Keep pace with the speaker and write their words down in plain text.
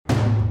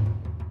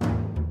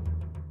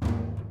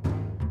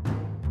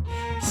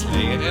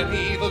Slaying an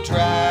evil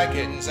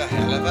dragon's a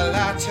hell of a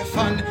lot of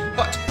fun,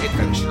 but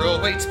adventure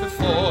awaits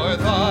before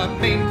the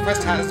main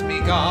quest has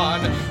begun.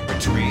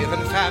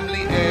 Retrieving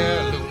family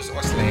heirlooms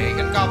or slaying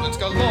goblins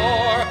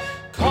galore.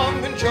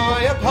 Come enjoy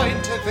a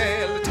pint of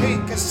ale,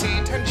 take a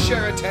seat and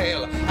share a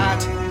tale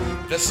at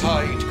the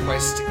Side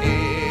Quest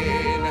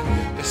Inn.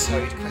 The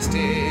Side Quest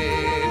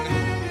Inn.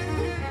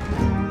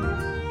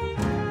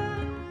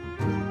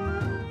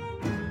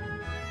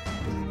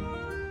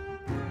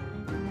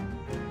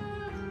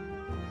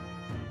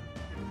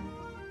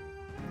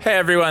 Hey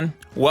everyone,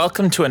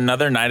 welcome to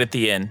another night at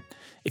the inn.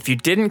 If you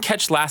didn't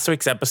catch last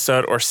week's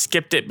episode or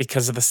skipped it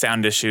because of the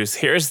sound issues,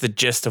 here's the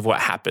gist of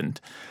what happened.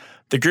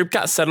 The group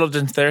got settled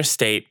into their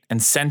estate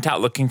and sent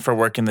out looking for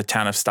work in the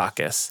town of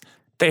Stockus.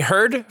 They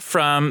heard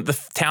from the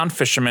town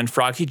fisherman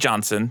Froggy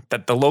Johnson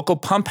that the local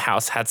pump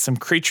house had some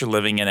creature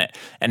living in it,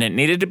 and it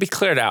needed to be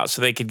cleared out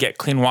so they could get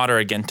clean water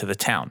again to the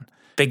town.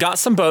 They got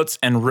some boats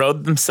and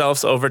rowed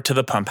themselves over to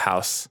the pump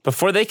house.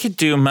 Before they could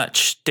do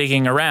much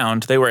digging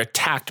around, they were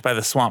attacked by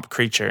the swamp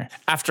creature.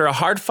 After a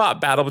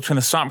hard-fought battle between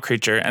the swamp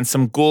creature and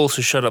some ghouls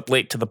who showed up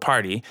late to the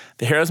party,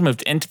 the heroes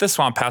moved into the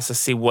swamp house to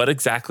see what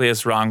exactly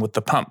is wrong with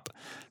the pump.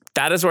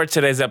 That is where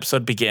today's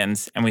episode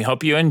begins, and we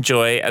hope you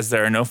enjoy as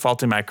there are no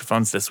faulty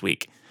microphones this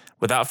week.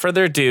 Without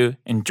further ado,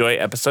 enjoy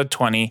episode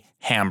 20,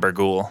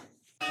 Hamberghoul.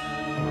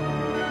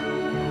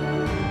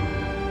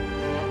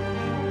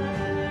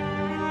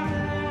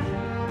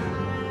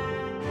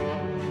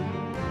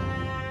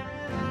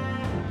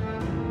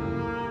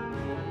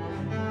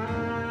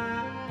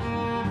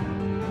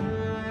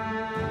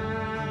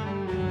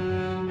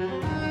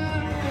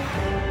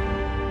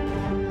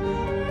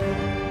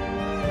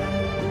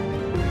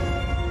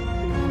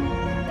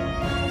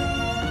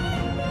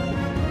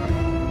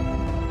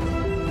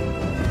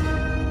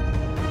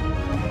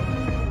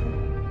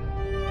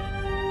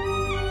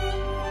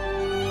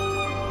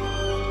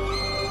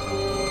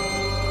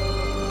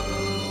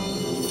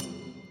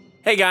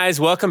 Hey guys,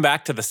 welcome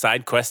back to the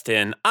Side Quest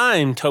Inn.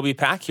 I'm Toby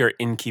Pack, your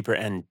innkeeper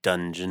and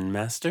dungeon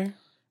master.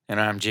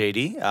 And I'm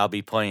JD. I'll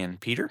be playing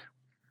Peter.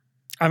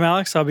 I'm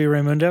Alex. I'll be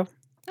Raymundo.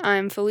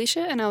 I'm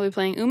Felicia, and I'll be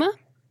playing Uma.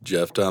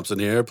 Jeff Thompson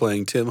here,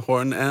 playing Tim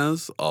Horton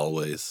as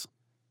always.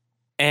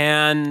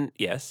 And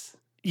yes,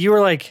 You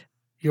were like,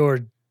 your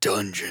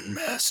dungeon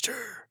master.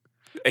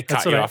 it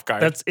caught you off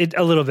guard. That's it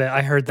a little bit.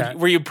 I heard that.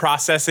 Were you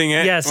processing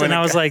it? Yes, and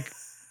I was like,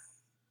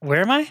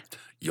 where am I?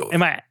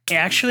 Am I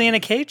actually in a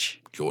cage?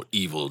 Your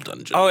evil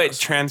dungeon. Oh, it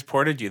master.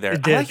 transported you there.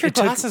 It did. I like your It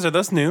took- glasses. Are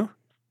those new?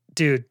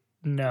 Dude,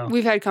 no.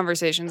 We've had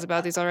conversations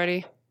about these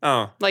already,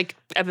 Oh. like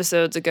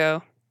episodes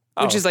ago,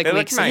 which is like they look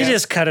weeks nice. You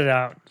just cut it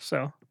out,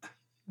 so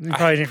you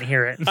probably didn't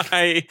hear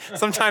it.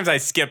 Sometimes I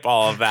skip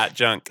all of that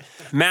junk.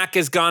 Mac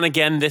is gone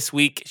again this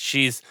week.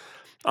 She's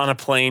on a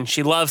plane.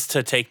 She loves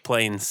to take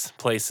planes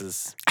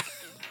places.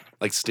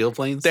 Like steel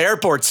planes? The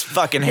airports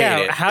fucking hate Yeah,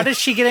 it. how did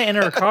she get it in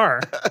her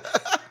car?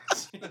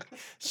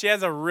 She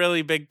has a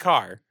really big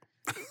car.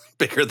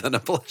 Bigger than a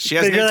plane. She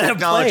has new Bigger than a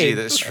technology plane.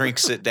 that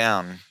shrinks it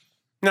down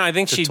No, I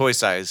think to she toy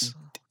size.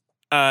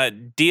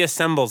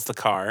 deassembles the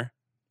car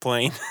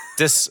plane.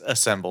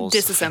 Disassembles.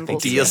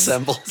 disassembled.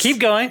 Deassemble. Keep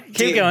going.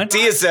 Keep going.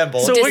 Deassemble.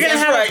 So we're gonna That's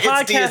have right, a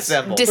podcast. it's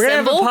deassemble. We're gonna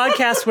have a Disassemble?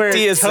 podcast where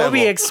Deassemble.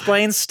 Toby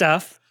explains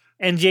stuff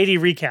and JD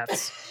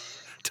recaps.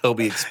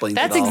 Toby explains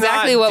That's it all.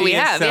 exactly what we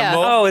have, yeah.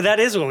 Deassemble. Oh, that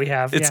is what we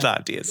have. It's yeah.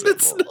 not deassemble.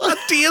 It's not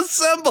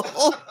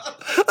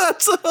deassemble.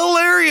 That's a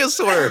hilarious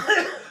word.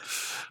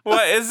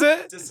 What is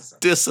it?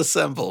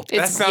 Disassemble.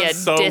 That sounds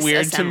so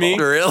weird to me.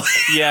 Really?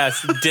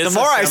 Yes. The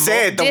more I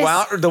say it,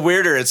 the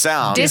weirder it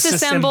sounds.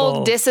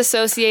 Disassemble,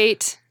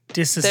 disassociate.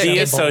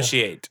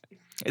 Deassociate.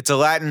 It's a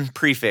Latin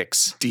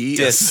prefix.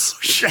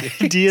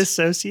 Deassociate.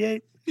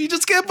 Deassociate? You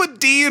just can't put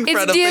D in It's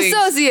front of things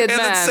deassociate, and then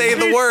man. say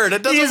the word.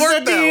 It doesn't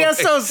work that way.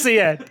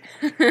 Deassociate.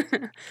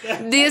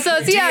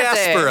 Disassociate.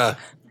 Diaspora.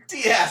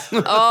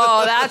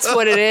 Oh, that's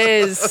what it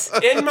is.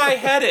 In my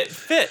head, it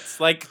fits.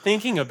 Like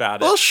thinking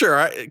about it. Well,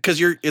 sure, because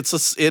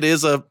it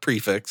is a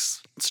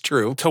prefix. It's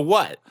true. To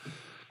what?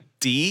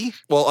 D?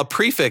 Well, a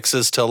prefix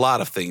is to a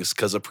lot of things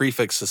because a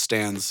prefix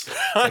stands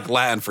like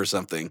Latin for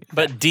something,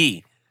 But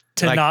D.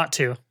 To Like- not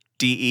to.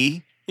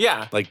 D-E?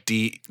 Yeah. like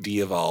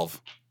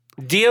de-evolve.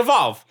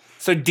 De-evolve.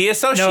 So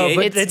deassociate. No,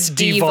 but It's it's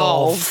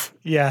devolve. devolve.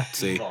 Yeah.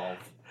 See,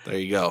 there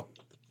you go.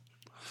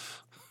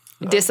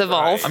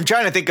 Disevolve. I'm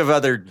trying to think of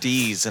other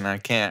D's and I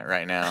can't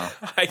right now.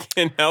 I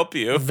can help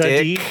you. The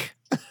D.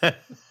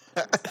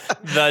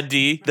 The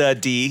D. The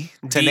D.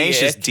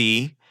 Tenacious D-ick.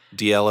 D.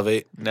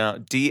 De-elevate. No,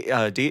 D.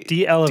 De-elevate.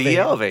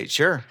 De-elevate,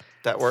 sure.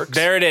 That works.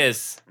 There it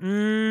is.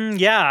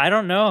 Yeah, I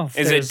don't know. if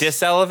Is it there's-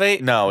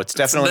 diselevate? No, it's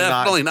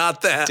definitely,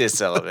 not that.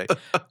 diselevate.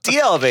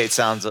 De-elevate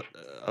sounds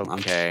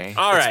okay.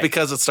 All It's right.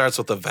 because it starts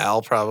with a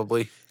vowel,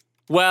 probably.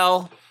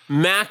 Well,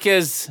 Mac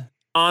is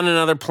on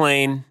another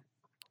plane.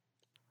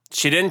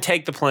 She didn't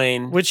take the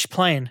plane. Which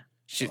plane?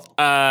 She,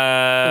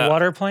 The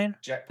water plane?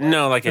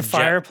 no, like a The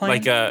fire jet, plane?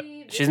 Like a.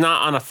 She's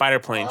not on a fighter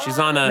plane. She's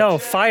on a No,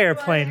 fire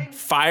plane.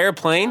 fire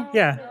plane.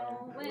 Yeah.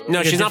 No,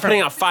 Like a she's not different-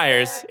 putting out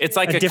fires. It's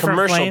like a a different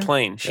commercial plane?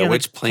 plane. She on the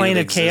Which plane plane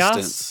of of chaos?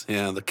 existence?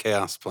 Yeah, the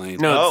chaos plane.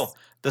 No, Oh,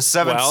 the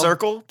seventh well-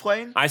 circle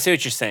plane? I see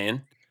what you're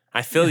saying.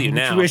 I feel you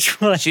now. Which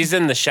one? She's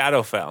in the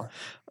Shadowfell,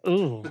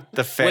 Ooh.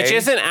 The Fae? which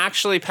isn't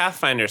actually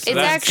Pathfinder. So It's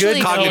that's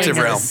actually cognitive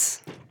realm.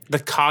 Kansas. the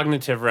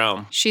cognitive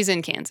realm. She's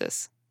in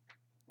Kansas.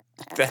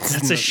 That's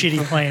That's a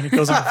shitty plane. It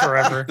goes on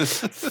forever.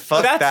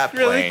 Fuck That's that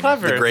really plane.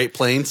 clever. The Great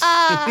Plains.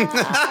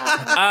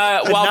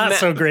 While Not Ma-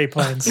 so great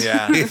planes.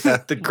 Yeah,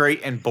 the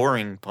great and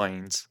boring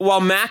planes. while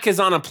Mac is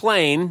on a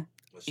plane,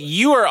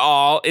 you are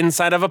all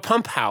inside of a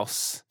pump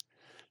house,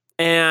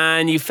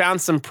 and you found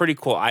some pretty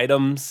cool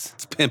items.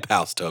 It's Pimp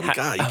House, Toby.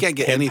 God, you can't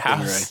get Pimp anything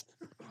house. right.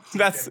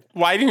 That's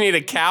why do you need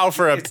a cow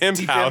for a pimp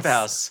house?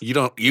 house. You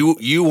don't.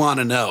 You want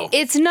to know.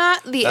 It's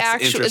not the That's the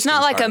actual. It's interesting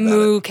not like part a about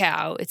moo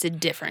cow. It's a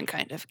different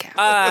kind of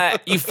cow.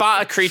 You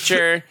fought a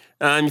creature.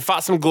 You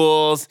fought some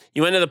ghouls.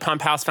 You went to the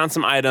pump house, found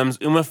some items.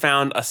 Uma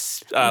found a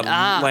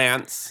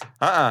lance.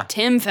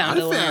 Tim found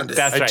a found lance. it.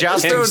 That's A right.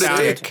 jousting Tim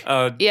stick.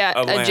 found Yeah,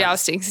 a lance.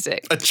 jousting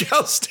stick. A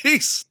jousting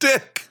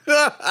stick.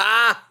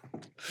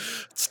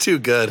 It's too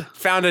good.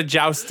 Found a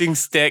jousting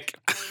stick.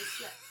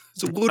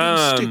 It's a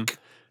wooden stick.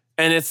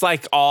 And it's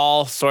like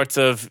all sorts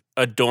of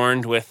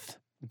adorned with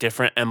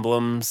different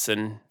emblems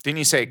and Didn't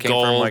you say it came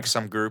from Gold. like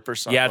some group or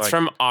something? yeah, it's like,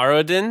 from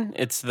Arodin.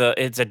 It's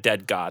a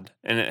dead god,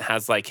 and it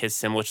has like his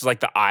symbol, which is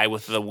like the eye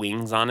with the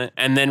wings on it.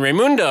 And then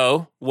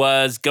Raimundo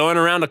was going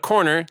around a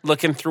corner,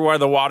 looking through where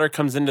the water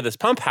comes into this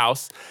pump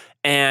house,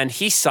 and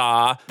he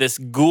saw this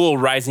ghoul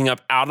rising up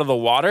out of the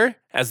water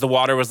as the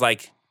water was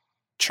like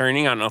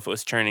churning. I don't know if it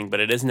was churning, but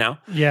it is now.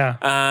 Yeah.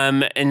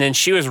 And then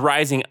she was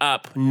rising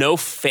up, no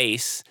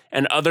face,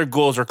 and other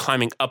ghouls were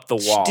climbing up the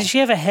wall. Did she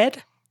have a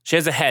head? She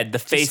has a head. The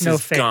face no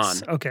is face. gone.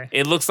 Okay.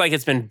 It looks like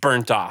it's been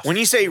burnt off. when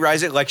you say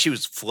rising, like she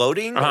was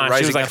floating or She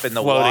rising was like up in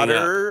the floating water?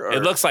 up. Or?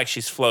 It looks like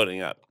she's floating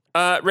up.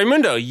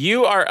 Raimundo,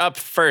 you are up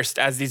first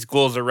as these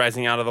ghouls are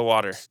rising out of the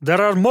water.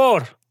 There are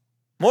more.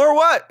 More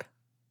what?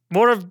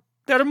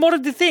 There are more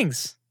of the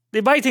things.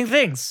 The biting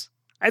things.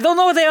 I don't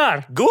know what they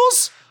are.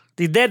 Ghouls?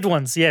 The dead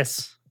ones,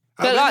 yes.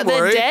 But are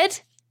they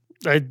dead?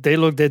 They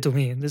look dead to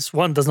me. This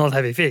one does not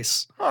have a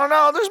face. Oh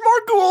no, there's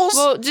more ghouls.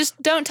 Well,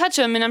 just don't touch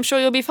them, and I'm sure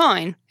you'll be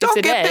fine. Don't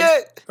if they're get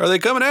dead. bit. Are they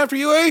coming after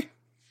you, eh?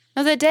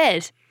 No, they're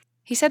dead.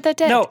 He said they're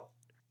dead. No,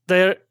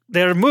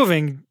 they're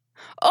moving.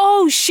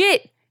 Oh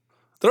shit!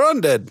 They're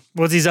undead.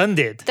 What is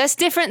undead? That's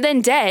different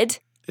than dead.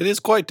 It is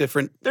quite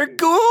different. They're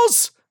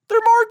ghouls. They're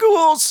more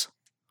ghouls.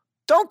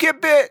 Don't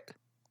get bit.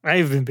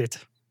 I've been bit.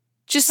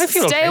 Just I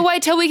feel stay okay. away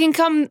till we can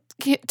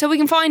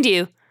find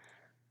you.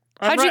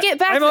 How'd you get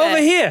back I'm there? over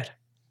here.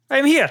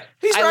 I'm here.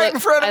 He's right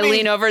in front of I me.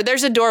 lean over.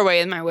 There's a doorway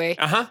in my way.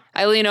 Uh-huh.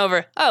 I lean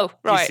over. Oh,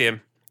 You right. see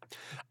him.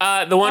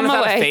 The one On my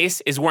without a way.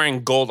 face is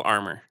wearing gold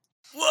armor.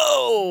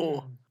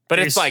 Whoa. But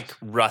it's There's- like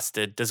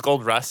rusted. Does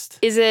gold rust?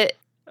 Is it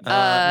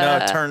No,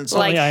 it turns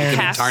like yeah, yeah.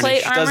 half Tarnish.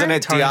 plate armor? Doesn't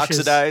it Tarnishes.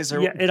 deoxidize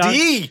or Yeah, it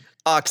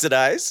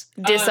deoxidize?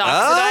 Disoxidized?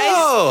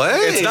 Oh,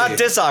 hey. It's not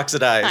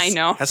disoxidized. I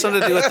know. Has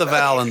something to do with the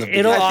vowel in the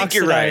It'll beginning. I think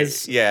you're right.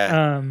 oxidize.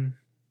 Yeah.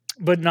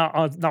 But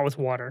not with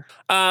water.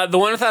 The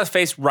one without a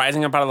face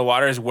rising up out of the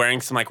water is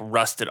wearing some like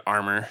rusted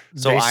armor.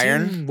 So They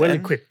iron, seem well then?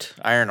 equipped.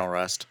 Iron will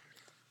rust.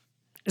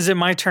 Is it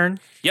my turn?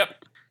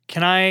 Yep.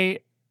 Can I?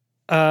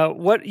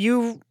 What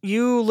you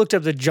looked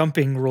up the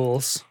jumping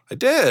rules? I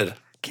did.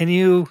 Can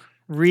you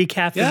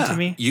recap them Yeah. to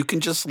me? You can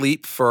just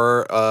leap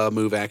for a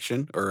move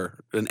action or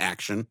an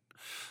action.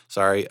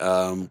 Sorry,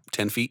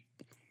 10 feet.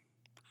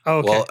 Oh,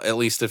 okay. Well, at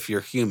least if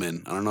you're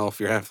human. I don't know if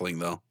you're halfling,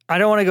 though. I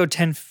don't want to go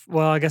 10.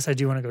 Well, I guess I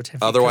do want to go 10 feet.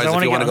 'cause Otherwise, I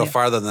if you want to get go on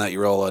farther than that,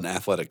 you roll an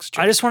athletics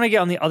check. I just want to get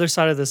on the other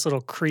side of this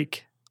little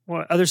creek.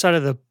 Well, other side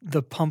of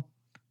the pump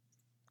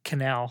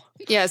canal.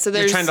 Yeah, so You're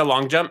there's trying to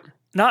long jump?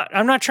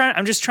 I'm not trying.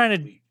 I'm just trying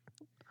to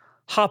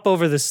hop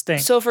over this thing.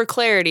 so for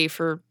clarity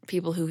for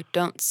people who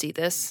don't see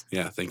this,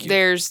 Yeah, thank you.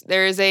 there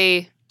is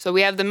a so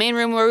we have the main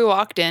room where we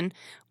walked in,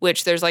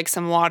 which there's like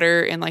some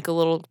water in like a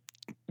little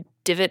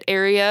divot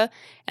area,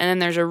 and then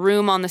there's a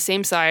room on the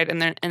same side,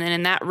 and then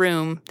in that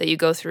room that you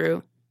go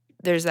through,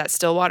 there's that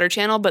still water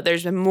channel, but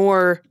there's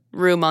more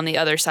room on the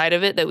other side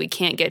of it that we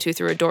can't get to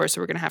through a door, so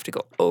we're gonna have to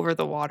go over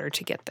the water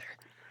to get there.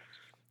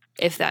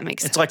 If that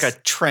makes sense. It's like a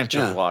trench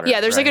Yeah. of water.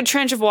 Yeah, there's like a right?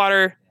 trench of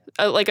water,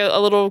 like a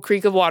little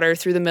creek of water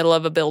through the middle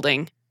of a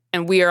building,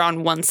 and we are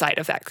on one side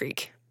of that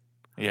creek,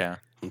 Yeah.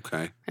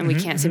 Okay. and we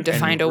can't seem to And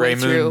find a way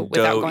through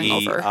without Raymundo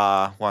going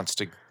over. wants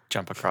to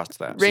jump across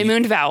that.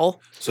 Raymond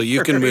Vowel. So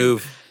you can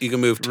move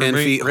 10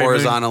 feet Raymond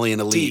horizontally in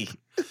a D.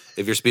 leap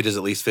if your speed is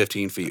at least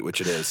 15 feet, which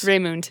it is.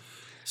 Raymond.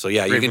 So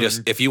yeah, you can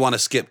just, if you want to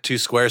skip 2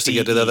 squares to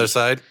get to the other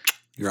side,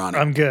 you're on it.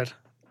 I'm good.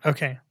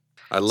 Okay.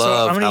 I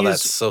love I'm gonna how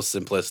use that's so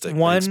simplistic.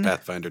 one- Thanks,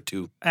 Pathfinder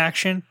 2.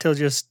 Action till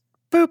just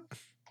boop.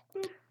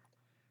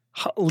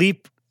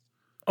 Leap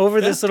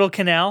over this little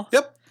canal.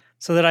 Yep.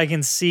 So that I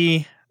can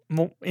see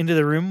into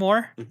the room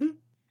more. Mhm.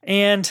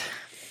 And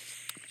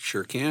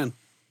Sure can.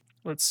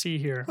 let's see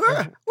here. Where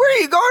are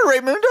you going,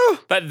 Raymundo?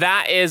 But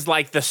that is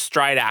like the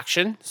stride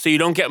action, so you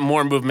don't get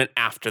more movement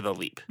after the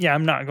leap. Yeah,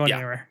 I'm not going Yeah.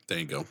 anywhere. There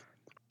you go.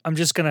 I'm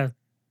just gonna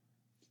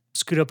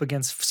scoot up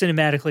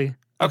cinematically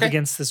up Okay.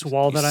 against this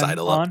wall that I'm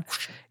sidle up. on.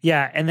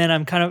 Yeah, and then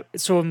I'm kind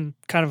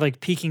of like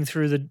peeking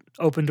through the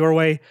open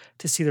doorway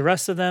to see the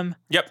rest of them.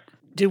 Yep.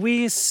 Did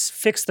we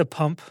fix the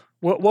pump?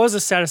 What was the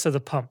status of the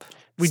pump?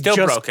 Still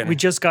broken. We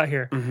just got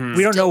here. Mhm.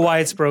 We don't know why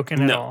it's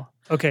broken at No. all.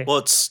 Okay. Well,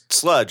 it's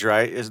sludge,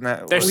 right? Isn't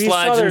that? There's We saw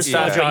sludge and there's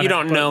stuff, sludge but on you it,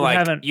 don't but know, we like,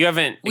 haven't- you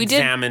haven't We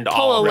examined did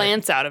pull all a of it.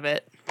 lance out of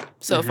it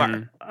so far.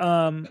 Mhm.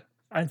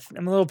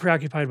 I'm a little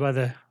preoccupied by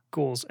the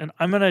ghouls, and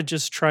I'm gonna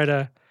just try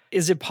to.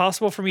 Is it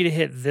possible for me to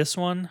hit this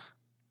one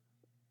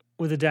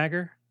with a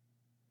dagger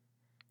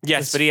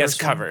Yes, This but he has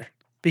first one? cover.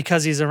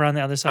 because he's around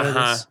the other side of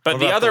Uh-huh. this? But What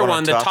the about other the one one,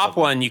 on the top top of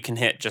him? one, you can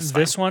hit just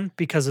fine. This one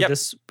because of Yep.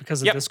 this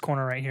this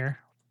corner right here.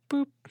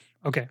 Boop.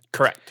 Okay.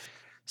 Correct.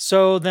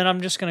 So then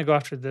I'm just gonna go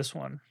after this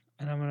one,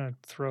 and I'm gonna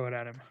throw it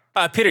at him.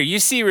 Peter, you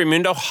see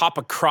Raimundo hop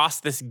across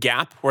this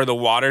gap where the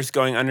water's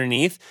going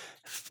underneath,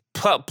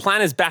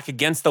 plant his back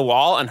against the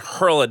wall, and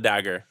hurl a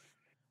dagger.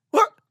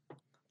 What?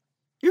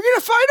 You're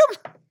gonna fight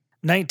him?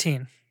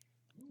 19.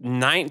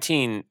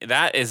 19.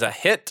 That is a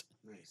hit.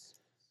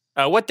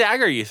 What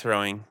dagger are you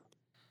throwing?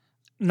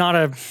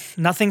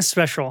 Nothing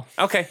special.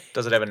 Okay.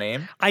 Does it have a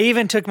name? I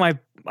even took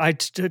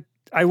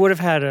I would have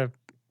had a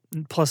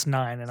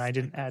 +9 and I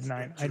didn't add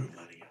 9.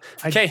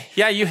 Okay.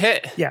 Yeah, you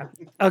hit. Yeah.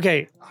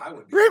 Okay.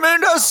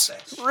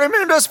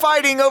 Raimundo's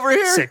fighting over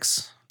here.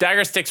 6.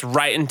 Dagger sticks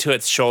right into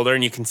its shoulder,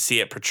 and you can see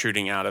it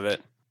protruding out of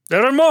it.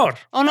 There are more.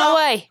 Oh, no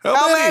way.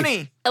 How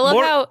many? I love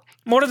More- how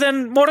More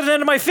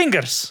than my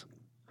fingers.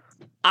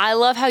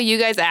 you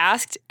guys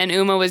asked, and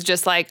Uma was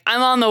just like,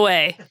 I'm on the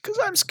way. Because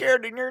I'm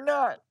scared and you're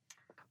not.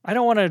 I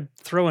don't want to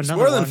throw another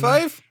More than one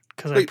 5?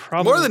 because I Wait,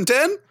 probably more than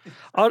 10?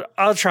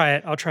 I'll try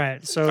it. I'll try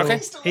it. So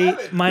Okay.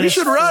 8 minus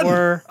should run.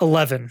 4,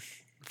 11.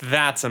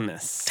 That's a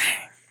miss.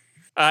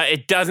 Dang.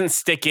 It doesn't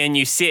stick in.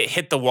 You see it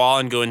hit the wall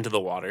and go into the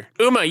water.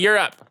 Uma, you're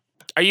up.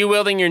 Are you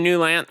wielding your new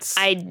lance?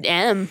 I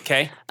am.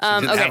 Okay.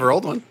 Didn't Okay. have her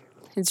old one.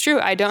 It's true.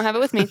 I don't have it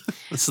with me.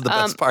 This is the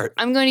best part.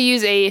 I'm going to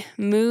use a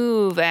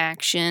move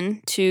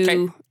action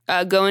to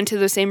go into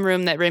the same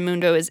room that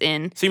Raimundo is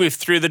in. So you move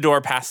through the door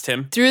past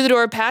him. Through the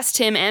door, past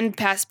him and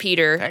past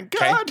Peter. Thank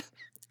God.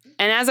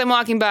 And as I'm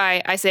walking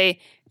by, I say,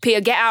 Peter,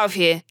 get out of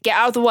here. Get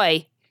out of the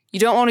way. You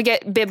don't want to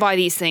get bit by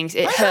these things.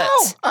 It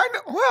hurts. I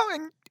know.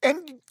 Well,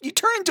 and you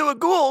turn into a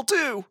ghoul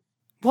too.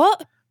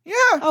 What? Yeah,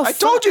 Oh, I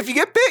told you if you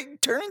get bit, you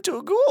turn into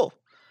a ghoul.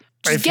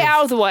 Just I get feel-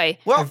 out of the way.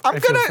 Well, I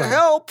I'm feel gonna fine.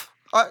 help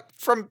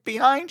from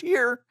behind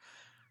here.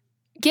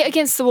 Get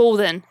against the wall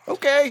then.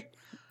 Okay.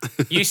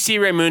 You see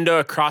Raimundo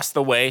across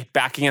the way,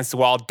 back against the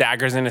wall,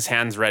 daggers in his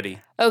hands, ready.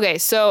 Okay,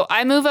 so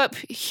I move up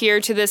here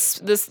to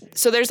this.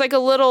 So there's like a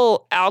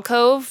little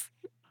alcove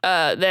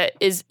that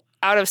is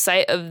out of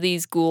sight of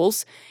these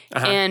ghouls.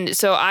 Uh-huh. And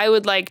so I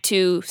would like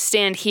to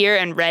stand here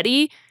and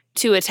ready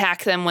to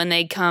attack them when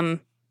they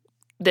come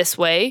this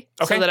way,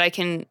 Okay. so that I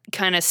can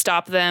kind of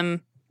stop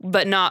them,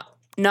 but not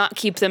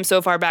keep them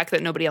so far back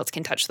that nobody else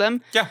can touch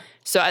them. Yeah.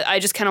 So I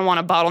just kind of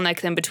want to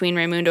bottleneck them between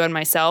Raimundo and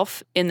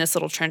myself in this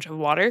little trench of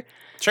water.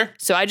 Sure.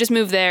 So I just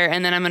move there,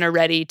 and then I'm going to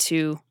ready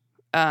to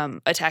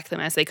attack them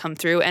as they come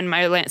through. And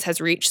my lance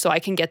has reach, so I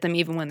can get them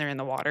even when they're in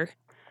the water.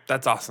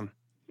 That's awesome.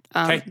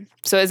 Okay.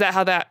 So is that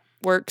how that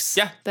works?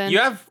 Yeah. Then You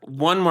have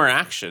one more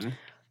action.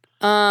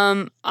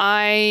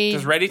 I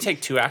Does ready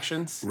take 2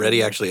 actions?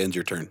 Ready actually ends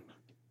your turn.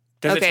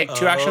 Does Okay. it take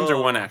 2 actions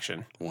or 1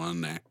 action?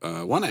 One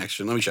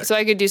action. Let me check. so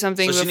I could do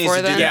something So she needs before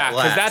to do then. that. Yeah,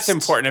 because that's last.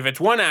 important. If it's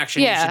 1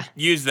 action, you Yeah. should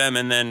use them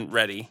and then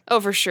ready. Oh,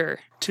 for sure.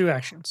 2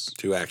 actions.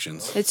 2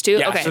 actions. It's 2.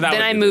 Yeah, Okay. so that Then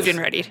would I do moved this.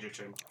 and ready.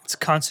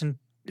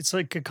 It's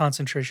like a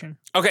concentration.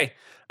 Okay.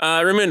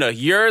 Raimundo,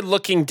 you're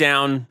looking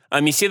down.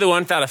 You see the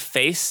one without a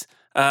face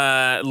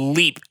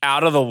leap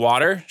out of the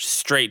water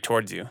straight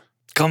towards you.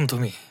 Come to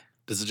me.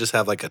 Does it just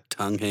have like a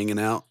tongue hanging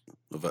out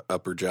of an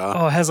upper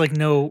jaw? Oh, it has like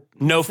no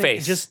No thing-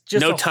 face. just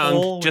no a tongue.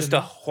 hole with Just a-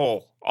 a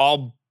hole.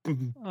 All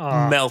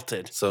Aw.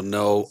 melted. So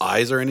no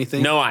eyes or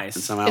anything? No And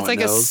eyes. somehow It's like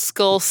it a knows?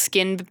 skull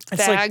skin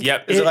It's bag. like-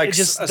 Yep. Is it like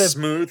just a the-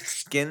 smooth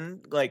skin?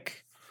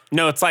 Like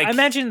No, it's like I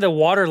imagine the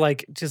water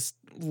like just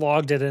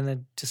logged it and it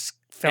just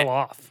fell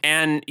off.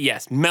 and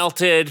yes,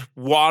 melted,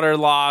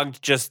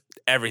 waterlogged, just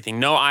everything.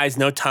 No eyes,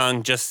 no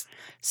tongue, just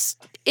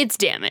It's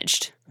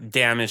damaged.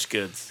 damaged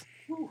goods.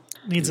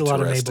 Needs a lot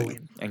of Interesting.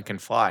 Maybelline. and can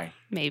fly.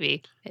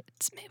 Maybe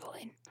it's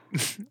Maybelline.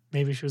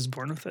 Maybe she was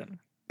born with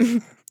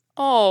it.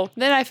 Oh,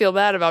 then I feel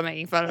bad about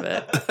making fun of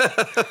it.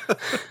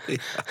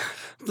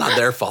 It's not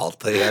their fault.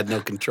 They had no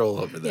control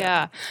over that.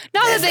 Yeah.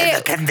 Not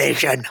that they.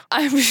 condition.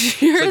 I'm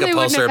sure It's like they a wouldn't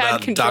poster have had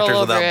about control Doctors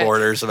over Without it.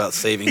 Borders about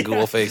saving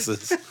ghoul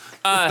faces.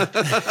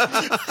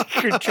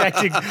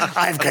 Contracting.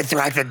 I've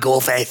contracted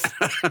ghoul face.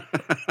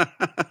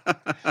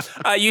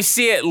 You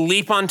see it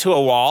leap onto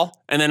a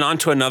wall and then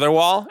onto another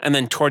wall and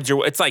then towards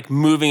your. It's like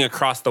moving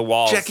across the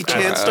walls. Jackie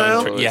Chan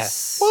style?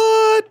 Yes.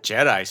 What?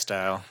 Jedi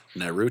style.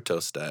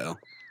 Naruto style.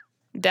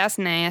 That's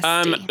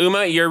nasty.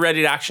 Uma, you're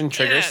ready to action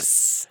triggers.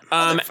 Yes.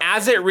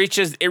 As it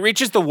reaches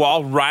the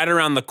wall right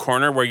around the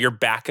corner where your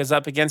back is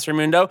up against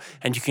Raimundo,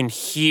 and you can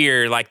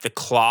hear like the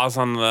claws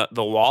on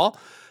the wall.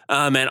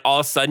 And all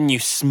of a sudden you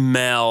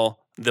smell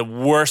the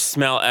worst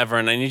smell ever,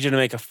 and I need you to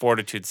make a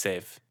fortitude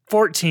save.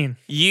 14.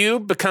 You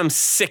become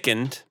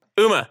sickened.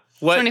 Uma,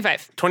 what?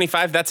 25.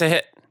 25, that's a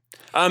hit.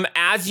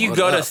 As you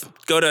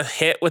go to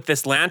hit with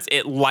this lance,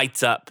 it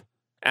lights up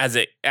as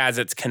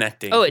it's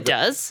connecting. Oh, it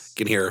does? You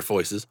can hear our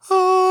voices.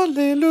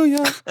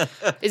 Hallelujah.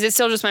 Is it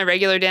still just my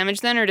regular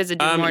damage then, or does it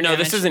do more damage? No,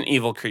 this is an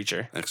evil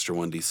creature. Extra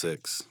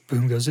 1d6.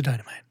 Boom goes the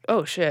dynamite.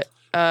 Oh, shit.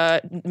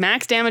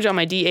 Max damage on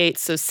my D8,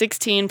 so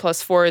 16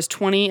 plus 4 is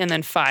 20, and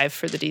then 5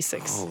 for the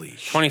D6. Holy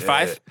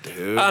 25? shit,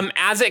 dude.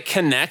 As it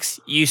connects,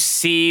 you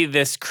see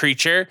this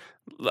creature,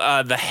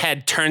 the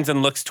head turns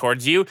and looks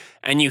towards you,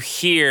 and you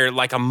hear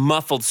like a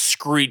muffled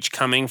screech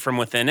coming from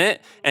within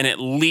it, and it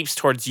leaps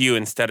towards you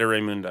instead of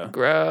Raimundo.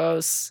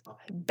 Gross.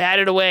 Bat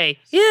it away.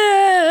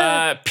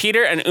 Yeah!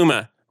 Peter and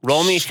Uma,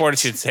 roll me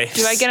fortitude saves.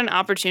 Do I get an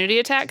opportunity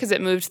attack because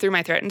it moved through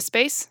my threatened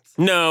space?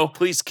 No.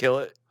 Please kill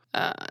it.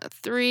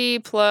 3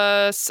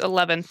 plus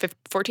 11,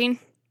 14?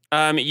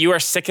 You are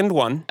sickened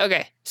 1.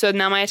 Okay, so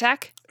now my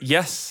attack?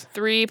 Yes.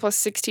 3 plus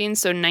 16,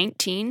 so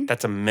 19.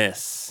 That's a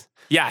miss.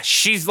 Yeah,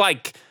 she's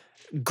like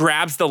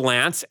grabs the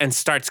lance and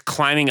starts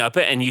climbing up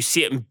it, and you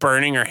see it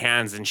burning her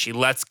hands, and she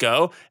lets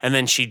go, and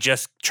then she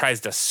just tries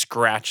to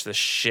scratch the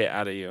shit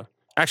out of you.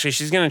 Actually,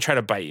 she's gonna try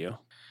to bite you.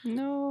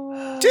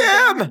 No.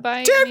 Tim! don't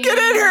bite Tim, get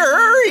in here,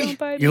 hurry! Don't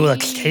bite You me. look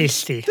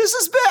tasty. This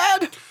is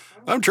bad.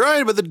 I'm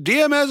trying, but the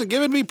DM hasn't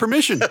given me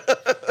permission.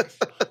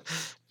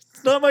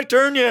 It's not my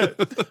turn yet.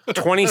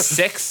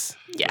 26.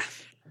 Yeah.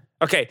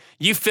 Okay,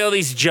 you feel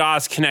these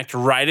jaws connect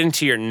right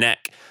into your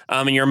neck,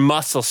 and your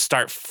muscles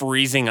start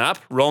freezing up.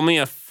 Roll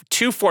me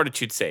 2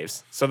 fortitude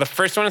saves. So the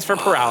first one is for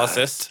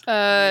paralysis.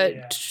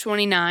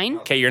 29.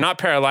 Okay, you're not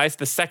paralyzed.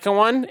 The second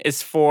one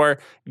is for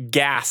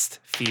gassed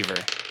fever.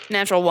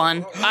 Natural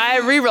 1. I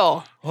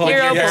reroll.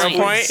 Hero Hero point.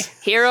 point?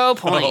 Hero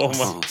point.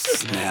 Oh,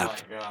 snap.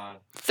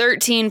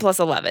 13 plus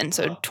 11,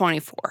 so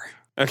 24.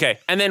 Okay,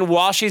 and then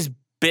while she's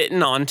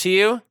bitten onto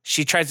you,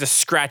 she tries to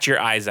scratch your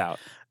eyes out.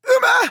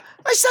 Uma,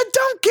 I said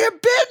don't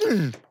get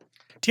bitten.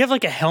 Do you have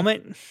like a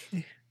helmet?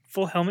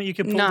 Full helmet you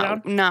could pull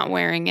down? Not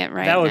wearing it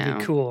right That would now.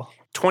 be cool.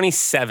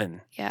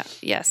 27. Yeah.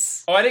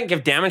 Yes. Oh, I didn't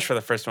give damage for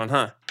the first one,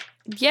 huh?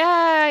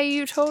 Yeah,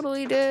 you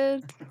totally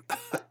did.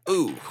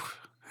 Ooh.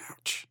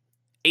 Ouch.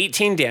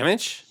 18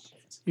 damage.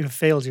 You have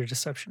failed your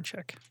deception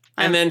check.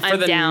 And then for I'm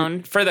the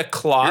down for the You're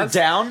claws,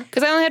 down.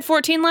 because I only had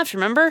 14 left.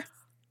 Remember?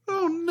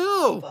 Oh,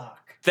 no.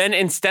 then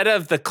instead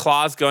of the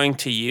claws going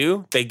to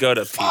you, they go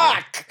to Peter.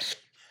 Fuck.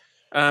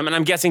 And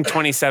I'm guessing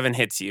 27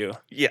 hits you.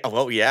 Yeah,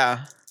 well,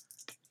 yeah.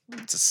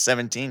 It's a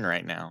 17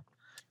 right now.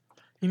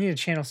 You need to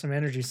channel some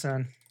energy,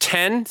 son.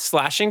 10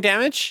 slashing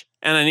damage,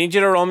 and I need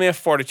you to roll me a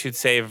fortitude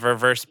save,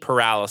 reverse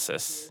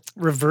paralysis.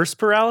 Reverse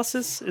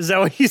paralysis? Is that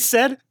what you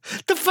said?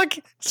 The fuck?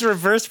 It's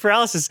reverse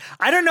paralysis.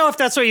 I don't know if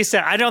that's what you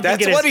said. I don't think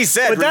That's it is. what he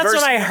said, But that's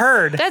reverse- what I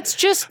heard. That's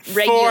just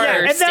regular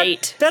and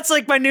state. that's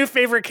like my new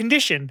favorite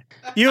condition.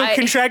 You I-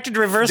 contracted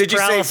reverse Did you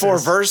paralysis. say for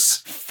verse?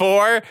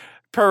 4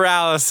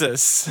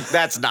 paralysis.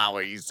 That's not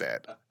what you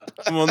said.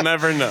 We'll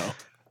never know.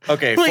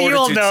 Okay, Well, you'll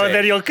fortitude know, save.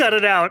 then you'll cut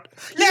it out.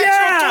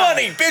 Natural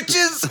 20,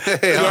 bitches!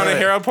 Hey, You all want to right.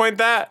 hero point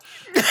that?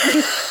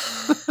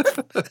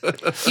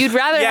 You'd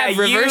rather have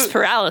reverse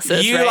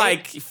paralysis, You right?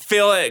 like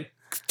feel it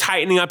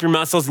tightening up your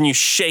muscles, and you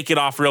shake it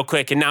off real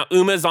quick. And now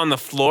Uma's on the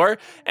floor,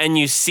 and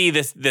you see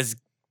this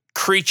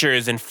creature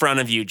is in front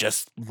of you,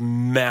 just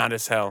mad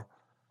as hell.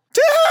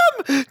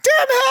 Tim! Tim,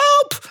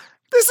 help!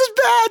 This is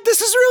bad. This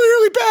is really,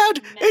 really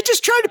bad. It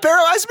just tried to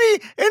paralyze me,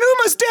 and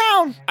Uma's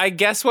down. I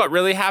guess what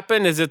really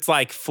happened is it's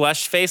like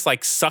flesh face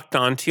like sucked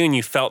onto, and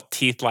you felt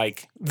teeth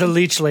like The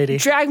leech lady.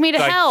 Drag me to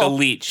like hell. the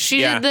leech.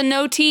 She Yeah. did the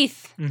no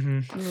teeth.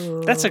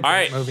 That's a great All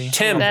right, movie.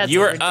 Tim, That's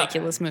you a are up.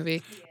 ridiculous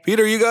movie.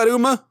 Peter, you got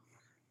Uma?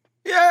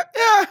 Yeah,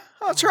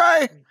 I'll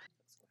try.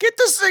 Get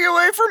this thing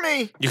away from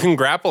me. You can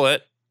grapple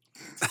it.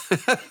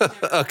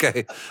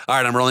 Okay. All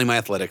right, I'm rolling my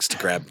athletics to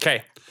grab.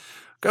 Okay.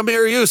 Come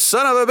here, you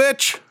son of a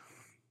bitch.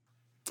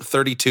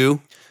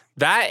 32.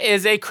 That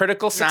is a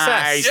critical success.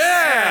 Nice.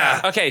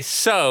 Yeah! Okay,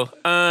 so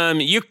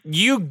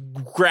you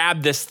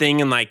grab this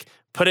thing and like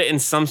put it in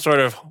some sort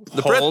of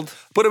hold.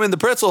 Put him in the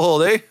pretzel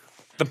hold, eh?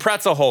 The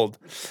pretzel hold.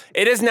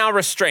 It is now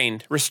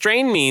restrained.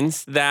 Restrained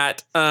means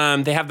that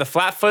they have the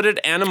flat-footed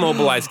and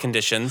immobilized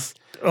conditions.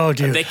 Oh,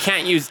 dude. They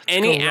can't use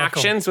any go, Rocco.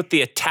 actions with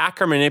the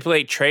attack or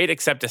manipulate trait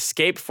except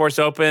escape, force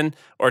open,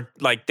 or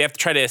like they have to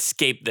try to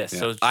escape this.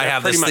 So I they're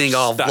have pretty this much thing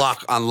all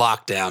stuck. on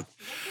lockdown.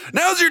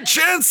 Now's your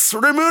chance,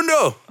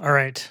 Raimundo. All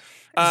right.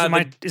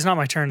 It's not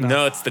my turn, though.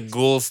 No, it's the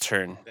ghoul's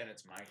turn. Then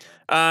it's my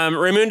turn.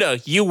 Raimundo,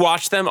 you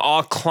watch them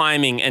all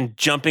climbing and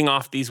jumping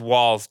off these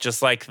walls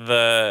just like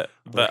the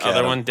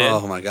other one did.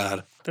 Oh my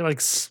god. They're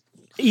like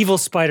evil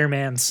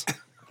Spider-Mans.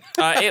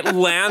 It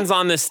lands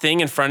on this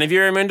thing in front of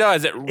you, Raimundo,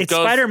 as it It's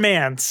goes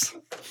Spider-Mans.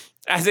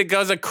 as it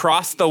goes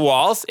across the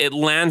walls. It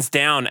lands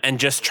down and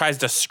just tries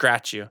to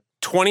scratch you.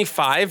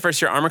 25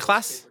 versus your armor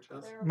class.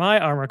 My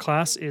armor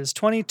class is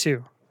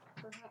 22.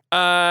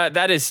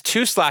 That is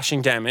 2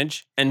 slashing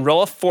damage, and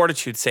roll a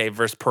fortitude save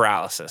versus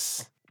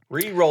paralysis.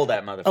 Re-roll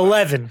that motherfucker.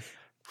 11.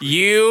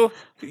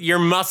 Your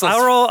muscles.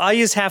 I'll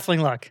use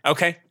halfling luck.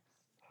 Okay.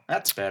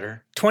 That's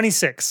better.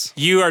 26.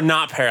 You are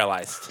not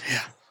paralyzed.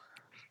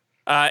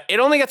 Yeah. It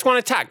only gets one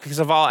attack because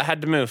of all it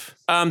had to move.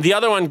 The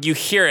other one, you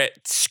hear it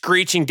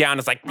screeching down.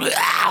 It's like,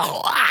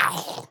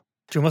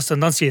 You must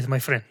enunciate, my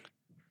friend.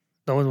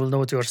 No one will know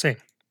what you are saying.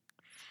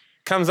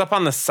 comes up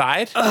on the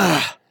side.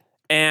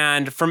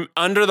 And from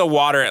under the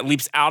water, it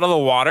leaps out of the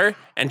water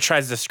and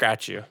tries to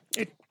scratch you.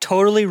 It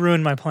totally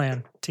ruined my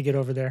plan to get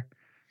over there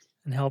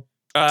and help.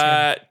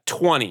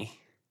 20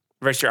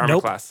 versus your armor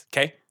Nope. class.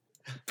 Okay.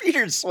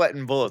 Peter's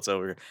sweating bullets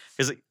over here.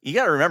 Because you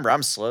got to remember,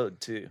 I'm slowed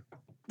too.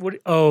 What?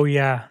 Oh,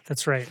 yeah,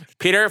 that's right.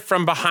 Peter,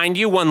 from behind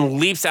you, one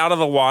leaps out of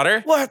the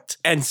water What?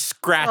 and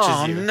scratches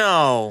Oh, you.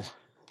 no.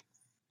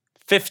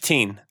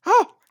 15.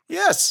 Oh,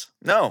 yes.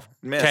 No,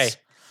 miss. Okay.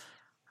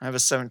 I have a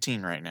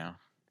 17 right now.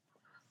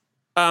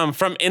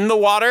 From in the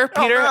water,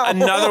 Peter, no.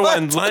 another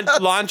one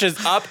What?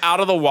 launches up out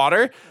of the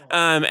water.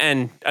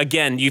 And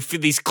again, you feel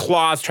these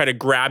claws try to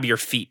grab your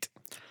feet.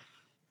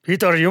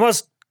 Peter, you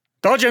must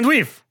dodge and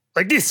weave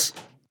like this.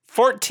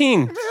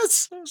 14.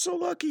 Miss. I'm so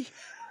lucky.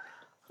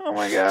 Oh,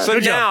 my God. So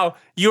now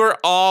you are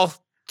all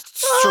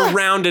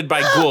surrounded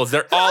by ghouls.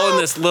 They're all in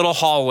this little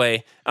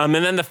hallway. And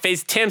then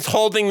Tim's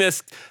holding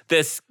this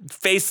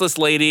faceless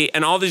lady,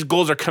 and all these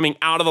ghouls are coming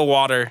out of the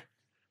water.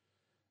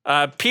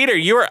 Peter,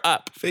 you are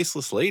up.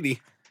 Faceless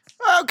lady.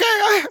 Okay,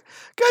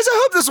 guys,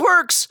 I hope this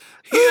works.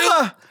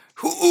 Uma,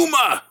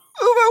 Uma.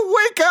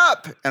 wake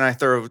up! And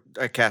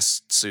I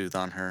cast Soothe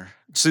on her.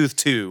 Soothe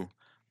 2.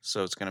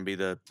 So it's going to be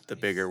the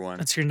bigger one.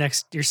 That's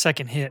your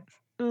second hit.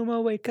 Uma,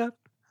 wake up.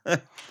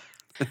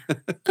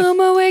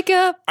 Uma, wake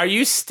up. Are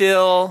you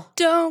still...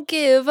 Don't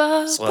give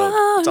up Slow.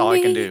 on That's all I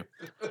can me. do.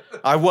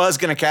 I was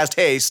going to cast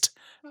Haste,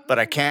 but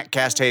I can't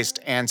cast Haste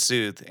and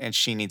Soothe, and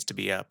she needs to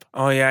be up.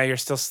 Oh, yeah, you're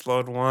still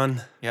slowed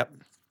 1. Yep.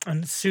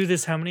 And Soothe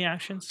is how many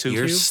actions?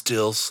 You're Two?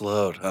 still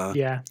slowed, huh?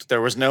 Yeah.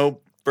 There was no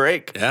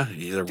break. Yeah.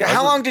 There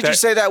How long did you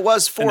say that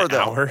was for, An though?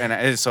 hour.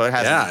 And so it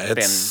Yeah, hasn't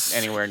it's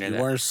been anywhere near you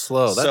that. are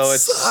slow. That So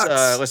it's,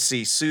 sucks. let's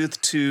see, Soothe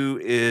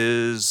 2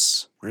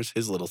 is Where's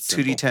his little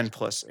symbol? 2d10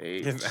 plus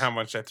 8. How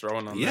much I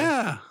throwing on there?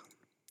 Yeah.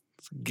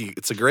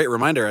 It's a great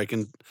reminder. I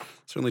can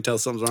certainly tell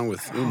something's wrong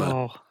with Uma.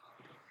 Oh,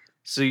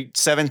 So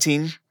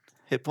 17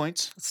 hit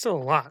points. that's still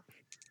a lot.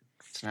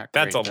 It's not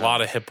That's great, a though. lot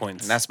of hit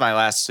points. And that's my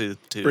last Soothe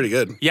 2. Pretty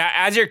good. Yeah,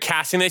 as you're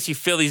casting this, you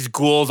feel these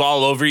ghouls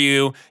all over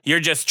you. You're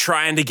just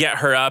trying to get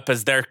her up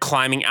as they're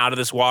climbing out of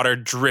this water,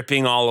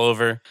 dripping all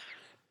over.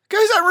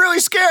 Guys, I'm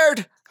really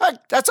scared.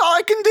 That's all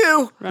I can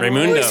do. Run away.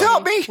 Raimundo. Please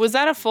help me. Was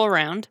that a full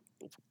round?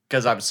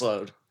 Because I'm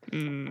slowed.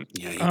 Mm.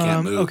 Yeah, you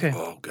can't move. okay.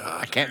 Oh, I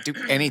God. can't do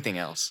anything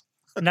else.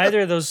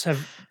 Neither of those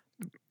have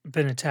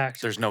been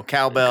attacked. There's no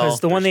cowbell. Because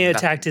the one they there's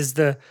attacked is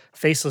the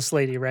faceless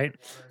lady, right?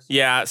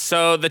 Yeah,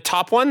 so the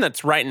top one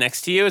that's right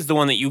next to you is the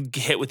one that you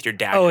hit with your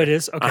dagger. Oh, it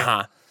is? Okay.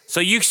 Uh-huh. So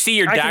you see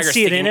your I can dagger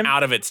see it in sticking him.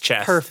 out of its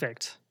chest.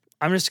 Perfect.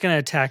 I'm just going to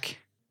attack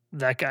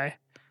that guy.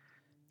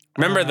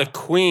 Remember, the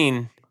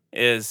queen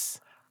is...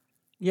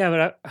 Yeah,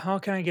 but how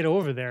can I get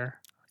over there?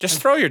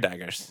 Just throw your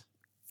daggers.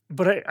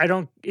 But I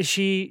don't. Is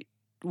she?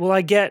 Will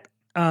I get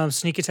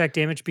sneak attack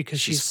damage because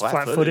She's she's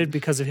flat-footed. flat-footed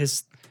because of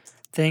his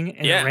thing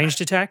and Yeah. a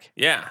ranged attack?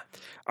 Yeah.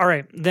 All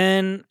right,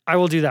 then I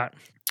will do that.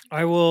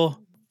 I will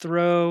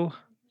throw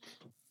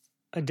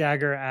a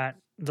dagger at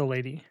the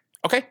lady.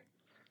 Okay.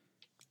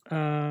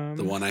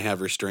 The one I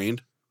have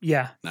restrained.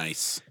 Yeah,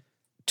 Nice.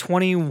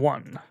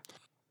 21.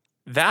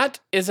 That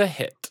is a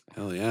hit.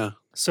 Hell yeah.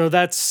 So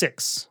that's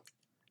 6,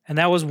 and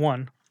that was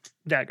 1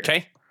 dagger.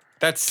 Okay.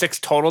 That's 6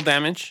 total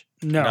damage.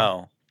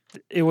 No,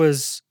 it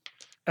was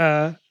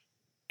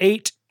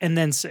 8 and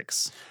then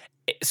 6.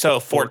 So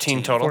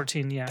 14 total.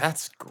 14. Yeah.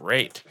 That's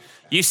great.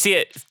 You see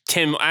it,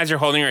 Tim, as you're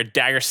holding her, a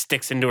dagger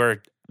sticks into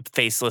her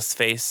faceless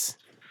face.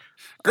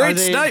 Great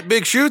they- snipe,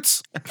 Big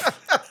Shoots.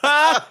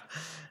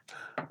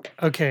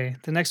 Okay,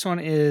 the next one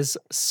is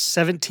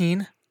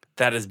 17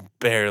 That is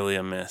barely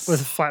a miss.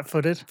 with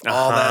flat-footed.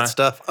 All Uh-huh. that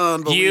stuff.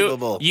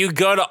 Unbelievable. You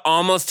go to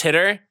almost hit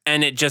her,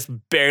 and it just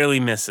barely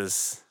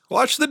misses.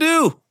 Watch the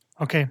do.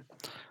 Okay,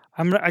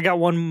 I got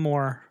one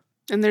more.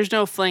 And there's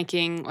no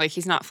flanking. Like,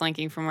 he's not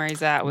flanking from where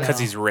he's at. With Because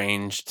he's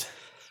ranged.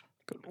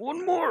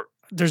 One more.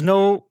 There's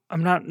no.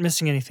 I'm not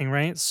missing anything,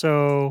 right?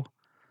 So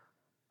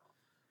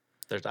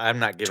I'm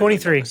not giving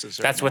 23. bonuses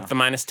right That's now. with the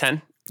minus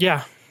 10.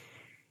 yeah,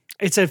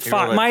 it's a roll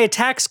 5. it. My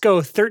attacks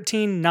go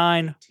 13,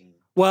 9.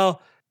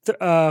 Well,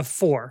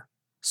 4.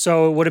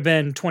 So it would have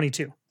been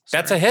 22.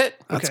 That's a hit.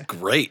 That's Okay.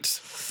 great.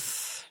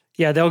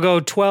 Yeah, they'll go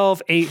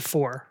 12, 8,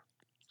 4.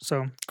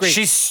 So great.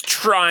 She's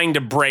trying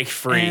to break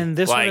free. And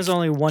this one like, is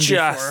only 1d4.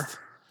 just-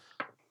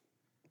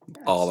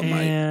 All of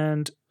my.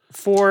 And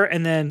 4,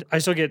 and then I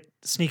still get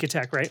sneak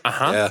attack, right?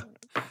 Uh-huh.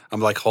 Yeah.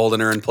 I'm like holding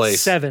her in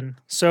place. 7.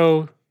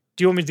 So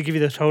do you want me to give you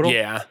the total?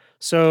 Yeah.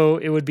 So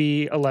it would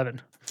be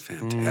 11.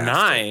 Fantastic.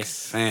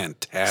 Nice.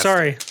 Fantastic.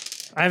 Sorry,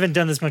 I haven't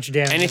done this much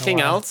damage. in a Anything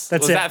while. else?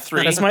 That's Was it. that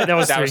 3? That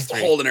was That 3. was 3.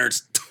 Holding her.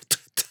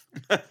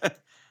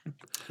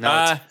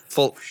 No, it's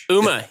Full.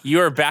 Uma, you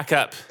are back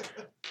up.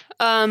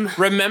 Um,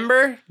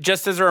 Remember,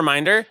 just as a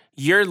reminder,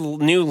 your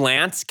new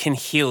lance can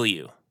heal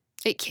you.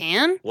 It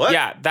can? What?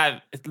 Yeah,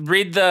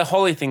 read the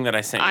holy thing that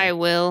I sent you. I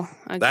will.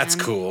 Again. That's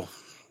cool.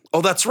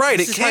 Oh, that's right.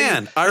 This It is how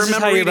can. you- I This is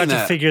remember how you're reading about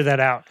that. to figure that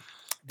out.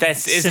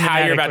 This is how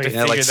you're about to Cinematically.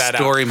 Yeah, figure like that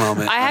story out.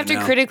 moment. I have right to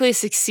now. critically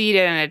succeed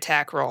at an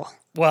attack roll.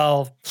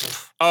 Well,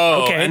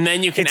 Oh, Okay. and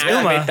then you can It's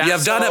activate Uma. that. You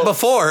have done it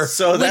before.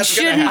 So Which that's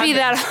gonna shouldn't happen. be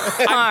that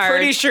hard. I'm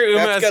pretty sure Uma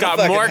That's has gonna got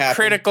fucking more happen.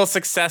 critical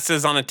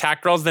successes on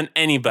attack rolls than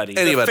anybody.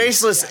 Anybody.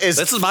 Faceless is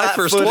This is my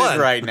first flat-footed one.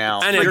 right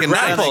now. And You're a Freaking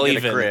grapple gonna get a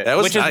even, crit. That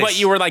was which is what nice.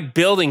 you were like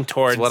building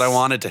towards. That's what I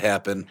wanted to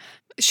happen.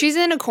 She's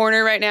in a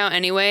corner right now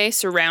anyway,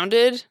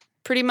 surrounded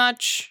pretty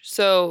much.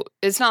 So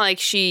it's not like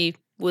she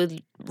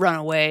would run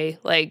away.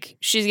 Like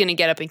she's gonna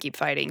get up and keep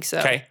fighting. So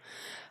Okay,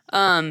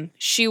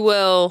 she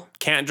will.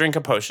 can't drink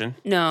a potion.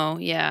 No,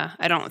 yeah,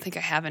 I don't think I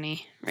have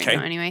any right Okay.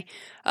 now. Anyway,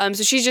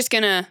 so she's just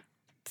gonna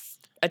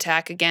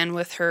attack again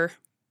with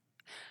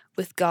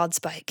God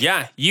Spike.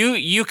 Yeah,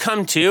 you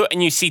come to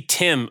and you see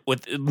Tim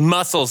with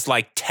muscles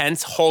like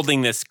tense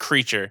holding this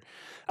creature.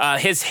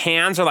 His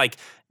hands are like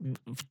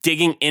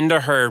digging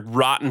into her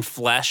rotten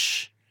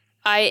flesh.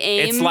 I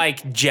aim. It's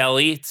like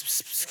jelly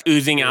it's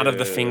oozing out of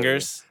the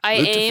fingers. I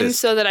Loot to aim fist.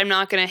 so that I'm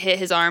not gonna hit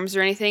his arms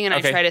or anything, and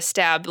Okay. I try to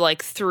stab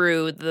like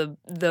through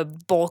the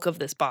bulk of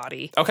this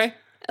body. Okay,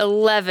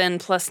 11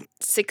 plus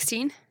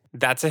 16.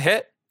 that's a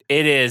hit.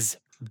 It is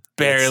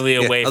barely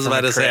Yeah, away I was from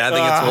about a to say, crit. I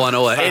think it's one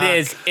away. It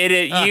is. It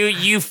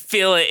is. You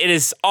feel it. It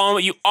is.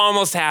 You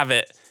almost have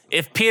it.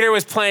 If Peter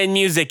was playing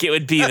music, it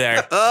would be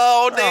there.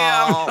 Oh,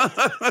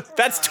 damn.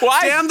 That's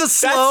twice. Damn the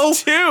slow.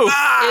 That's two.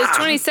 It was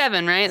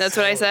 27, right? That's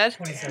what I said.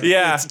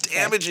 Yeah. It's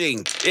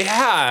damaging.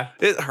 Yeah.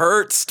 It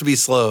hurts to be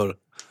slowed.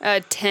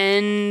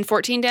 10,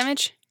 14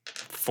 damage.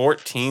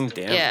 14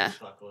 damage. Yeah.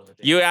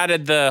 You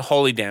added the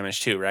holy damage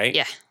too, right?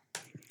 Yeah.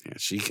 Yeah,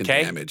 she can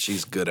 'Kay. damage.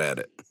 She's good at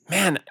it.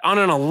 Man, on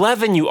an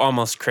 11, you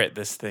almost crit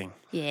this thing.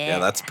 Yeah,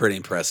 that's pretty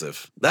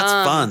impressive. That's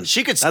fun.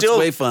 She could That's still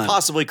way fun.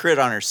 possibly crit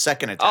on her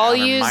second attack. I'll on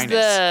her use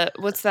minus.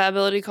 what's the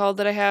ability called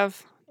that I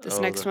have? This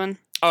Oh, next the- one.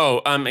 Oh,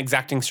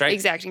 exacting strike.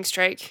 Exacting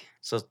strike.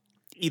 So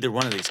either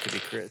one of these could be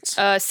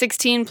crits.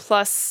 16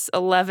 plus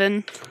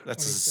 11,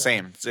 That's the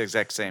same. It's the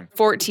exact same.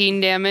 14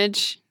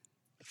 damage.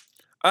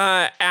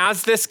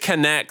 As this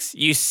connects,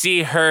 you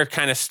see her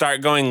kind of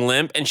start going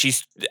limp, and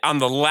she's on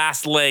the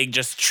last leg,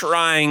 just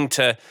trying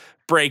to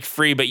break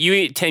free. But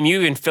Tim,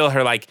 you can feel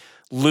her like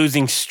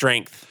losing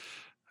strength.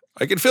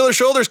 I can feel her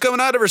shoulders coming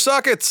out of her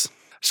sockets.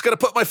 Just got to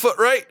put my foot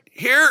right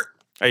here.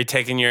 Are you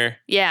taking your?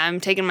 Yeah, I'm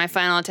taking my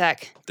final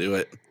attack. Do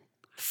it.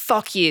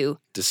 Fuck you.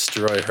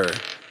 Destroy her.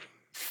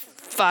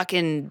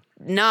 Fucking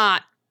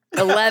not.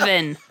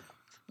 11.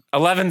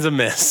 11's a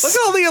miss. Look at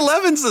all the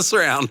 11s this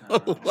round.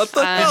 What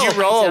the hell? Did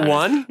you roll a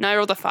 1? No, I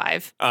rolled a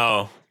 5.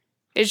 Oh,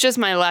 It's just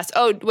my last.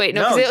 Oh, wait,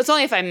 no, No. because it's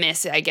only if I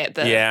miss it, I get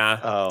the. yeah.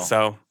 Oh.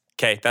 So,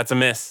 okay, that's a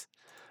miss.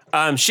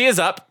 She is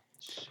up.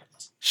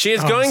 She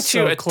is Oh, going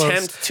so to close.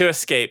 attempt to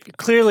escape.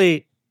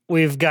 clearly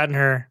we've gotten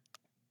her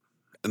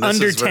And this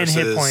under is 10 hit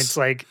versus points.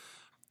 Like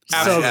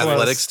my so close.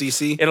 athletics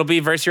DC. It'll be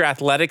versus your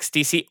athletics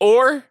DC,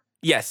 or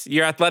yes,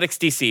 your athletics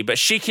DC. But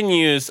she can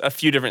use a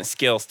few different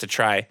skills to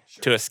try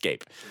to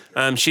escape.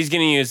 She's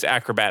going to use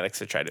acrobatics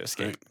to try to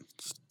escape. Right.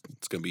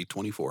 It's going to be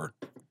 24.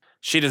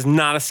 She does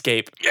not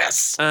escape. Yes.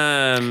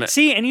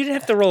 See, and you didn't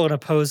have to roll an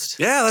opposed.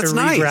 Yeah, that's to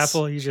nice.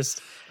 grapple. You just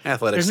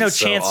Athletics there's no is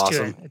so chance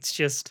awesome. to it. It's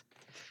just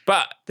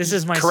But this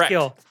is my Correct.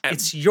 skill. And-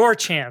 It's your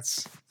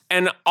chance.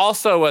 And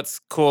also, what's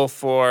cool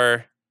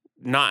for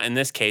not in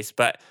this case,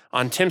 but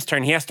on Tim's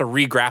turn, he has to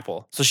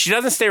re-grapple. So she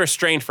doesn't stay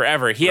restrained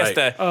forever. He has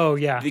Right. to Oh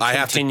yeah, I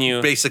have continue.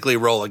 to basically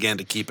roll again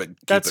to keep it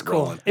that's cool.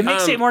 rolling. It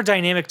makes Um, it more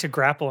dynamic to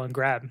grapple and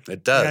grab. It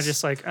Not does.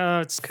 just like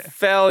it's okay.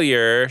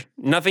 Failure.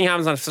 Nothing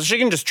happens on. So she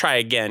can just try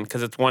again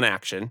because it's one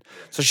action.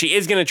 So she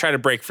is going to try to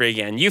break free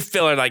again. You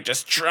feel her like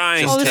just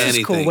trying. Oh, Just this to,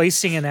 is cool. anything.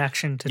 Wasting an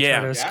action to Yeah.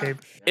 try to escape.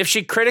 if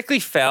she critically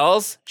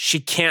fails, she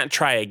can't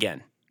try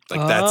again.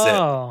 Like that's it.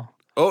 Oh,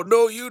 Oh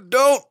no, you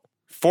don't.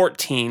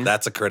 14.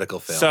 That's a critical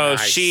fail. So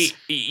Nice.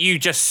 you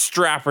just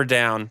strap her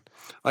down.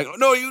 like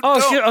no, you oh,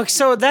 don't. okay,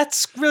 so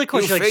that's really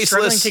cool. You She's like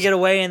struggling faceless. to get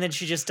away, and then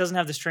she just doesn't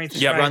have the strength. To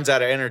Yeah, try. Runs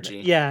out of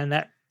energy. Yeah, and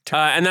that.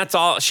 And that's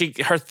all.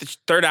 Her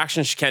third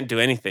action, she can't do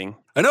anything.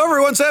 I know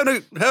everyone's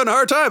having a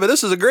hard time, but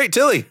this is a great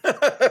Tilly.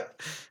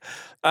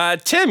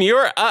 Tim,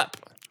 you're up.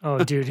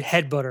 Oh, dude,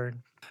 headbutt her.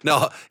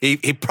 No, he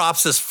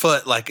props his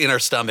foot like in her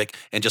stomach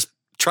and just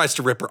tries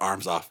to rip her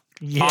arms off.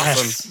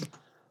 Yes. Awesome.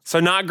 So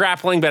not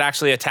grappling, but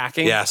actually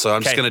attacking. Yeah, so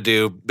I'm just Okay. gonna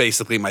do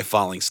basically my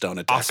falling stone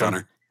attack Awesome. on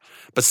her.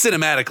 But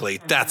cinematically,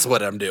 that's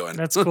what I'm doing.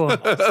 That's cool.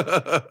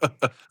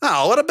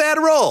 Oh, what a bad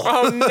roll.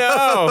 Oh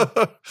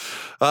no!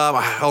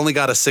 I only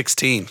got a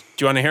 16. Do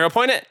you want to hero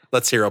point it?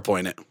 Let's hero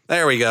point it.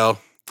 There we go.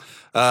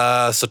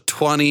 So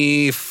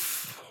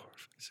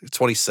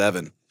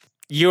 27.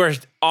 You are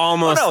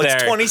almost Oh, no, there.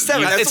 it's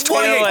 27. That's It's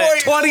 28 28.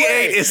 points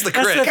 28 is the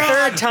That's crit. the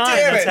third time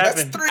Damn that's it, that's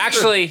happened. 3.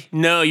 Actually,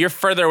 no, you're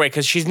further away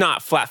because she's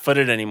not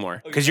flat-footed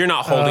anore because you're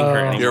not holding her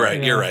Oh. anymore. You're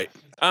right. You're right.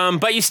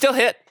 But you still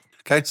hit.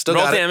 Okay, still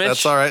Roll got damage. it.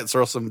 That's all right. Let's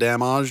roll some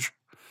damage.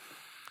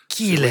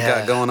 See what we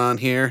got going on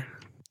here.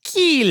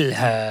 Kill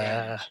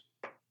her.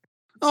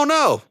 Oh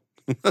no.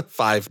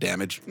 5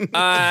 damage.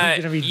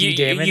 Gonna be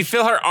de-damaged? You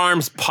feel her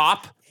arms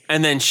pop,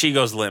 and then she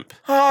goes limp.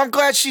 Oh, I'm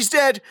glad she's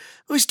dead.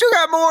 We still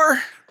got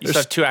more. You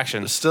still have 2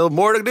 actions. Still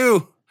more to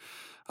do.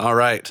 All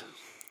right.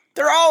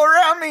 They're all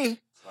around me.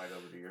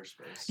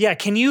 Yeah,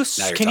 can you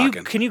Now you're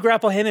talking.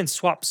 grapple him and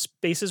swap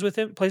places with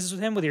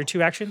him with your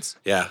 2 actions?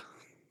 Yeah.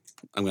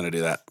 I'm going to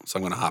do that. So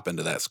I'm going to hop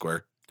into that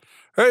square.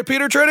 All right,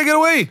 Peter, try to get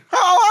away.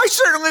 Oh, I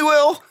certainly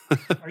will.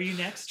 Are you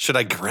next? Should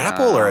I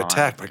grapple or No,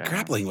 attack? My okay.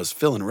 grappling was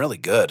feeling really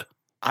good.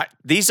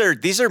 These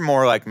are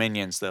more like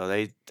minions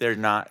though. They're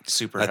not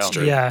super That's healthy.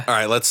 true. Yeah. All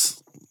right,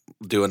 let's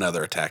do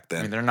another attack I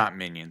then. mean, they're not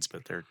minions,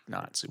 but they're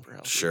not super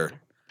healthy. Sure. either.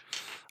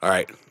 All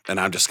right. And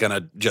I'm just going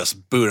to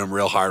boot him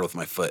real hard with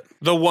my foot.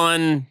 The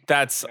one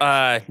that's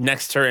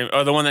next to him,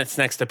 or the one that's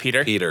next to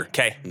Peter. Peter.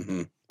 Okay.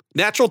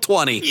 Natural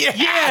 20. Yeah.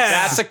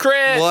 That's a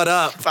crit. What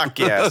up? Fuck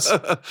yes.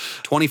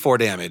 24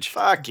 damage.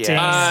 Fuck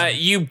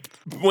yes.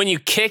 When you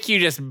kick, you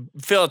just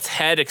feel its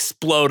head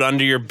explode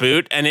under your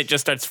boot, and it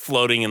just starts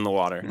floating in the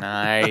water.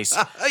 Nice.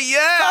 Yeah.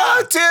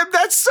 Oh, Tim,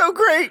 that's so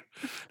great.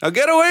 Now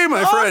get away,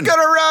 my Oh, I'm friend.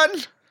 gonna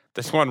run.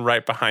 This one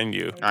right behind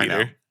you,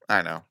 Peter.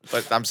 I know.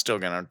 But I'm still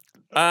gonna.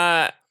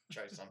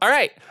 All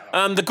right.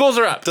 The ghouls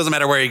are up. Doesn't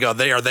matter where you go.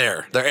 They are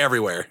there. They're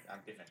everywhere.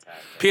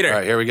 Peter, All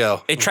right, here we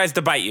go. it tries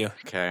to bite you.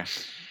 Okay.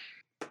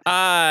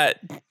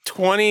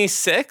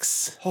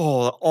 26.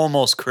 Oh,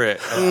 almost crit.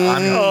 I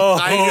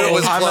knew it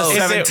was I'm close. a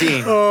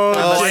 17. Oh,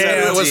 I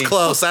knew it was 17.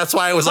 close. That's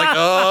why I was like,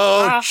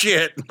 oh,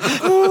 shit.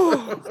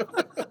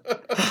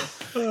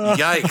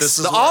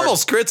 Yikes. The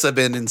almost crits have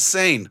been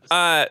insane.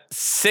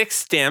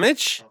 6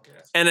 damage.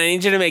 And I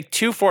need you to make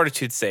 2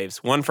 fortitude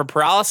saves. One for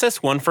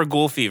paralysis, one for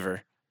ghoul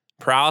fever.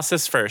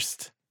 Paralysis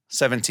first.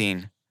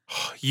 17.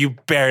 You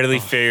barely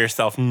feel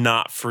yourself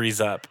not freeze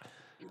up.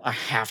 I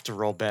have to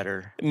roll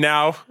better.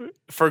 Now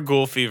for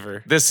ghoul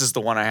fever. This is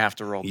the one I have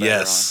to roll better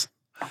Yes.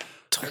 on.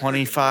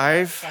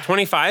 25.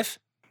 25.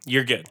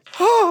 You're good.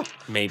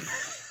 Maybe.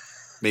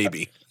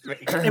 Maybe.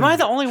 Am I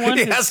the only one?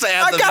 He who's- has to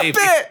add I the got maybe.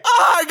 bit.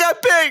 Oh, I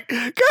got bit.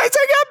 Guys,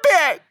 I got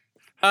bit.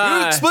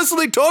 You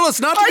explicitly told us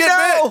not to I get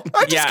know. bit.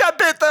 I just Yeah. got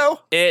bit, though.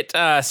 It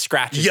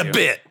scratches you. You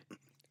bit.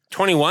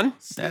 21.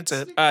 That's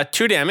it.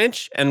 2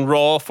 damage and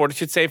roll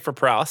fortitude save for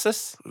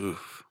paralysis.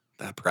 Oof,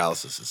 that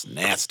paralysis is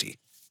nasty.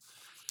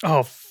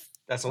 Oh,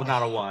 That's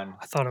not a 1.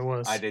 I thought it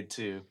was. I did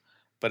too.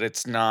 But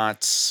it's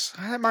not.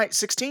 I might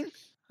 16?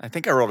 I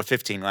think I rolled a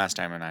 15 last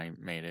time and I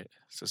made it.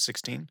 So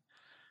 16.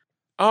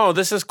 Oh,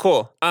 this is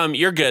cool.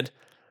 You're good.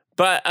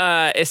 But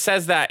it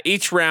says that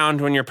each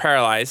round when you're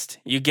paralyzed,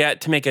 you get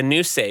to make a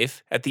new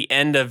save at the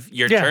end of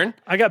your Yeah, turn.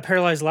 I got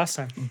paralyzed last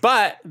time,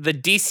 But the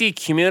DC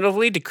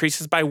cumulatively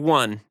decreases by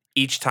 1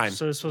 each time.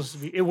 so it's supposed to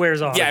be. It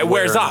wears off. Yeah, it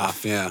wears Wearing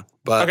off. Yeah.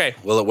 But Okay.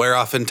 will it wear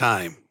off in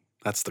time?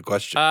 That's the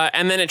question.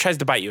 And then it tries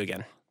to bite you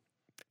again.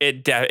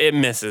 It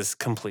misses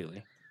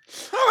completely.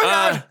 Oh, my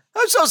God.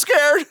 I'm so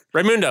scared.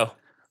 Raimundo,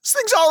 This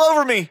thing's all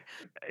over me.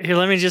 Here,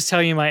 let me just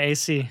tell you my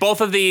AC. both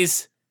of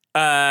these,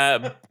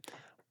 well,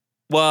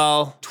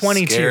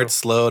 22. Scared,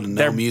 slowed, and no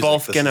They're music.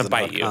 both This gonna isn't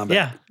about bite you. combat.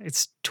 Yeah,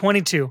 it's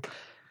 22.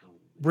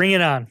 Bring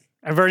it on.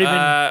 I've already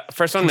been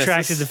first one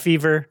contracted the misses.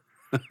 fever.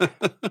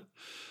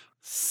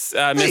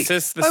 Hey,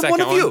 Misses the I'm second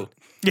one of you.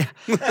 Yeah.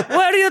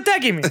 Why are you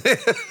attacking me?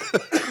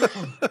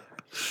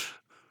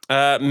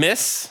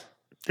 Miss,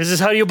 This is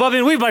how you bob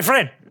and weave, my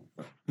friend.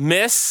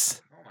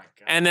 miss,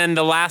 and then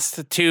the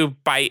last 2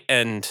 bite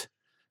and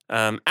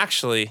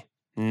actually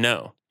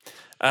no.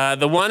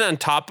 The one on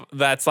top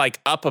that's like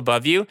up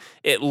above you,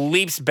 it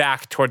leaps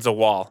back towards the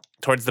wall,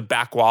 towards the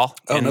back wall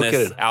Oh, in no this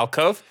kidding.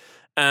 alcove.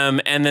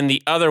 And then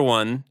the other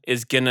one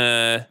is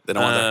gonna They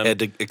don't want their head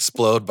to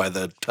explode by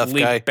the tough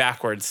leap guy.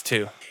 backwards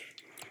too.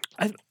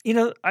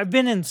 I've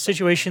been in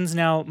situations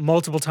now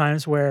multiple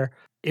times where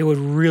it would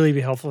really be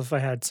helpful if I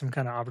had some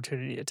kind of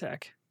opportunity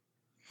attack.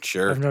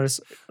 Sure. I've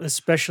noticed,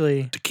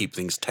 especially. To keep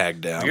things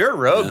tagged down. You're a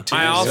rogue too.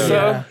 I also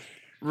Yeah.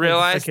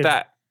 realized could-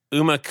 that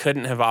Uma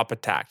couldn't have op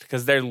attacked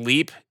because their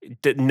leap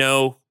did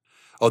no.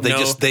 Oh, they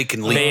no, they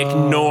can leave. They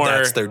ignore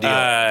That's their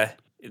deal.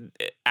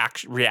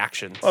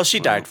 reactions. Well, she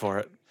died for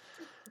it.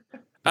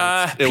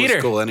 It Peter.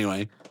 was cool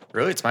anyway.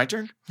 Really? It's my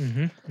turn?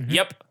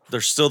 Yep.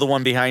 There's still the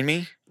one behind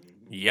me?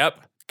 Yep.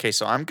 Okay,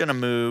 so I'm going to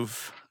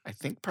move, I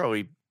think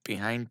probably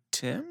behind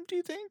Tim, do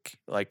you think?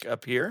 Like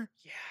up here?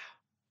 Yeah.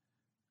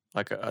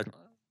 Like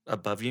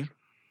above you?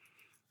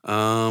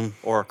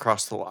 Or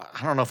across the wall?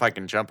 I don't know if I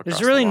can jump across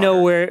There's really the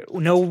water.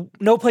 nowhere,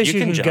 no place You you,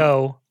 can can jump.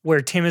 go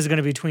where Tim is going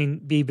to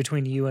be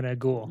between you and a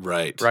ghoul.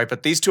 Right. Right,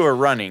 but these two are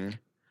running,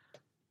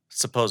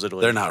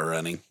 supposedly. They're not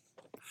running.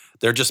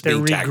 They're just They're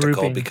being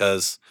tactical regrouping.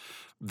 because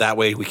that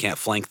way we can't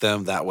flank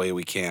them. That way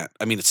we can't.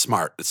 I mean, it's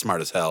smart. It's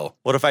smart as hell.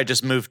 What if I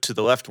just move to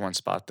the left one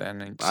spot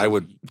then? And I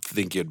would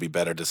think you'd be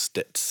better to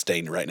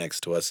staying right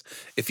next to us.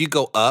 If you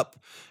go up,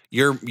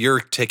 you're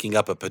taking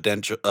up a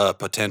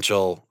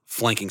potential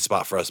flanking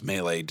spot for us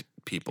melee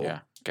people. Yeah.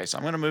 Okay, so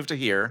I'm going to move to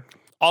here.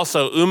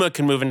 Also, Uma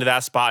can move into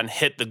that spot and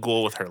hit the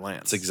ghoul with her lance.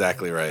 That's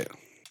exactly right.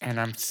 And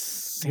I'm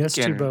Let's do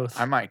thinking both.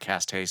 I might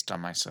cast haste on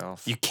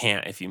myself. You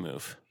can't if you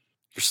move.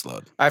 You're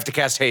slowed. I have to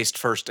cast haste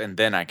first and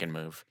then I can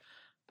move.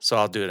 So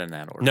I'll do it in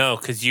that order. No,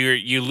 because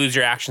you lose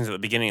your actions at the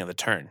beginning of the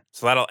turn.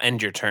 So that'll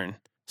end your turn.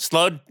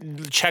 Slow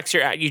checks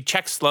you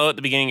check slow at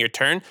the beginning of your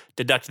turn,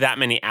 deduct that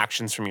many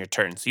actions from your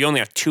turn. So you only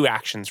have 2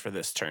 actions for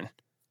this turn.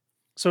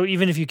 So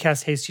even if you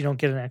cast haste, you don't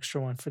get an extra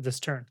one for this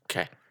turn.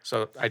 Okay.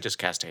 So I just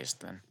cast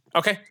haste then.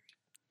 Okay.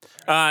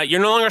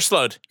 You're no longer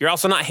slowed. You're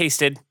also not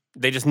hasted.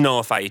 They just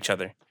nullify each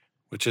other.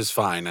 Which is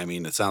fine. I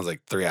mean, it sounds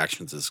like 3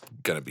 actions is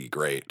going to be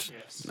great.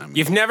 Yes. I mean,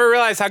 You've never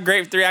realized how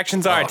great 3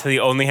 actions are until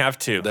you only have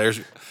 2. There's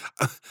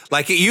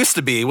like it used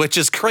to be, which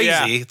is crazy.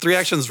 Yeah. 3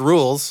 actions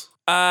rules.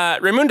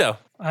 Raimundo.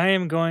 I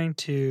am going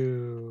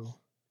to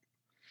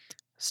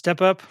step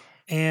up,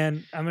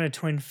 and I'm going to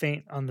twin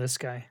feint on this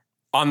guy.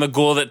 On the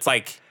ghoul that's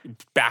like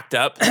backed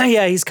up.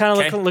 Yeah, he's kind of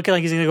Okay. looking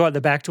like he's going to go out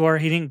the back door.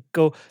 He didn't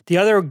go. The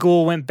other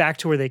ghoul went back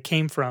to where they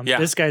came from. Yeah.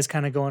 This guy's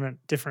kind of going a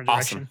different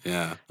Awesome. direction.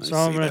 Yeah. So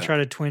I'm going to try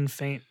to twin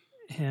feint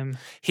him.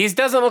 He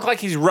doesn't look like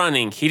he's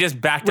running. He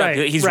just backed up.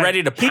 He's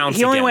ready to pounce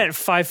He only again. went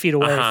 5 feet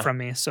away Uh-huh. from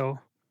me. So,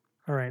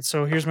 all right.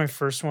 So here's my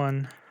first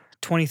one,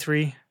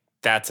 23.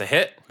 That's a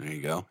hit. There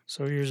you go.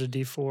 So here's a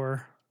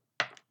D4.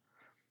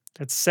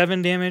 That's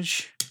 7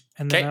 damage.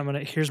 And then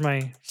Okay. here's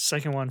my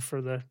second one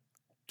for the.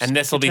 And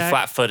this will be attack.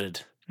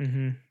 flat-footed.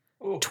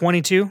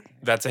 22.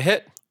 That's a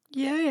hit.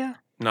 Yeah.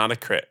 Not a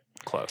crit.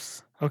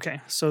 Close.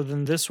 Okay. So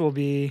then this will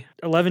be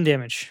 11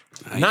 damage.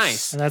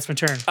 Nice. And that's my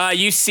turn.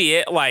 You see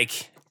it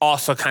like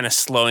also kind of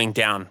slowing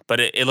down, but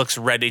it looks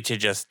ready to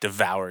just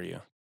devour you.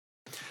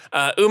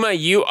 Uma,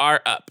 you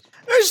are up.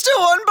 There's still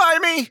one by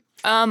me.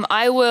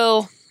 I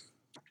will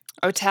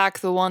attack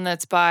the one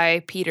that's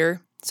by Peter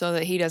so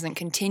that he doesn't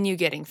continue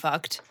getting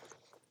fucked.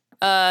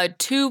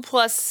 2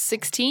 plus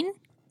 16.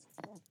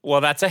 Well,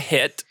 that's a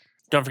hit.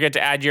 Don't forget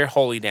to add your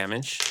holy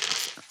damage.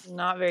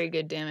 Not very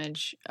good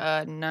damage.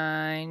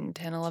 9,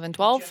 10, 11,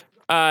 12.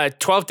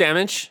 12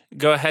 damage.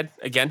 Go ahead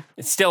again.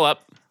 It's still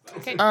up.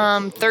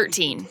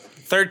 13.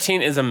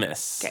 13 is a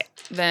miss. Okay.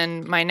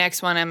 Then my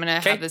next one, I'm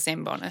going to have the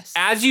same bonus.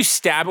 As you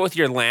stab it with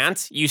your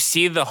lance, you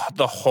see the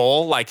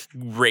hole like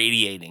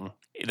radiating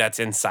that's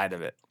inside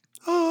of it.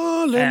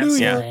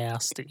 Hallelujah.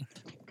 Nasty.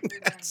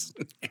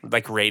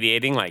 Like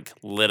radiating, like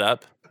lit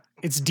up.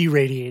 It's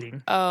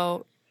deradiating.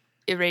 Oh,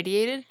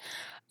 irradiated?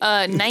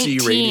 19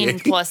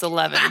 Deradiating. plus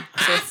 11.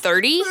 So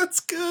 30? That's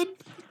good.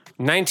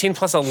 19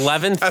 plus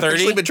 11, I've 30.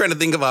 actually been trying to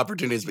think of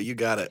opportunities, but you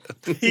got it.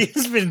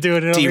 He's been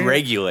doing it over here.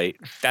 Deregulate.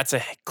 That's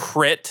a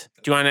crit.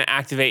 Do you want to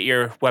activate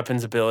your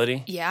weapon's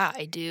ability? Yeah,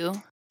 I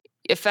do.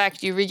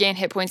 Effect, you regain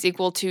hit points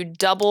equal to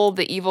double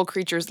the evil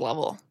creature's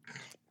level.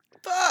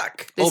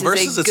 Fuck. This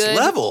versus is a its good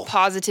level.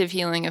 positive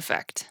healing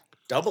effect.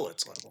 Double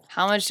its level.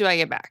 How much do I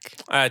get back?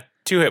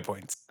 2 hit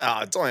points.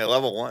 Oh, it's only a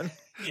level 1.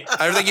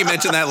 I think you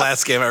mentioned that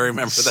last game. I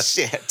remember that.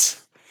 Shit.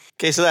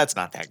 Okay, so that's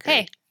not that great.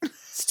 Hey,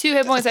 it's 2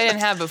 hit points I didn't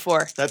have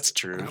before. That's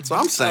true. That's what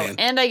I'm saying.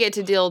 And I get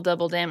to deal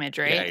double damage,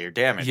 right? Yeah, your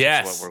damage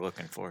Yes. is what we're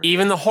looking for.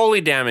 Even the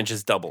holy damage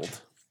is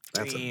doubled.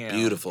 That's a Damn.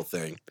 beautiful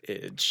thing.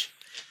 Edge.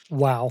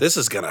 Wow. This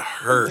is going to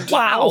hurt.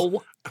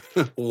 Wow.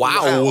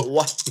 Wow.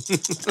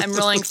 I'm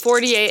rolling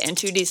 48 and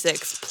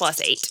 2d6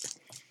 plus 8.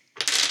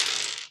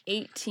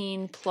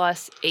 18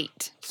 plus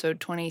 8. So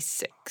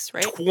 26,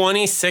 right?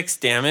 26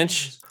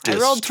 damage. I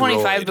rolled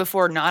 25 Destroyed.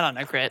 before, not on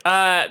a crit.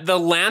 The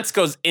lance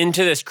goes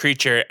into this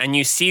creature, and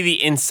you see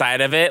the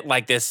inside of it,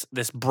 like this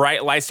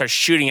bright light starts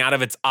shooting out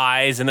of its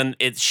eyes, and then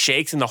it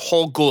shakes, and the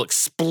whole ghoul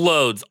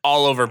explodes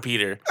all over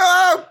Peter.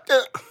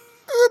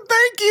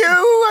 Thank you.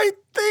 I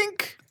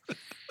think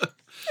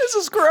this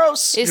is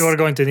gross. Is- You are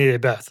going to need a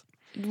bath.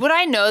 would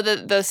I know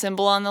that the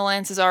symbol on the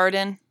lance is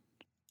Aradin?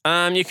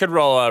 You could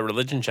roll a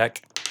religion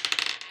check.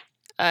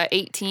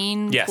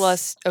 18 Yes.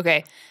 plus.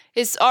 Okay.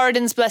 It's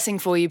Aradin's blessing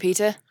for you,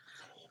 Peter.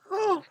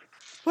 Oh,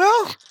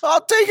 well,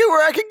 I'll take it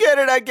where I can get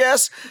it, I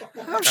guess.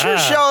 I'm sure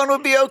Sean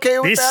would be okay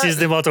with that.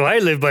 the motto I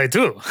live by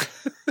too.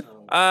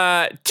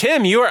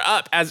 Tim, you are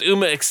up as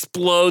Uma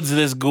explodes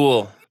this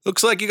ghoul.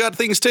 Looks like you got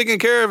things taken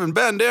care of and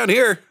bad down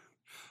here.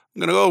 I'm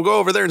going to go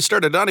over there and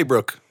start a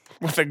Donnybrook.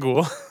 With a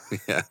ghoul.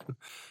 Yeah.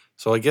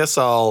 So I guess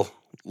I'll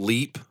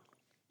leap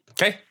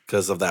Okay.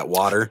 because of that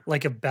water.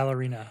 Like a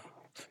ballerina.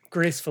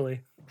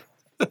 Gracefully.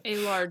 A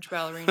large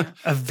ballerina.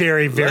 A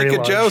very, very like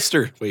large. a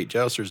jouster. Wait,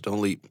 jousters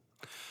don't leap.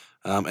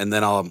 And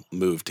then I'll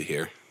move to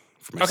here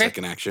for my Okay.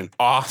 second action.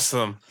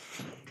 Awesome.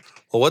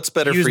 Well, what's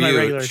better Use for my you?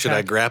 regular Should I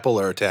attack. grapple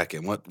or attack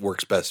him? What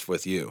works best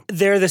with you?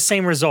 They're the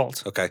same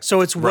result. Okay.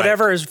 So it's Right.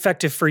 whatever is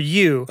effective for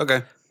you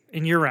Okay.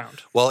 in your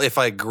round. Well, if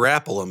I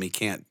grapple him, he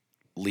can't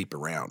leap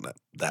around.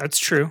 That's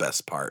true. The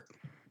best part.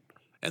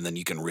 And then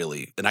you can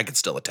really, and I can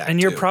still attack. And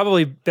you're too.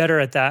 probably better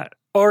at that.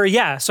 Or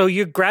yeah, so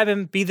you grab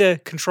him, be the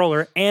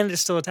controller, and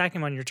still attack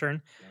him on your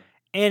turn.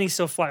 And he's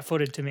still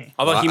flat-footed to me.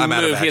 Although Well, he I'm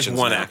out of moved, he has actions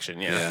one now. action,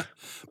 yeah.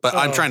 But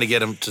I'm Oh. trying to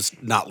get him to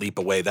not leap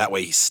away. That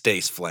way he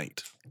stays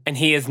flanked. And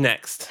he is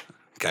next.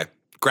 Okay.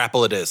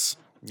 Grapple it is.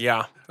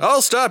 Yeah.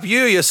 I'll stop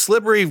you, you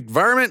slippery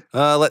varmint.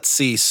 Let's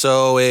see.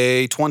 So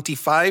a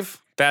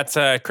 25. That's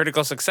a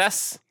critical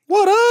success.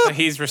 What up? So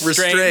he's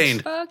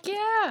restrained. Fuck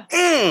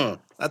yeah.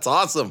 That's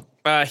awesome.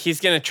 He's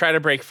going to try to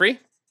break free.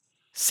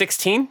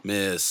 16.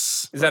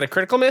 Miss. Is that a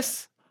critical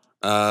miss?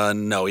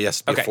 No, he has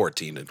to be Okay. a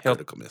 14 in He'll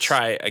critical miss.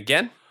 try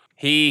again.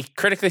 He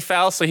critically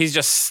fell, so he's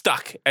just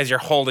stuck as you're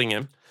holding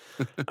him.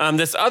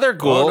 This other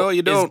ghoul no, you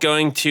is don't.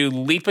 going to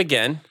leap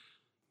again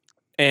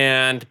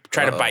and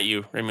try to bite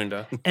you,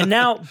 Raimundo. And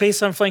now,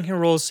 based on flanking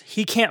rules,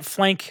 he can't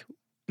flank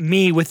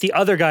me with the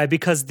other guy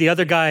because the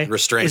other guy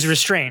Restrained. is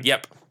restrained.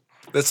 Yep.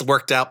 This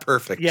worked out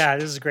perfect. Yeah,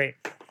 this is great.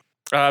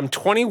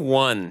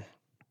 21.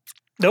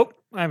 Nope,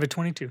 I have a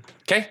 22.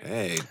 Okay.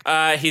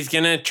 Hey. He's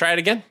going to try it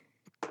again.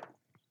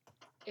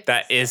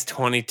 That is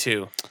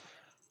 22.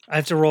 I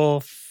have to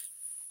roll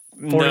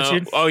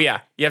fortitude. No. Oh,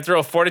 yeah. You have to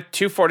roll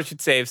 2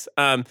 fortitude saves.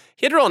 He had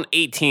to roll an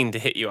 18 to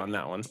hit you on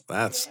that one.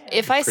 That's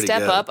If I pretty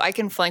step good. up, I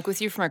can flank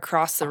with you from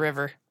across the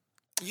river.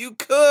 You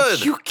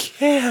could. You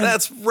can.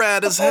 That's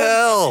rad as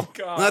hell.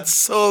 God. That's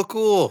so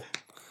cool.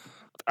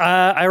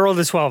 I rolled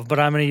a 12, but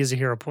I'm going to use a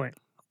hero point.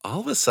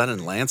 All of a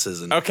sudden,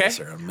 lances and Okay. this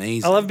are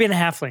amazing. I love being a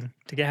halfling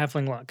to get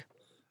halfling luck.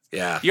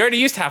 Yeah. You already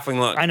used halfling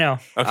luck. I know.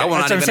 Okay. I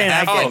want That's what I'm even saying.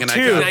 I halfling get and I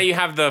two. got Now you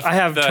have the. I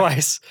have the,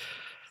 twice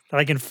that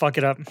I can fuck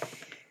it up.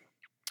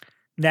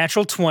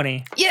 Natural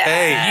 20. Yeah.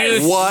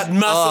 Hey, You what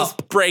muscles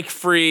up? break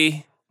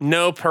free.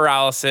 No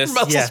paralysis.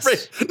 Muscle Yes.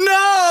 spray. No!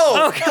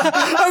 Oh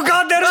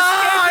God, that is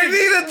I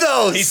needed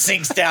those. He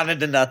sinks down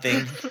into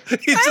nothing.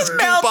 He's just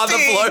goop on the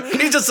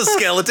floor. He's just a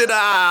skeleton.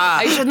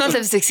 I should not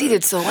have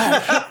succeeded so well.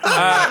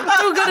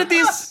 Too good at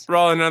these.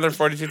 Roll another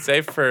fortitude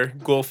save for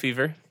ghoul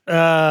fever.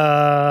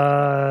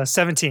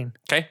 17.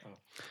 Okay.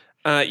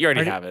 You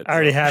already have it. I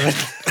already have it.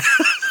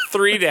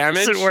 3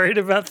 damage. Wasn't worried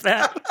about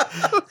that.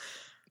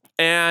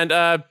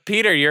 And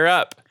Peter, you're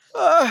up.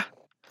 I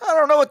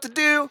don't know what to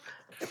do.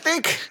 I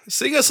think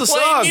Sing us a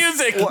Play song.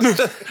 music.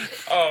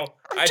 Oh,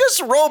 I,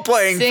 just role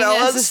playing, Sing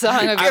fellas. us a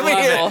song of your I mean,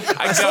 level.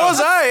 I So go.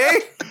 was I,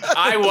 eh?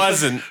 I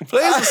wasn't.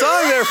 Play us a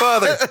song there,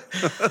 Father.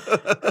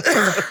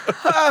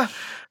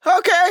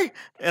 Okay.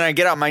 And I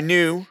get out my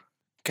new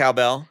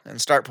cowbell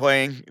and start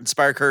playing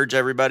Inspire Courage,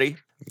 everybody.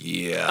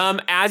 Yeah.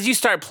 As you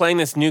start playing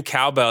this new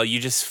cowbell, you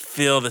just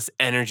feel this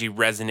energy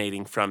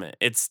resonating from it.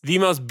 It's the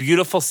most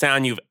beautiful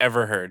sound you've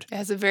ever heard. It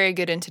has a very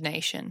good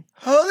intonation.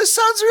 Oh, this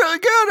sounds really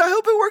good. I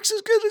hope it works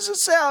as good as it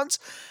sounds.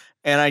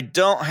 And I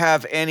don't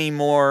have any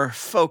more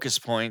focus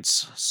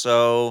points,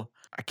 so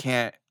I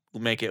can't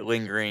make it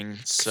lingering.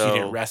 So You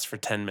didn't rest for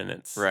 10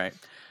 minutes. Right.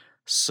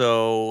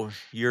 So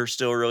you're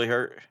still really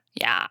hurt.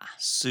 Yeah.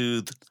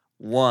 Soothe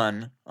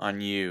 1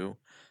 on you.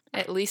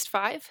 At least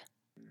 5?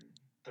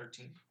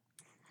 13.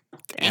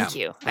 Thank Damn,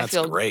 you. I that's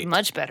feel great.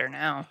 much better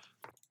now.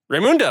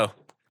 Raimundo,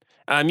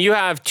 you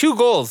have 2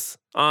 goals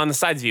on the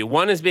sides of you.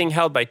 One is being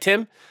held by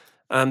Tim.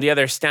 The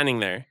other is standing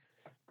there.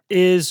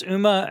 Is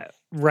Uma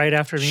right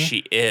after me?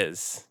 She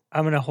is.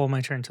 I'm going to hold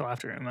my turn until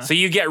after Uma. So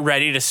you get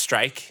ready to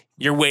strike.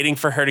 You're waiting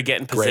for her to get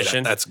in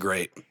position. Great. That's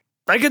great.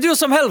 I could use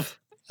some help.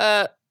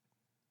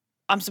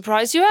 I'm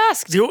surprised you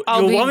asked. You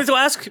I'll be- want me to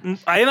ask?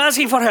 I am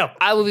asking for help.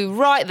 I will be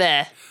right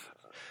there.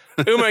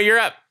 Uma, you're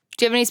up.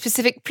 Do you have any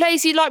specific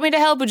place you'd like me to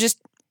help or just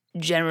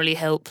generally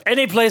help?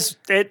 Any place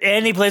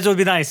would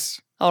be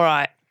nice. All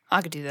right.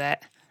 I could do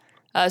that.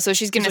 So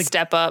she's going to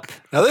step up.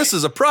 Now this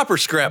is a proper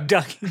script.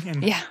 Ducking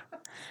and Yeah.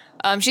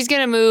 She's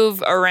going to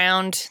move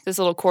around this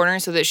little corner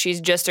so that she's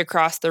just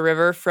across the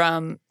river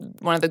from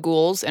one of the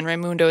ghouls, and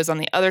Raimundo is on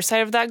the other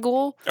side of that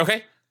ghoul.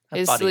 Okay.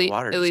 Is body of Lee-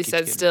 water at just least keeps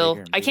that's getting still.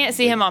 bigger and I bigger can't and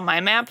see him bigger. on my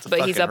map,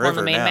 but he's fucking up on the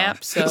river main now.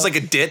 map. So It's like a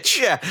ditch.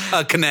 Yeah.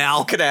 A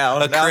canal.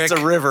 Canal. A Now creek. it's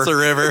a river. It's a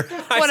river.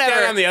 I whatever.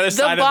 stand on the other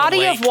side the body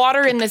of the lake. of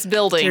water in this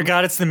building. dear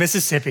God, it's the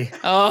Mississippi.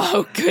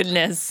 Oh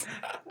goodness!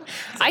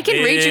 I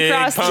can reach big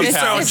across pump this.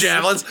 house.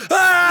 Javelins.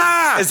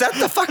 Ah! Is that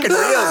the fucking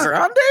Rio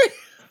Grande?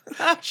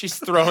 She's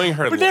throwing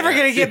her We're never lance.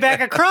 going to get back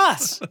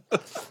across.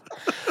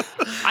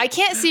 I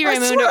can't see I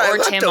Raimundo swear I or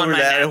looked Tim on over my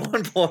that map. at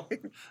one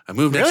point. I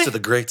moved next Really? to the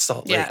Great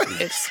Salt Lake. Yeah,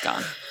 it's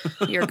gone.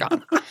 You're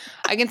gone.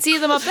 I can see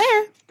them up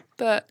there,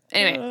 but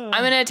anyway,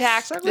 I'm gonna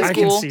attack this I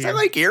can ghoul. see Is you. that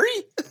like Erie?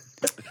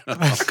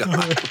 Oh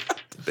God.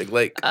 It's a big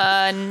lake.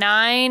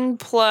 9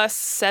 plus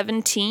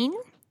 17,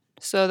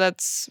 so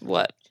that's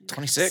what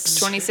 26.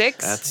 26.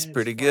 That's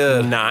pretty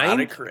good.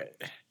 9?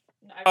 crit.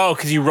 Oh,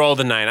 because you rolled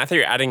a 9. I thought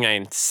you were adding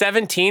 9.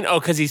 17? Oh,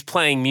 because he's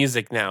playing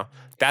music now.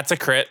 That's a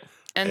crit.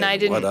 And Hey, I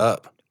didn't. What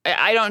up?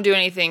 I don't do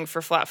anything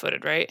for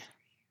flat-footed, right?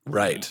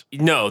 Right.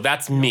 No,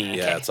 that's me.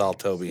 Yeah, it's all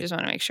I Toby. just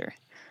want to make sure.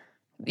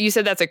 You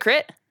said that's a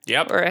crit,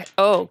 Yep. or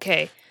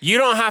okay. You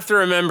don't have to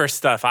remember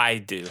stuff. I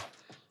do.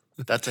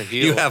 That's a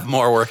heal. You have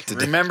more work to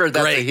do. Remember,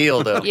 that's a Great.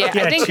 heal, though. Yeah,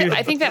 Yeah,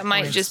 I think that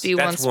might just be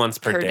That's once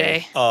per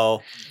day.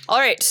 Oh. All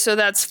right, so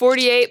that's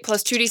 48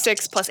 plus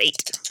 2d6 plus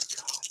 8.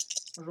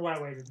 Why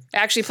I waited.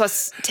 Actually,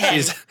 plus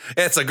 10.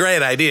 It's a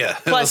great idea. It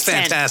Plus was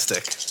 10.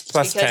 fantastic.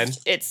 Plus 10.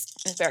 because it's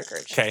Inspire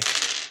Courage. Okay.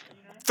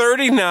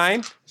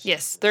 39.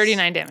 Yes,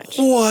 39 damage.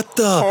 What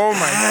the Oh my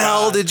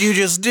hell God. did you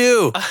just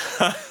do?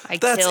 I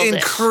That's killed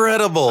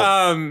incredible.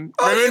 Oh, you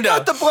Raimundo.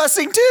 got the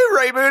blessing too,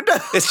 Raymond.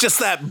 It's just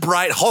that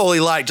bright holy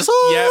light. Just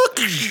Yep.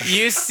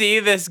 You see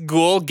this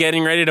ghoul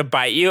getting ready to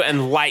bite you,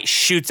 and light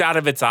shoots out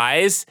of its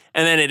eyes,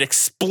 and then it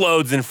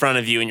explodes in front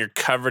of you, and you're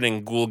covered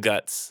in ghoul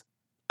guts.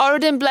 it.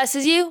 Odin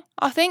blesses you,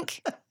 I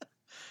think.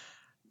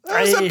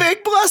 That was a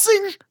big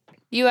blessing.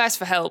 You asked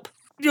for help.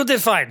 You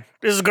did fine.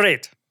 This is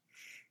great.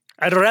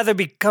 I'd rather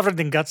be covered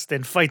in guts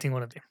than fighting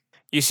one of them.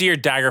 You see your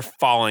dagger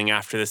falling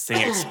after this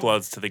thing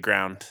explodes to the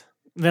ground.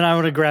 Then I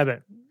want to grab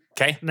it.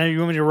 Okay. Now you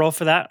want me to roll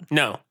for that?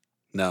 No.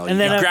 No, And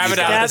then grab it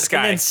out of the sky.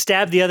 And then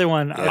stab the other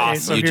one. Okay,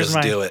 Awesome. so you here's just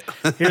my, do it.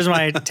 here's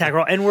my attack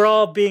roll. And we're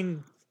all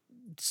being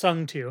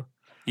sung to.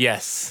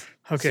 Yes.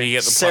 Okay. So you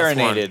get the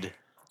Serenaded.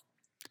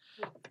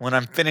 When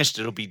I'm finished,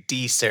 it'll be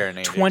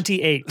de-serenaded.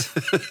 28.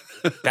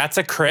 That's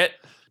a crit.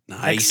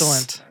 Nice.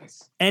 Excellent.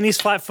 And he's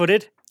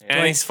flat-footed.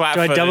 And he's Do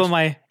flat-footed. I double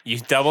my... You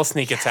double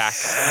sneak attack.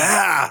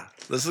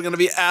 This is gonna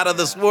be out of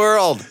this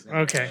world.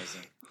 Okay.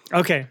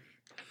 Okay.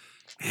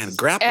 Man,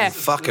 grappling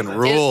fucking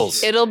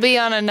rules. It'll be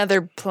on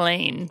another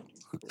plane.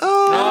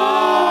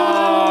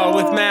 Oh,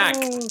 with Mac.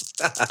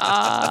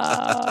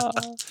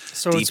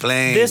 So it's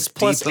D-plane. this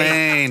plus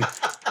D-plane.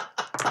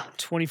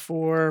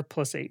 24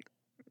 plus 8.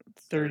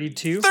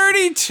 32.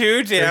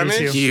 32 damage.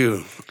 32.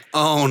 You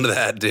owned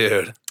that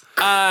dude.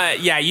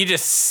 Yeah, you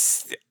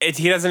just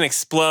he doesn't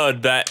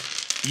explode, but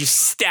you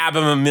stab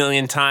him a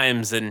million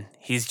times, and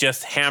he's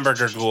just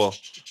Hamberghoul.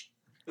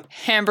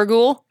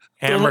 Hamberghoul?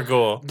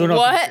 Hamberghoul. Do not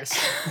What? eat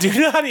this.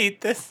 Do not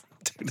eat this.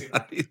 Do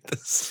not eat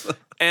this.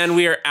 And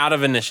we are out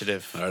of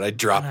initiative. All right, I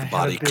dropped the I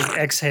body. had a big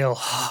exhale.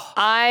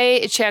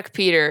 I check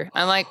Peter.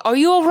 I'm like, are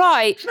you all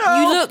right?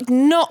 You look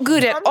not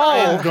good at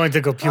all. I'm going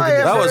to go puke I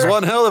again. That was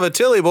one hell of a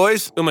tilly,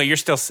 boys. Uma, you're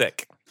still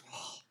sick.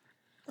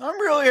 I'm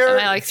really Am hurt.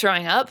 I like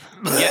throwing up?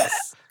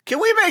 Yes. Can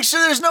we make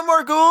sure there's no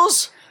more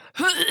ghouls?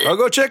 I'll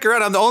go check her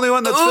out. I'm the only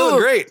one that's feeling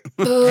great.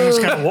 I'm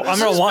going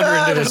to wander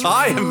into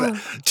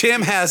this.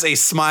 Tim has a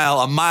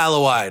smile a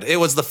mile wide. It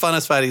was the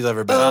funnest fight he's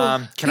ever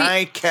been. Can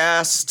I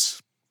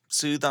cast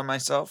Soothe on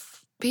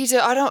myself? Peter,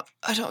 I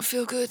don't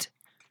feel good.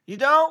 You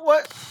don't?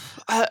 What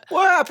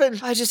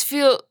happened? I just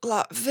feel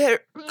like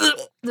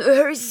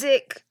very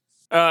sick.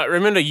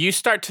 Raimundo, you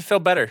start to feel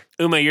better.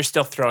 Uma, you're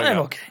still throwing I'm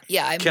up. okay.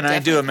 Yeah, I'm Can I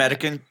do a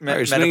definitely- medical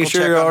Just making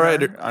sure check you're on all her-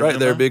 right, on right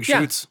there, Uma? big Yeah.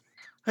 shoots.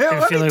 Here,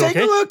 let me feeling take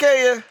okay? a look at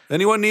you.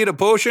 Anyone need a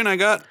potion? I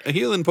got a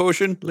healing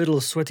potion.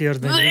 Little sweatier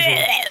than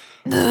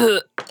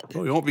usual.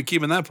 Oh, you won't be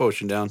keeping that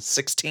potion down.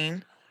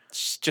 16.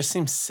 Just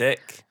seems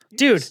sick.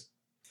 Dude,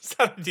 It's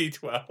not a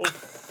D12.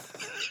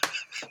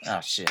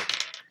 Oh, shit.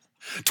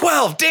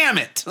 12, damn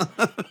it. Same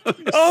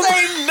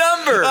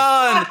number.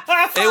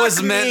 It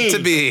was meant to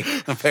be,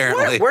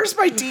 apparently. Where's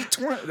my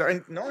D20?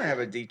 I know I have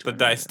a D20. The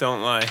dice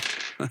don't lie.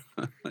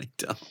 I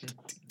don't.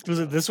 was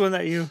it this one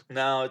that you...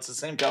 No, it's the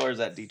same color as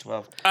that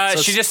D12.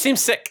 She just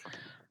seems sick.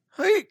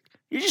 Hey,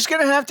 you're just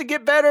gonna have to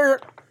get better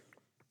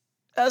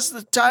as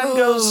the time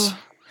goes.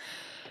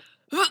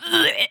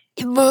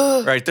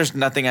 Right, there's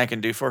nothing I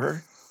can do for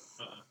her.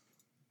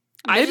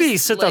 Maybe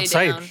just sit lay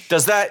outside. down.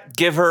 Does that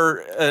give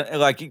her,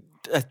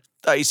 I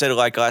thought you said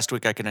like last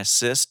week I can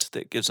assist?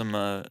 That gives them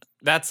a.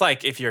 That's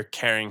like if you're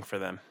caring for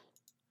them.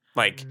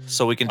 Like,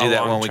 So we can A do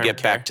that when we long-term get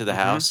care. back to the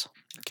house?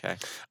 Okay.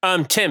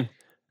 Tim,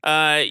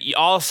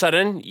 all of a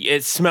sudden,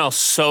 it smells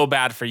so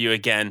bad for you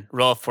again.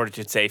 Roll a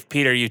fortitude save.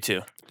 Peter, you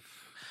too.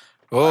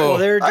 Oh,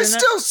 they're I doing that?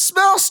 still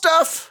smell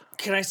stuff.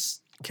 Can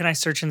I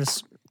search in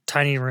this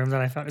tiny room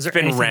that I found? Is there It's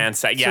been anything?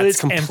 ransacked. Yeah, So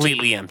it's empty.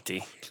 completely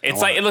empty. It's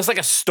like it looks like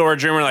a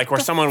storage room where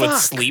someone would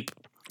sleep.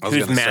 I was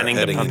Who's going to start manning the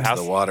heading pump into house?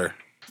 the water.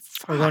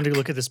 We're going to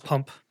look at this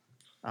pump.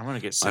 I'm going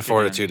to get sick My again.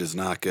 fortitude is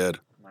not good.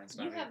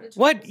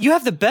 What? You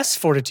have the best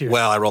fortitude.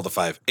 Well, I rolled a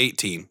 5.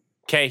 18.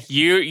 Okay,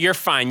 you're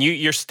fine.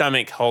 Your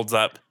stomach holds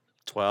up.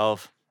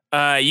 12.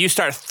 You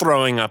start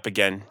throwing up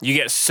again. You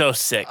get so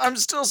sick. I'm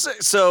still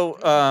sick. So,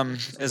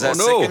 is that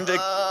no. sickened?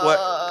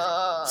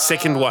 What?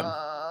 Sickened one.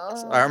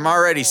 I'm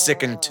already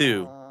sickened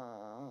 2.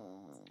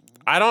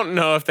 I don't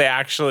know if they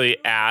actually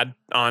add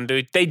onto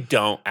it. They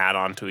don't add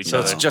onto each So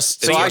other. it's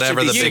just It's so I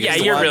whatever should the be biggest yeah,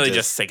 sickened you're one. really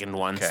just sickened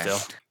one Okay. still.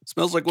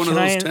 Smells like one Can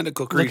of those I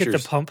tentacle look creatures.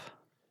 at the pump?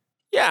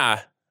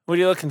 Yeah. What are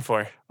you looking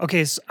for?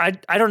 Okay, so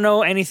I don't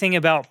know anything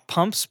about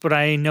pumps, but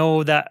I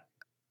know that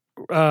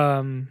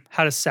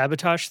how to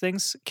sabotage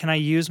things. Can I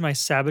use my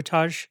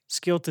sabotage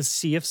skill to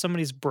see if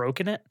somebody's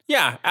broken it?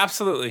 Yeah,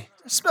 absolutely.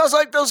 It smells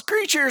like those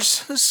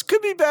creatures. This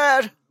could be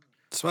bad.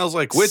 Smells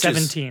like witches.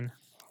 17.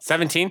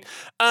 17.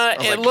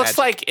 like It looks magic.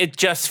 like it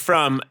just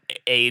from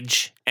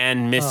age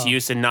and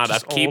misuse and not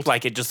just upkeep. old.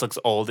 Like it just looks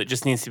old. It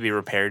just needs to be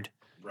repaired.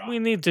 We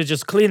need to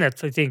just clean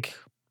it, I think.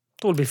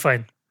 It will be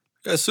fine.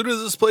 As soon as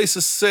this place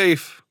is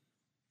safe,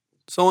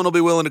 someone will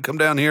be willing to come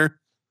down here,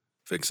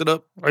 fix it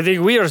up. I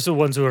think we are the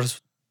ones who have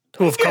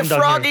come Get down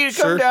Froggy here. to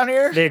come Sure. down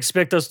here. They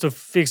expect us to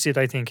fix it,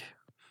 I think.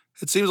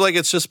 It seems like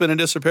it's just been in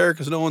disrepair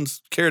because no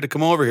one's cared to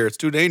come over here. It's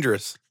too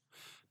dangerous.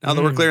 Now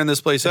that we're clearing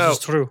this place This is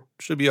out, true.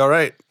 should be all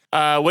right.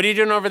 What are you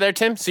doing over there,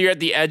 Tim? So you're at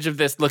the edge of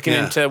this looking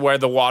Yeah. into where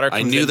the water comes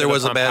I knew into there the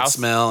was a pump bad house.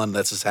 smell, and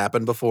this has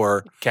happened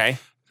before. Okay.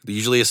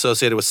 Usually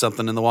associated with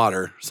something in the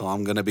water. So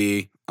I'm gonna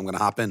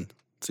hop in,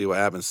 see what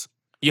happens.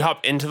 You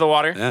hop into the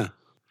water. Yeah.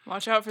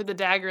 Watch out for the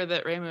dagger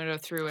that Raymundo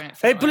threw in it.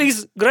 Hey,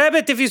 please grab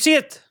it if you see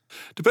it.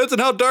 Depends on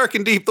how dark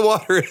and deep the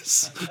water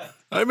is.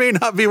 I may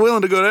not be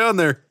willing to go down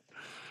there.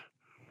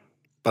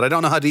 But I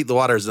don't know how deep the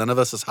water is. None of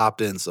us has hopped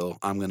in, so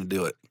I'm gonna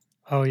do it.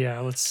 Oh yeah,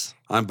 let's.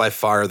 I'm by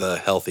far the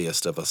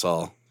healthiest of us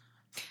all.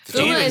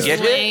 Uma is get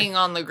hit? laying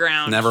on the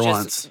ground. Never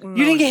just once.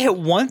 You didn't get hit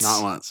once.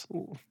 Not once.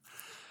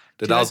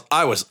 Dude,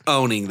 I was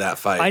owning that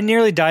fight. I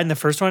nearly died in the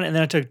first one, and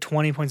then I took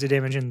 20 points of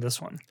damage in this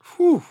one.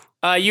 Whew.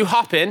 You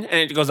hop in,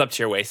 and it goes up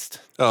to your waist.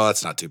 Oh,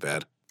 that's not too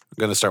bad. I'm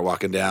going to start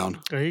walking down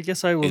I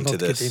guess I will into not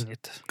this get in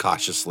it.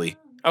 cautiously,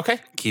 Okay.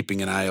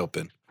 keeping an eye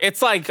open.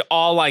 It's like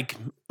all like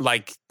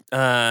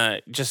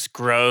just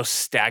gross,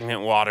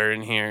 stagnant water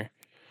in here.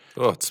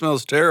 Oh, it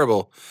smells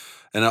terrible.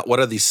 And what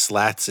are these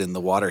slats in the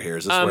water here?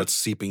 Is this where it's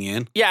seeping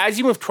in? Yeah, as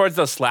you move towards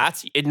those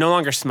slats, it no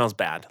longer smells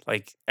bad.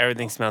 Like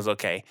everything smells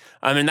okay.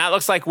 And that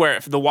looks like where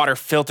the water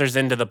filters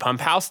into the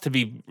pump house to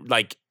be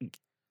like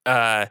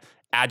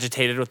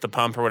agitated with the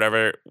pump or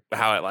whatever,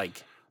 how it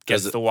like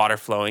gets the water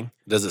flowing.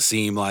 Does it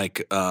seem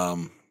like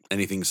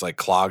anything's like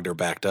clogged or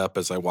backed up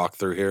as I walk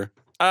through here?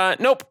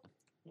 Nope.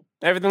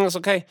 Everything looks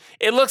okay.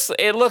 It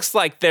looks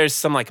like there's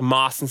some like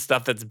moss and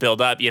stuff that's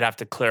built up. You'd have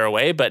to clear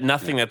away, but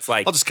nothing that's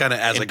like. I'll just kind of,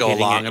 as I go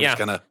impeding along, it. I'm Yeah. just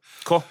going to.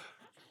 Cool.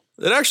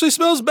 It actually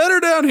smells better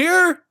down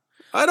here.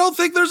 I don't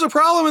think there's a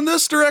problem in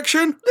this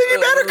direction. Then you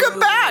better come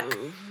back.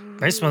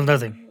 I smell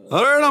nothing.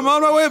 All right, I'm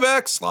on my way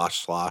back.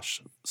 Slosh,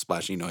 slosh,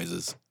 splashy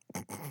noises.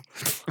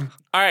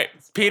 All right,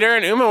 Peter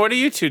and Uma, what are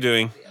you two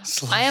doing?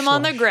 I am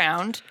on the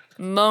ground,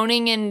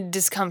 moaning in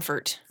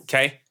discomfort.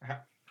 Okay.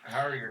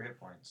 How are your hit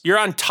points? You're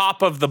on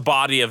top of the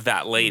body of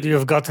that lady. You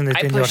have gotten it I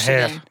in your pushed it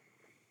hair. in,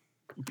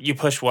 You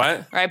push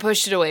what? or I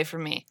pushed it away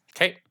from me.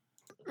 Okay.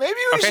 Maybe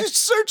we Okay. should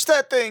search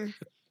that thing.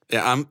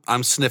 Yeah,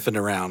 I'm sniffing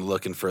around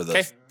looking for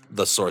Okay.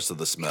 the source of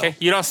the smell. Okay.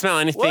 You don't smell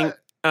anything.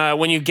 What?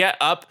 When you get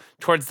up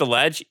towards the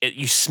ledge,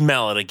 you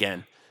smell it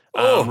again.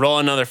 Oh. Roll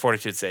another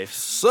fortitude save.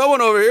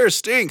 Someone over here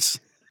stinks.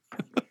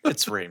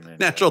 It's Raymond.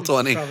 Natural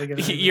 20. Probably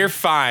gonna You're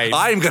fine.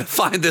 I'm going to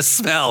find this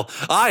smell.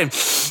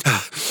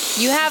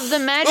 You have the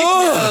magic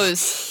Oh.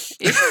 nose.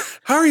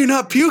 How are you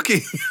not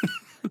puking?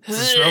 It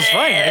smells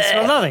fine. I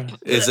smell nothing.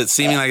 Is it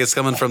seeming like it's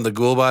coming from the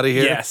ghoul body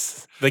here?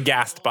 Yes. The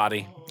gassed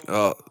body.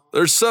 Oh,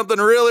 there's something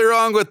really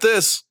wrong with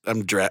this.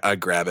 I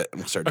grab it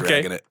and start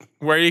dragging it.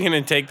 Where are you going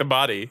to take the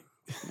body?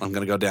 I'm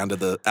going to go down to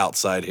the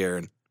outside here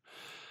and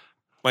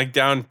Like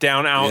down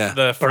out Yeah.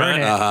 the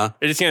front? it.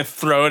 You're just going to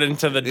throw it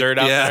into the dirt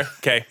out Yeah. there?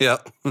 Okay.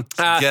 Yep.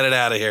 Get it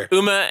out of here.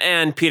 Uma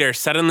and Peter,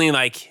 suddenly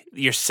like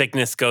your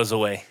sickness goes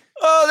away.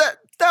 Oh,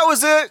 that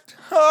was it.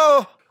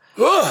 Oh,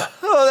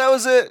 that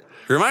was it.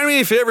 Remind me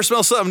if you ever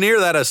smell something near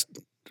that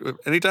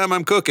anytime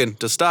I'm cooking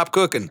to stop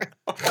cooking.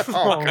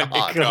 Oh,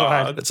 my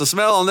God. It's a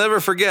smell I'll never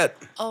forget.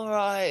 All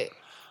right.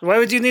 Why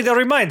would you need a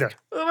reminder?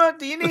 Uma,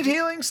 do you need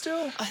healing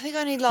still? I think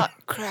I need like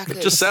crackers.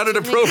 Just sounded Do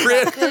you need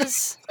appropriate.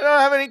 crackers? I don't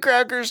have any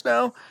crackers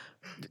now.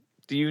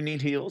 Do you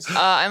need heals?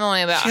 I'm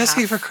only about half.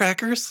 for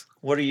crackers?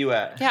 What are you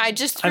at? Yeah, I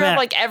just I'm threw up at-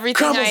 like everything.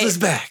 Crumbles is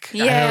back.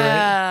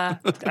 Yeah.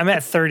 I'm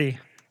at 30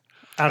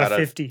 out of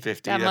 50.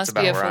 50. That That's must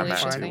about be a where I'm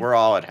Felicia at too. thing. We're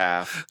all at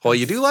half. Well,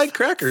 you do like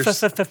crackers.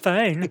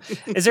 Fine.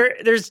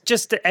 There's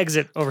just the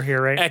exit over here,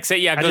 right?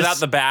 Exit, yeah, I goes just- out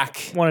the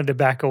back. Wanted to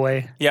back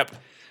away. Yep.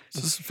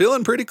 This is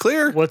feeling pretty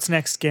clear. What's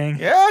next, gang?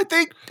 Yeah,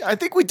 I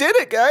think we did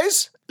it,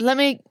 guys. Let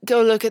me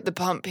go look at the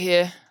pump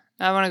here.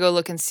 I want to go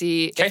look and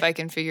see if Okay. I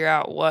can figure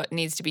out what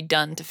needs to be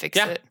done to fix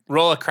Yeah. it.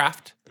 Roll a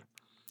craft.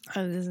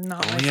 Oh, this is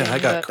not my Oh, thing, yeah, I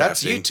got but crafting.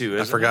 That's you two,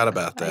 I isn't forgot it?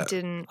 about I that.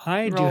 didn't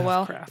I do roll have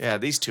well. craft. Yeah,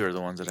 these two are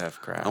the ones that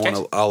have craft.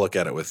 I'll look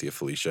at it with you,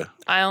 Felicia.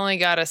 I only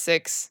got a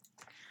 6.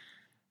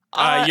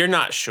 You're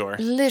not sure.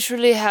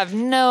 Literally have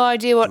no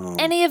idea what Oh.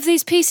 any of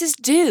these pieces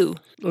do.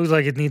 Looks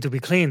like it needs to be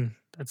clean.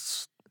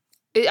 That's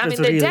I mean, That's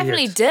they're really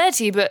definitely it.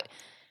 dirty, but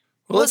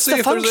Well, what's let's see the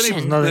if there's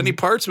function? Nothing any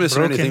parts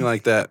missing or anything broken.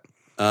 like that.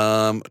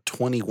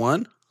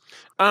 21.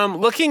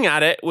 Looking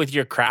at it with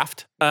your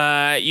craft,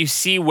 you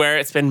see where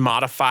it's been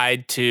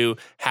modified to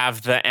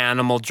have the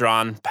animal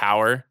drawn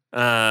power.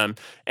 And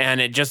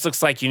it just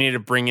looks like you need to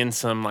bring in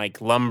some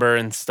like lumber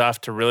and stuff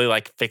to really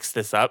like fix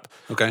this up.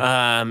 Okay.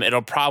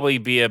 It'll probably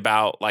be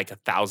about like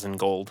 1,000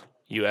 gold,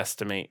 you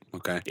estimate,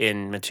 Okay.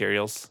 in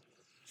materials.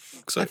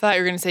 I thought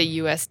you were going to say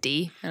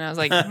USD. And I was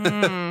like,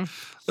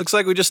 Looks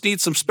like we just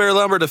need some spare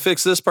lumber to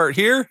fix this part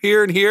here,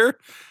 here, and here.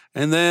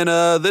 And then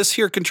this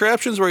here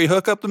contraption's where you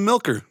hook up the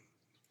milker.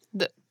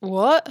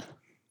 what?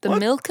 The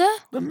milker?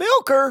 The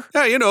milker.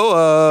 Yeah, you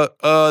know,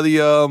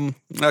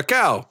 the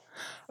cow.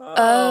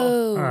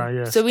 Oh.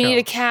 yes, so we need cow.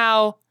 a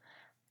cow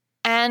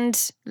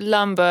and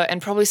lumber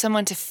and probably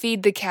someone to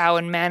feed the cow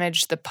and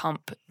manage the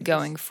pump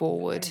going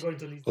forward. Well,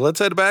 let's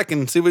head back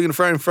and see if we can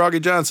find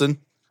Froggy Johnson.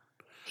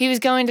 He was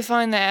going to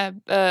find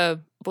the,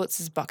 what's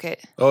his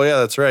bucket? Oh, yeah,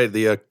 that's right.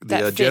 The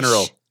That fish.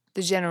 general.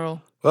 The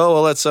general. Well,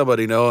 we'll let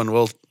somebody know, and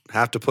we'll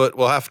have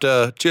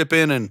to chip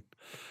in and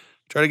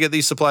try to get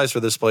these supplies for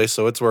this place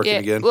so it's working Yeah.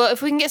 again. Well,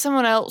 if we can get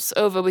someone else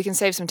over, we can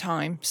save some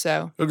time.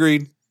 So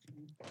Agreed.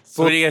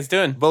 So what are you guys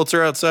doing? Boats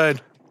are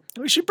outside.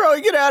 We should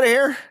probably get out of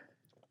here.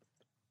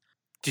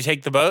 Did you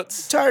take the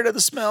boats? Tired of the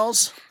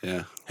smells.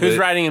 Yeah. Who's we,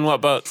 riding in what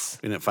boats?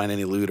 We didn't find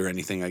any loot or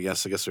anything, I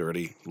guess. I guess we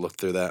already looked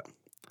through that.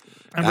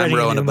 I'm I'm riding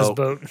rowing a Uma's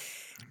boat.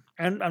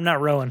 And I'm not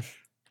rowing.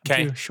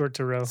 Okay. Too short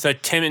to row. So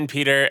Tim and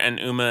Peter and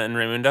Uma and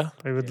Raimundo.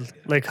 I would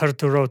like her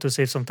to row to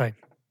save some time.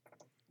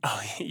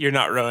 Oh, you're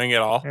not rowing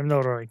at all. I'm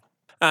not rowing.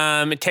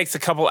 It takes a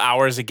couple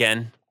hours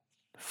again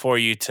for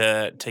you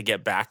to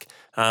get back.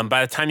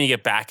 By the time you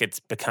get back, it's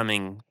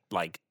becoming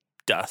like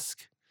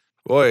dusk.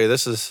 Boy, the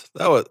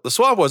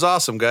swamp was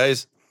awesome,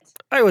 guys.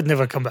 I would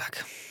never come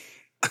back.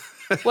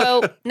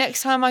 Well,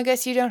 next time I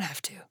guess you don't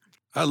have to.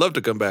 I'd love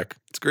to come back.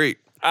 It's great.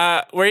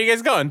 Where are you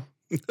guys going?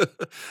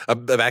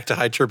 Back to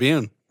High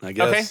Tribune, I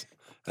guess. Okay.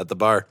 At the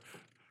bar.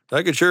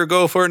 I could sure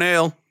go for an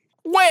ale.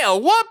 Well,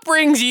 what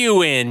brings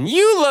you in?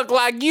 You look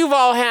like you've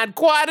all had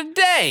quite a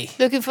day.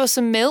 Looking for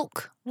some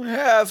milk? We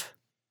have.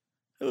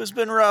 It has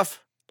been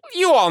rough.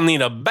 You all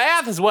need a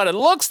bath is what it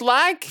looks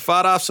like.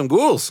 Fought off some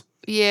ghouls.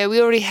 Yeah,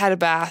 we already had a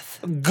bath.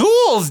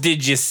 Ghouls,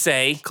 did you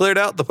say? Cleared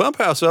out the pump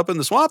house up in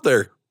the swamp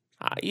there.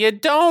 You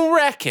don't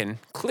reckon.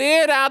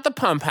 Cleared out the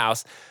pump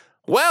house.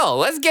 Well,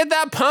 let's get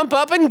that pump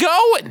up and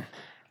going.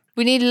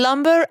 We need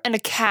lumber and a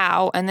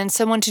cow and then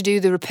someone to do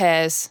the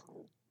repairs.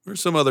 Or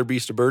some other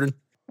beast of burden.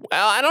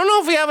 Well, I don't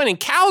know if we have any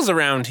cows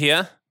around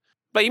here,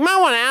 but you might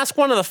want to ask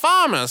one of the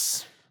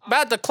farmers.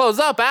 About to close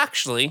up,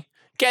 actually.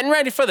 Getting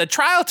ready for the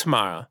trial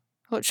tomorrow.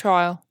 What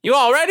trial? You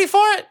all ready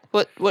for it?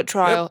 What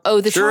trial? Yep,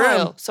 Oh, the sure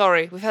trial. am.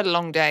 Sorry, we've had a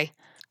long day.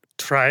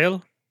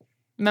 Trial?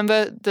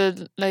 Remember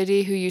the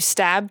lady who you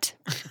stabbed?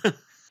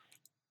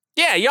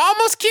 Yeah, you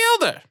almost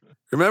killed her.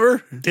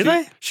 Remember? Did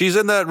I? She's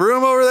in that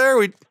room over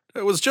there.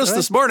 It was just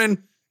this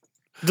morning.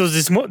 Was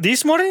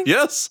this morning?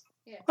 Yes.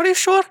 Are you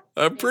sure?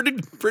 I'm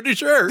pretty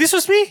sure. This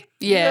was me?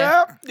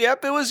 Yeah.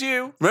 Yep, it was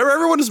you. Remember,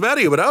 everyone is mad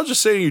at you, but I was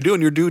just saying you're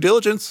doing your due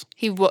diligence.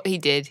 He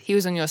did. He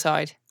was on your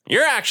side.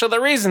 You're actually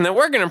the reason that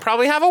we're going to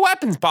probably have a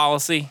weapons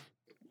policy.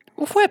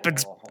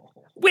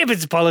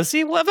 Weapons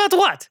policy? About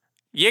what?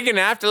 You're going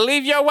to have to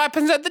leave your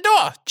weapons at the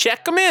door.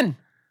 Check them in.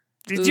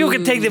 If you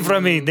can take them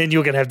from me, then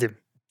you can have them.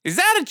 Is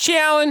that a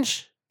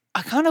challenge?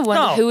 I kind of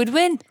wonder No. who would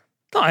win.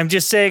 No, I'm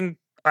just saying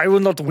I will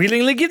not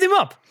willingly give them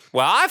up.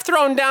 Well, I've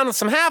thrown down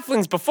some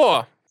halflings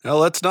before. Now,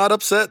 let's not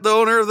upset the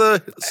owner of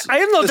the. I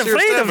am not this here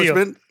afraid of you.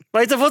 establishment.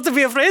 Am I supposed to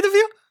be afraid of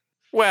you?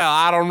 Well,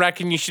 I don't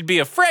reckon you should be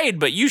afraid,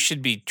 but you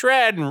should be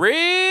treading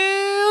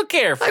real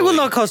carefully. I will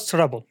not cause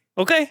trouble.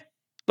 Okay?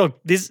 Look,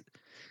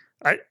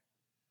 I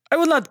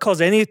will not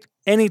cause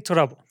any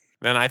trouble.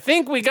 Then I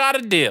think we got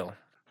a deal.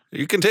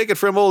 You can take it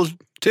from old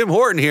Tim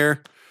Horton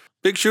here.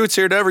 Big Shoot's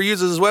here never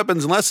uses his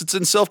weapons unless it's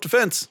in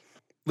self-defense.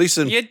 At least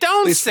You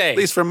don't say. At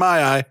least from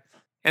my eye.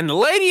 And the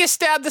lady you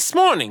stabbed this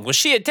morning, was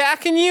she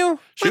attacking you?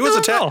 She I was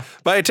don't know.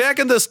 by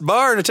attacking this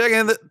bar and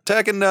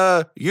attacking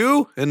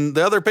you and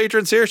the other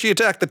patrons here. She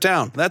attacked the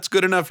town. That's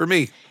good enough for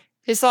me.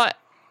 It's like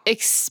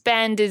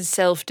expanded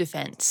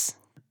self-defense.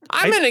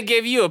 I'm going to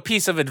give you a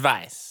piece of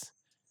advice.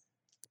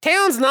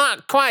 Town's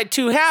not quite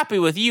too happy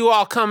with you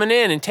all coming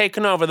in and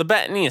taking over the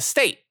Bettany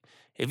estate.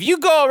 If you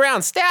go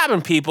around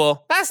stabbing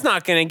people, that's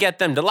not going to get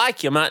them to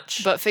like you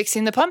much. But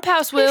fixing the pump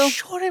house Are you will.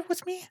 sure it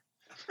was me?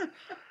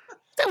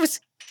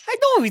 I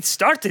know it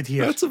started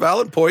here. That's a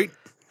valid point.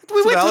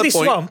 We a went to valid the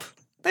point. swamp.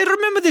 I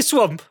remember the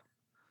swamp.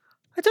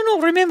 I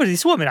don't remember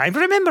this woman. I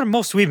remember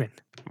most women.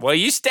 Well,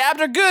 you stabbed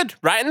her good,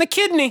 right in the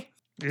kidney.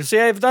 You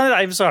say I've done it,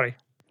 I'm sorry.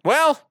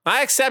 Well,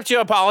 I accept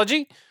your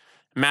apology.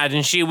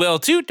 Imagine she will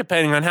too,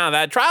 depending on how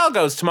that trial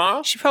goes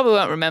tomorrow. She probably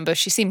won't remember.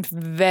 She seemed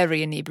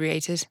very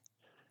inebriated.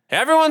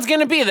 Everyone's going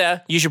to be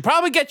there. You should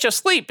probably get your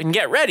sleep and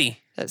get ready.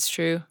 That's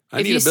true.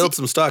 I need to build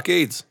some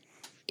stockades.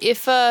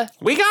 If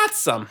We got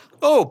some.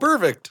 Oh,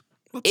 perfect.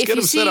 Let's if get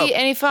you them set up. see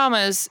any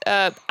farmers,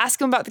 ask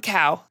them about the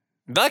cow.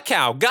 The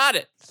cow, got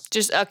it.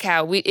 Just a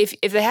cow.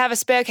 If they have a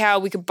spare cow,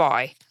 we could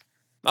buy.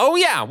 Oh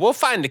yeah, we'll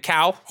find a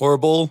cow. Or a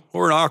bull,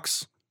 or an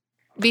ox.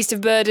 Beast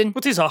of burden.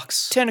 What is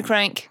ox? Turn a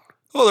crank.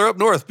 Oh, they're up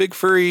north. Big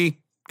furry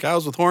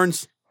cows with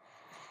horns.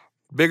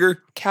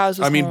 Bigger. Cows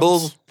with horns.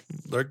 Bulls.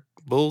 They're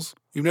bulls.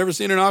 You've never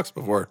seen an ox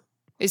before.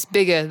 It's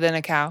bigger than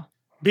a cow.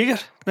 Bigger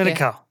than Yeah. a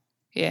cow.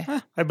 Yeah.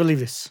 I believe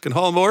this. Can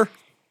haul more.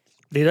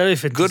 The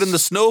elephant Good is in the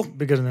snow.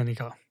 bigger than any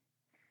cow.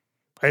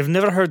 I've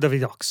never heard of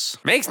the ox.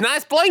 Makes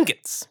nice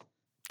blankets.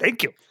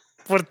 Thank you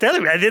for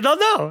telling me. I did not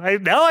know.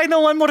 Now I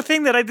know one more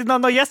thing that I did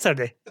not know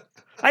yesterday.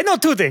 I know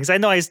two things. I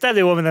know I stabbed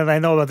a woman and I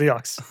know about the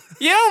ox.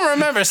 You don't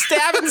remember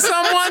stabbing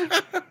someone?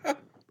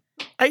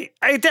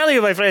 I tell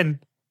you, my friend,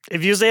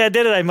 if you say I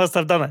did it, I must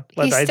have done it.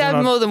 But He I did stabbed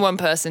not. more than one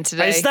person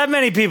today. I stabbed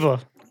many people.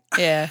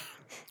 Yeah.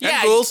 Yeah,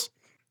 And ghouls.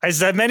 I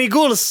stabbed many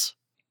ghouls.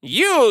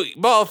 you,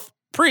 both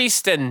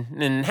priest and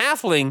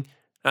halfling,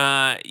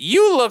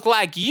 you look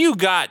like you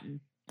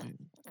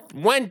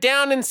went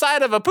down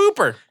inside of a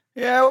pooper.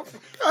 Yeah,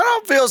 I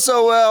don't feel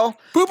so well.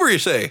 Pooper, you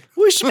say?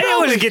 I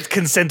always get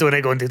consent when I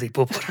go into the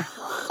pooper.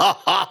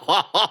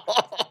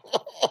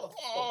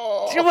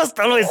 You must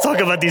always talk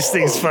about these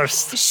things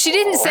first. She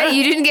didn't say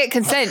you didn't get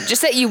consent,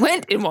 just that you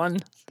went in one.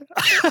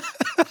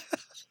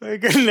 I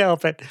couldn't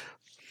help it.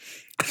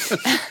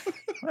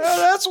 Well,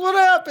 that's what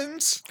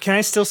happens. Can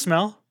I still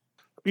smell?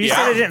 You said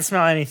I didn't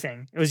smell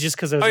anything. It was just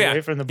because I was Oh yeah,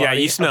 away from the body.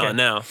 yeah, you smell it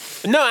now.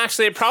 No,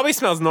 actually, it probably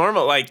smells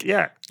normal. Like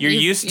Yeah. you're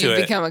used to You've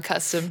it. become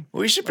accustomed.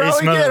 We should I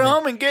probably smell get it.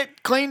 home and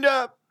get cleaned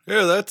up.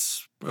 Yeah,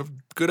 that's a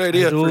good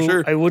idea for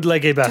sure. I would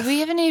like a bath. Do we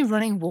have any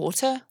running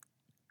water?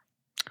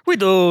 We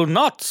do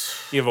not.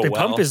 You have a the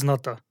well. pump is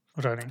not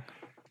running.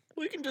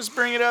 We can just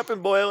bring it up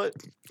and boil it.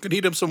 Could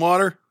heat up some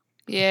water.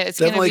 Yeah, it's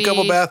Definitely gonna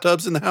be a couple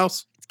bathtubs in the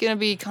house. It's gonna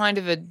be kind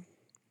of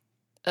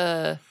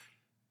a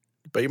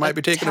But you might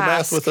be taking a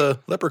task. bath with a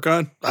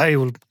leprechaun. I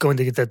will going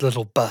to get that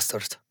little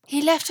bastard.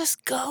 He left us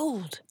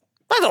gold.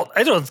 I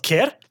don't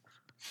care.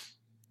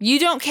 You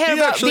don't care He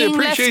about actually being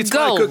left appreciates my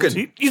gold.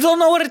 cooking. You don't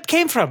know where it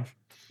came from.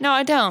 No,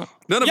 I don't.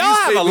 None of Y'all you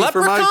have paid a me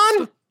for my leprechaun?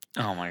 stuff.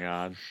 Oh my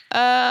god.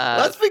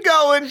 Let's be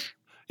going.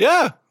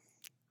 Yeah,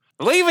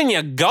 Leaving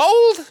you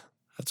gold?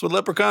 that's what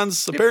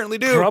leprechauns apparently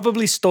do.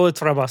 Probably stole it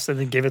from us and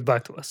then gave it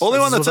back to us. Only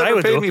This one is that's what I ever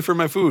would paid do. me for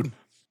my food.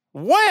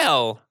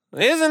 Well,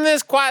 isn't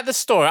this quite the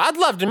story? I'd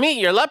love to meet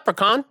your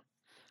leprechaun.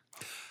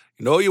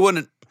 No, you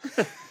wouldn't.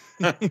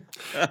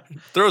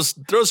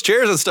 throws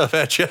chairs and stuff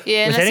at you.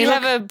 Yeah, With unless any you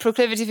luck? have a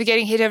proclivity for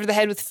getting hit over the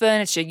head with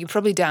furniture, you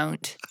probably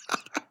don't.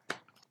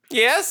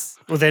 Yes?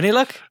 With any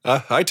luck,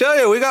 I tell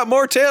you, we got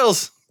more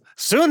tails.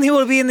 soon he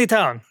will be in the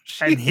town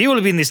and he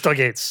will be in the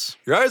stockades.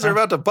 Your eyes are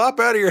about to pop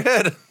out of your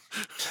head.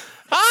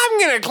 I'm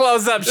going to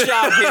close up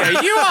shop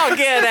here. You all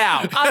get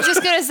out. I'm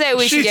just gonna say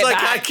we should She's get like,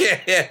 back. I can't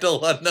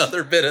handle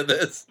another bit of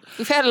this.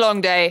 We've had a long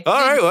day. All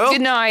right, well.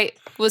 Good night.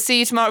 We'll see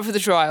you tomorrow for the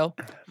trial.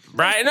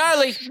 Bright and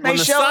early when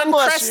the Shall sun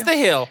bless crests you. the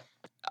hill.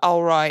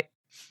 All right.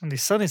 And the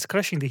sun is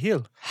crushing the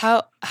hill.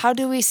 How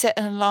do we set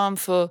an alarm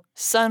for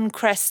sun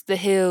crest the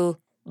hill,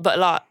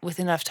 but with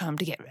enough time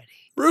to get ready?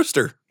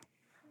 Rooster.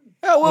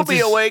 Oh, we'll What be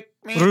is awake.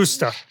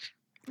 Rooster.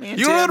 Me and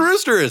You know what Tim.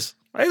 rooster is?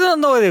 I don't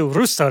know what a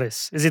rooster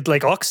is. Is it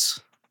like ox?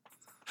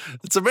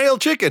 It's a male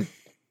chicken.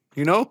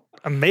 You know?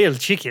 A male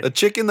chicken. A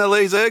chicken that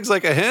lays eggs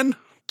like a hen.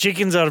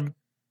 Chickens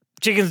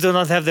do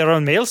not have their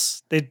own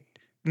males.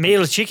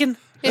 Male chicken?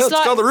 Yeah, it's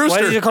called a Why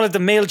rooster. did you call it the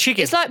male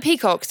chicken? It's like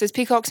peacocks. There's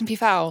peacocks and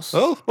peafowls.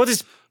 Oh, What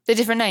is? They're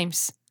different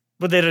names.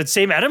 But they're the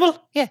same animal?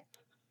 Yeah.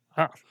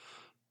 Ah,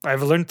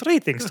 I've learned 3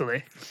 things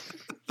today.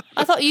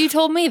 I thought you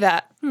told me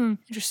that.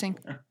 Interesting.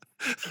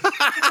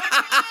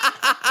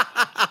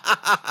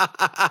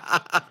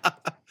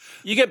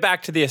 You get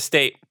back to the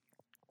estate.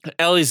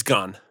 Ellie's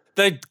gone.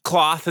 The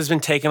cloth has been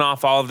taken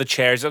off all of the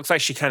chairs. It looks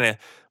like she kind of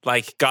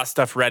like got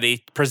stuff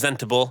ready,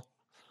 presentable.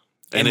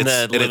 and in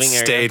it's the living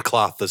area. stayed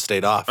cloth that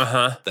stayed off.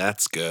 Uh-huh.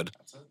 That's good.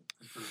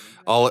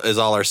 All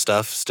our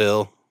stuff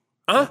still.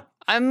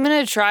 I'm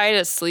gonna try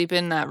to sleep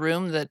in that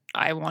room that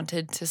I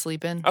wanted to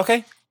sleep in.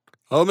 Okay.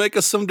 I'll make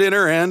us some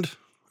dinner and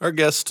our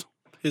guest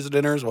his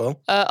dinner as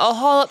well. I'll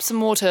haul up some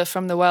water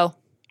from the well.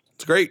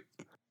 It's great.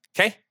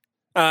 Okay.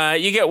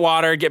 You get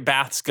water, get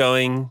baths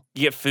going,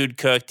 you get food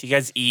cooked, you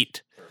guys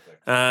eat.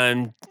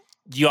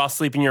 You all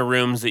sleep in your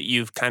rooms that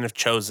you've kind of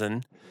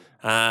chosen.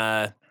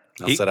 I'll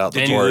set out the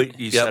then porch.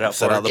 you set out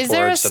set out the Is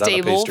there a porch, set out the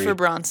stable pastry. for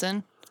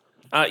Bronson?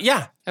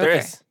 Yeah, there Okay.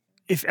 is.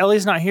 If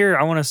Ellie's not here,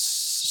 I want to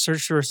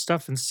search through her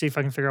stuff and see if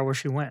I can figure out where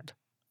she went.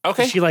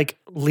 Okay. Did she like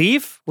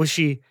leave? Was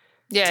she?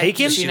 Yeah.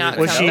 Taken? Did she not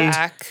Was come she-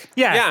 back?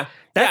 Yeah. Yeah.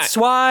 That's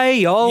why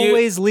you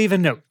always leave a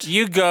note.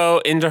 You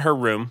go into her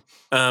room,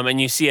 and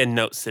you see a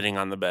note sitting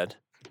on the bed.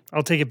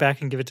 I'll take it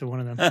back and give it to one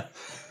of them.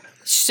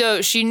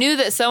 So she knew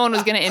that someone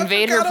was going to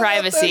invade her forgot about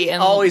privacy, that.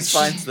 and Always she-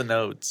 finds the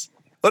notes.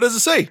 What does it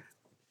say?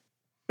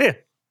 Here,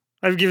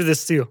 I've given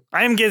this to you.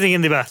 I am getting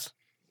in the bath.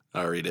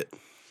 I'll read it.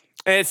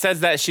 It says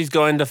that she's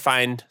going to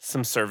find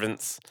some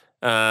servants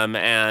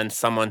and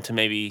someone to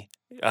maybe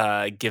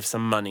give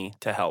some money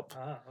to help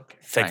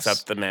fix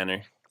Nice. up the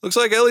manor. Looks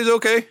like Ellie's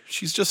okay.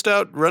 She's just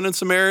out running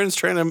some errands,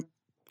 trying to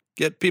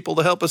get people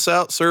to help us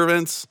out,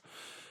 servants,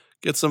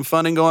 get some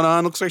funding going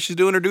on. Looks like she's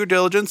doing her due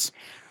diligence.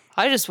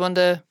 I just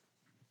wonder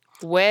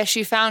where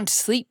she found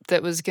sleep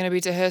that was going to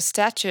be to her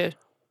stature.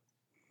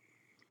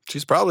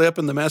 She's probably up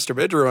in the master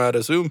bedroom, I'd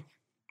assume.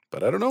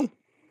 But I don't know.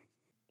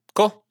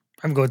 Cool.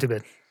 I'm going to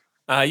bed.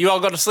 You all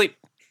go to sleep.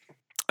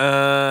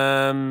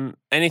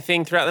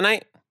 Anything throughout the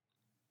night?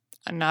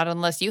 Not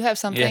unless you have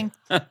something.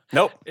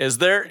 Nope. Is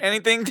there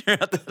anything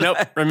throughout the Nope.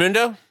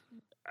 Raimundo,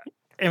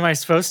 Am I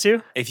supposed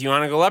to? if you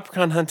want to go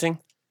leprechaun hunting.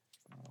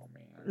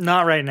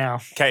 Not right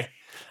now. Okay.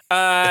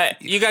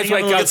 You guys I'm a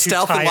wake little up. too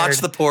stealth and watch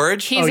tired. the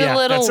porridge. He's a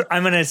little.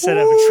 I'm gonna set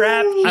up a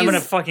trap. I'm He's-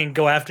 gonna fucking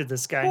go after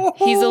this guy.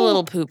 He's a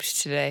little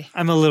pooped today.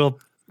 I'm a little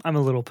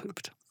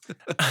pooped.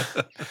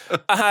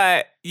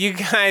 You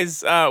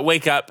guys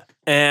wake up,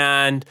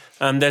 and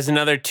there's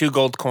another 2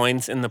 gold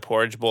coins in the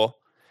porridge bowl.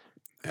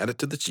 Add it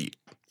to the cheat.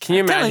 Can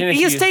you imagine if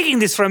He's you... taking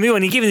this from you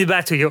and he's giving it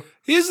back to you.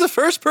 He's the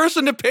first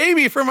person to pay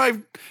me for my...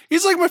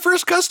 He's like my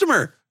first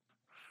customer.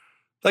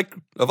 Like,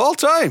 of all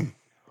time.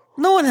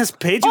 No one has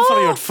paid you for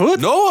your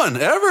food. No one,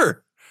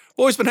 ever.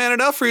 Always been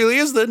handed out freely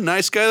as the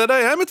nice guy that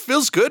I am. It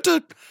feels good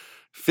to...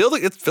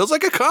 It feels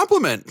like a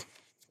compliment.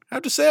 I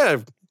have to say,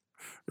 I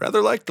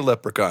rather like the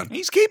leprechaun.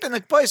 He's keeping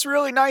the place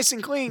really nice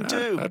and clean, I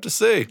too. have to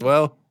say,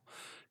 well,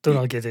 Do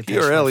not get it.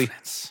 you're Ellie.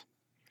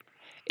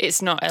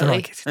 It's not Do not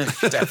Ellie. get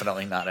it.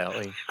 Definitely not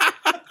Ellie.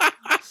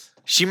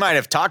 She might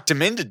have talked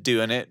him into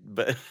doing it,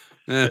 but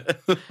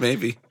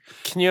Maybe.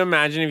 Can you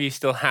imagine if you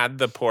still had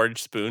the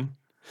porridge spoon?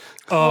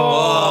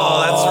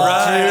 Oh, that's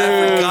right.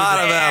 I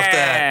forgot about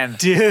that.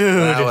 Dude.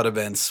 That would have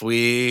been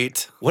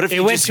sweet. What if It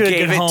you went just to a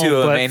gave good it home,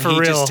 to him but and for he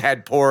real. just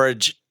had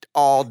porridge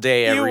all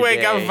day, You every day?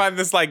 wake up and find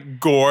this like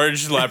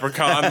gorged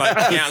leprechaun, like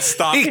can't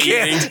stop eating.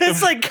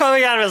 It's like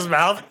coming out of his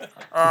mouth.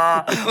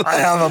 I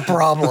have a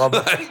problem.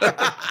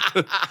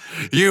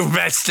 You've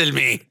bested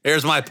me.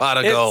 Here's my pot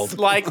of gold. It's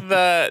like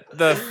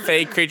the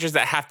fake creatures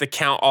that have to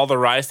count all the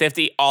rice. They have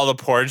to eat all the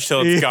porridge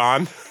till it's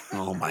gone.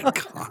 Oh my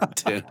god,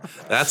 dude.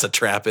 That's a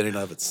trap in and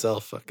of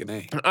itself, fucking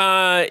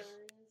A.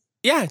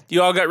 Yeah,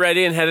 you all got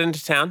ready and headed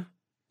into town.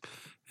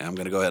 I'm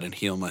gonna go ahead and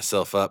heal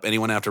myself up.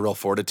 Anyone have to roll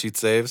fortitude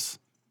saves?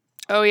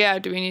 Oh yeah,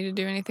 do we need to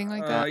do anything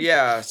like that?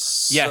 Yeah.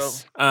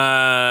 Yes.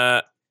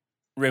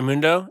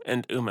 Raimundo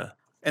and Uma.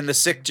 And the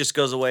sick just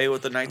goes away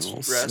with the night's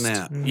rest.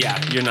 Snap.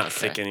 Yeah, you're not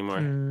sick anymore.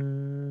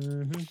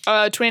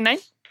 29.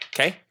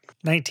 Okay.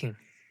 19.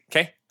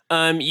 Okay.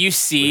 You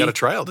see We got a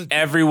trial, didn't you?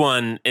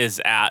 everyone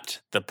is at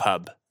the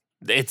pub.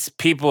 It's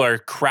people are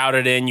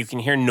crowded in. You can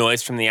hear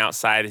noise from the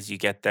outside as you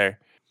get there.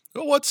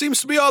 Well, what seems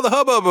to be all the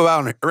hubbub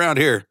around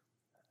here?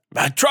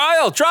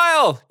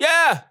 Trial.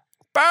 Yeah.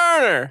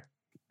 Burner.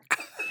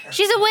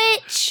 She's a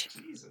witch.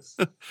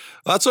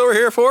 That's what we're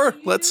here for.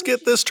 Let's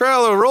get this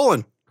trial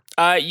rolling.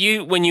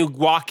 When you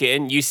walk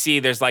in, you see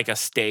there's like a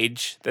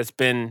stage that's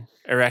been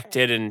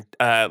erected, and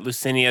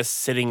Lucinia's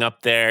sitting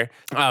up there.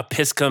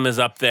 Piscum is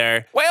up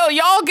there. Well,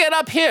 y'all get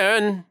up here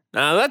and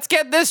let's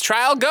get this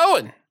trial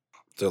going. Is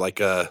there like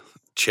a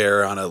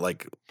chair on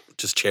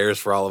just chairs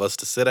for all of us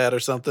to sit at or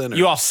something? Or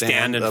You all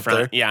stand in up front.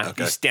 there? Yeah,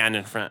 Okay. you stand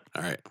in front.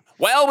 All right.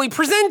 Well, we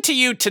present to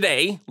you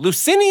today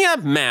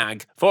Lucinia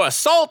Mag for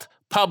assault,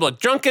 public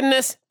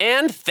drunkenness,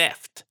 and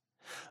theft.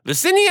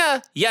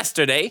 Lucinia,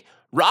 yesterday,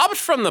 robbed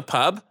from the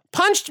pub,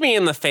 punched me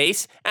in the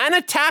face, and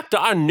attacked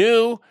our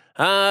new,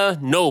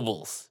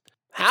 nobles.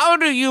 How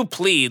do you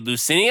plead,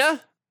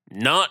 Lucinia?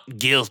 Not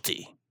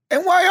guilty.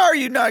 And why are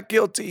you not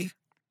guilty?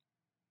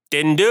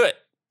 Didn't do it.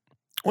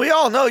 We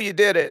all know you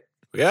did it.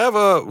 We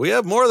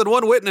have more than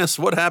one witness.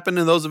 What happened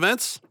in those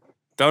events?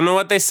 Don't know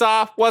what they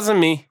saw. Wasn't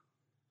me.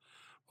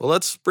 Well,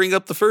 let's bring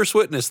up the first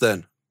witness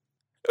then.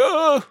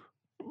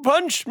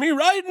 Punched me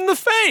right in the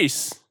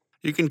face.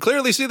 You can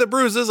clearly see the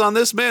bruises on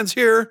this man's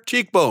here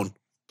cheekbone.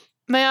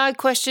 May I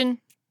question?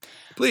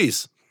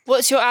 Please.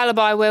 What's your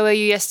alibi? Where were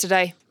you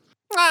yesterday?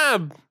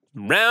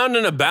 Round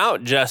and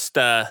about, just,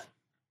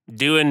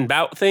 doing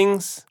bout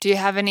things. Do you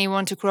have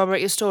anyone to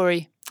corroborate your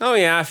story? Oh,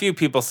 yeah, a few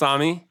people saw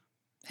me.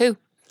 Who?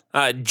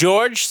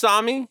 George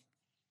saw me,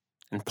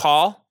 and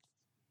Paul.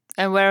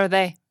 And where are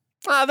they?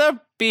 They'll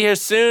be here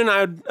soon,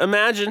 I would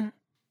imagine.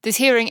 This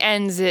hearing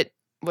ends at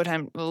what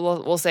time?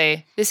 We'll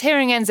say this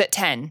hearing ends at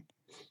 10.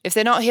 If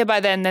they're not here by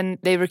then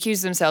they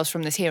recuse themselves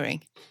from this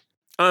hearing.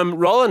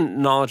 Roll a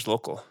knowledge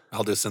local.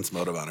 I'll do sense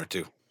motive honor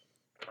too.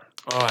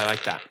 Oh, I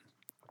like that.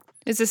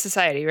 It's a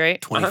society, right?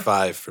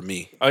 25 for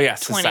me. Oh, yeah,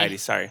 20. society,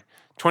 sorry.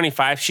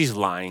 25, she's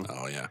lying.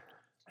 Oh yeah.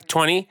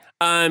 20,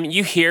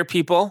 you hear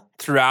people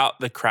throughout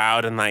the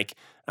crowd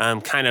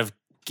and kind of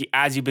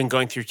as you've been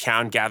going through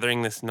town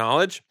gathering this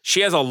knowledge.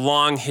 She has a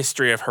long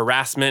history of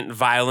harassment,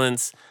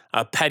 violence,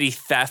 petty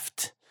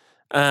theft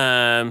for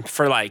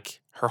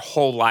her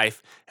whole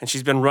life. And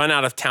she's been run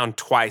out of town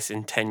twice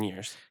in 10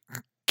 years.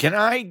 Can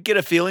I get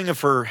a feeling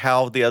of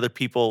how the other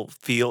people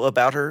feel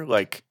about her?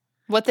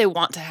 What they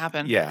want to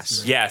happen.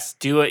 Yes. Yes,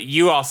 do it.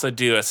 You also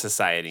do a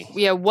society.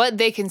 Yeah, what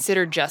they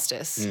consider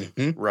justice.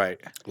 Mm-hmm. Right.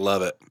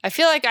 Love it. I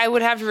feel like I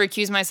would have to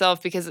recuse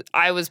myself because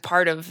I was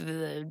part of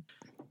the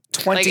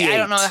 28. I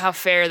don't know how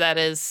fair that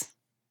is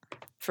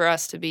for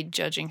us to be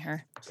judging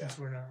her.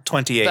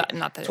 28. But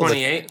not that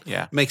 28?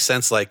 Yeah. Makes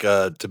sense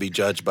to be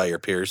judged by your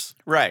peers.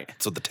 Right.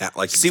 So the town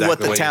See exactly what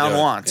the way you town do it.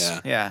 wants. Yeah.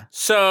 Yeah.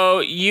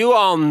 So you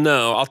all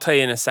know, I'll tell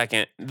you in a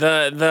second,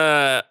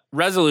 the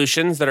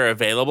resolutions that are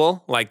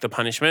available, like the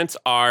punishments,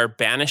 are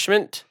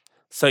banishment.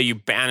 So you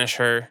banish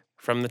her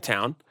from the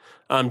town.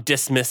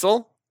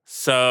 Dismissal.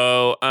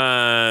 So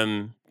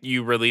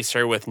you release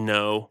her with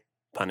no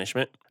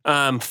punishment.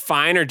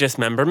 Fine or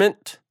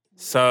dismemberment.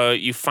 So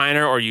you fine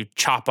her or you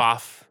chop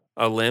off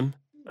a limb.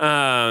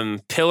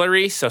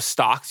 Pillory, so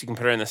stocks. You can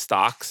put her in the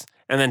stocks.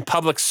 And then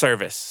public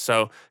service.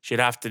 So she'd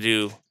have to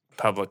do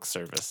public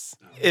service.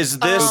 Is Who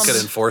this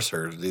could enforce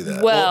her to do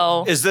that?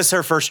 Well, is this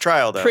her first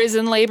trial though?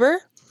 prison labor?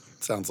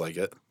 Sounds like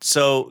it.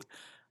 So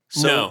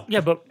No.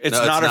 Yeah, but it's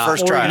No, not it's her not.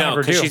 first Or trial. No,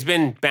 never because do. she's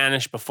been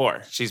banished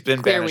before. She's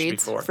been Clear banished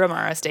weeds before. from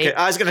our estate. Okay,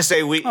 I was gonna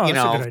say Oh, that's a good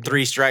idea.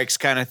 3 strikes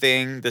kind of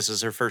thing. This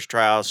is her first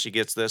trial. She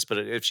gets this, but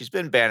if she's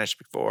been banished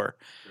before,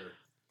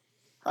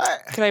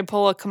 Could I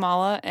pull a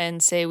Kamala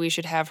and say we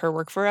should have her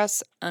work for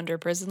us under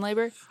prison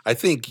labor? I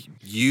think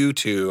you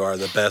two are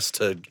the best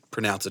to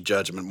pronounce a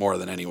judgment more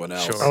than anyone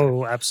else.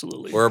 oh,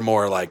 absolutely. We're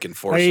more like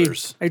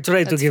enforcers. I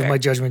tried to That's give fair. my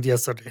judgment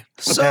yesterday.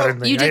 So,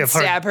 apparently. You I did have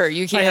heard- stab her.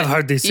 You can't. I have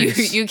heard these you,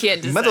 things. you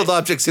can't decide. Metal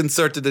objects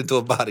inserted into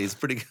a body is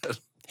pretty good.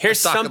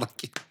 Here's I'm talking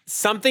like you.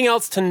 something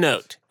else to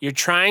note. You're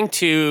trying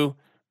to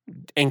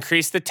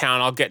increase the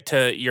town. I'll get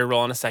to your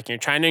role in a second. You're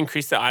trying to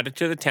increase the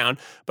attitude of the town,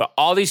 but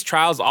all these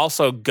trials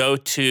also go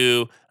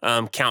to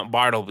Count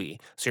Bartleby.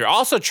 So you're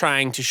also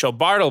trying to show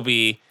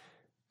Bartleby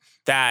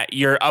that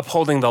you're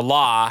upholding the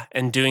law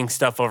and doing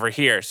stuff over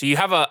here. So you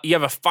have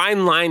a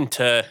fine line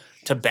to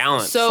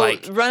balance. So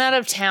run out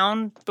of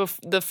town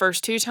the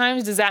first 2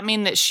 times, does that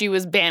mean that she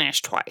was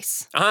banished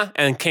twice?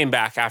 And came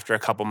back after a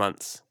couple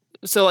months.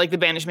 So like the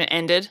banishment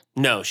ended?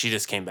 No, she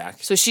just came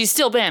back. So she's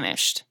still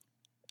banished?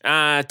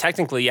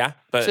 Technically, yeah.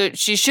 But so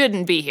she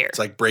shouldn't be here. It's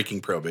like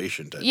breaking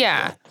probation.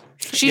 Yeah.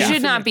 She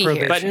should not be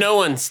here. But no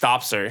one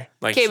stops her.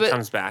 Like, she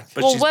comes back.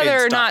 But well,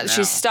 whether or not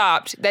she's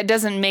stopped, that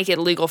doesn't make it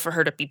legal for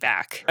her to be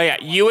back. Oh, yeah.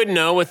 You would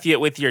know with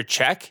your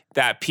check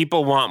that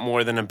people want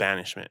more than a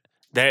banishment.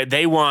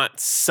 They want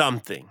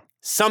something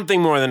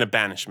more than a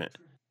banishment.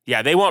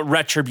 Yeah, they want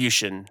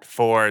retribution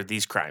for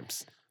these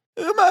crimes.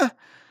 Uma,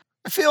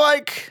 I feel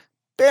like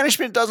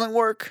banishment doesn't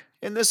work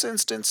in this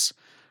instance.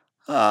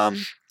 I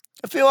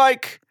feel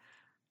like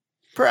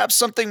perhaps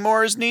something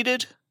more is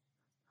needed.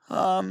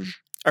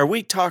 Are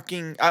we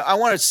talking? I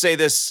want to say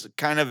this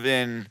kind of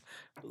in.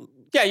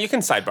 Yeah, you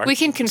can sidebar. We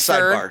can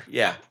confer. Sidebar,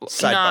 yeah.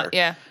 Sidebar.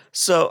 Yeah.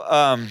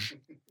 So,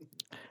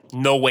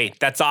 no, wait,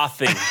 that's our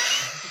thing.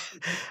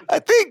 I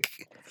think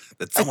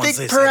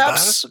say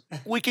perhaps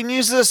we can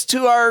use this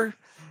to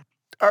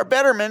our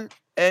betterment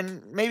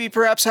and maybe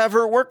perhaps have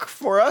her work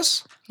for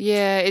us.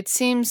 Yeah, it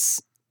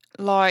seems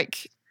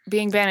like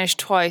being banished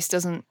twice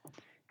doesn't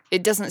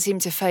seem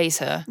to faze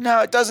her.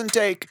 No, it doesn't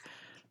take.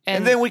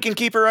 And then we can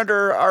keep her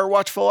under our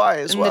watchful eye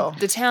as well.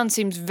 The town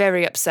seems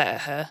very upset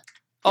at her.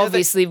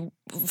 Obviously,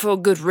 for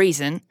good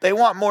reason. They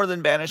want more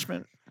than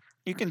banishment.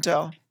 You can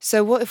tell.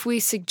 So what if we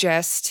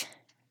suggest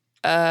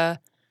a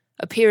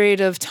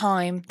period of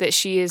time that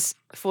she is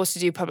forced to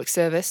do public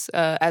service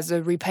as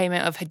a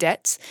repayment of her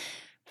debts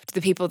to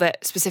the people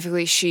that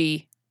specifically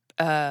she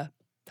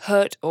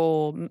hurt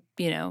or,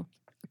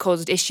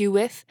 caused issue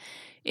with,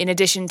 in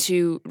addition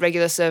to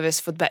regular service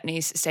for the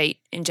Bettany's estate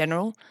in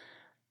general.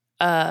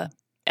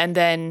 And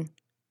then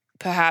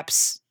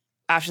perhaps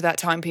after that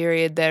time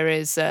period, there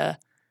is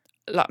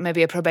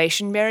maybe a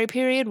probationary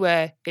period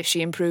where if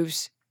she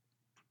improves,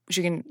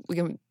 we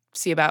can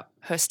see about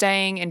her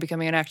staying and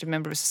becoming an active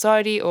member of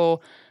society, or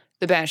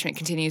the banishment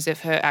continues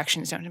if her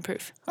actions don't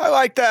improve. I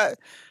like that.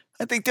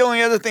 I think the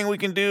only other thing we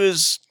can do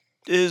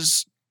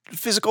is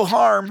physical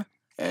harm,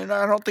 and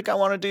I don't think I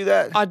want to do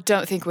that. I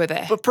don't think we're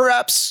there. But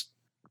perhaps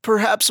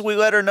we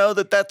let her know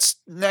that that's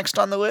next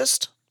on the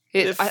list. I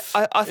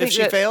think if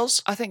she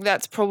fails? I think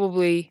that's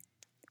probably,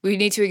 we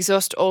need to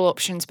exhaust all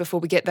options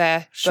before we get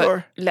there.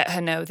 Sure. But let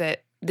her know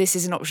that this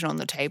is an option on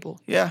the table.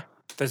 Yeah.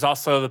 There's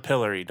also the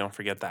pillory. Don't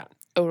forget that.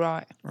 Oh,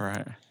 right.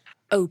 Right.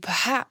 Oh,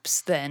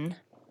 perhaps then.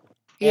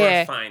 Or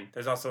a fine.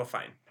 There's also a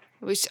fine.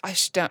 Which I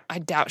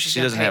doubt she's She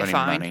going doesn't to pay have a any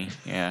fine. money.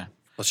 Yeah.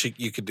 Well,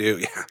 you could do.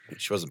 Yeah,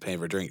 she wasn't paying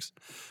for drinks.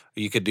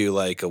 You could do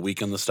like a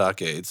week in the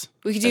stockades.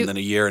 We could do, and then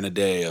a year and a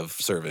day of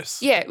service.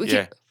 Yeah,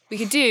 we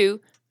could do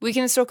week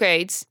in the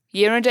stockades,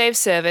 year and a day of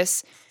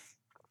service,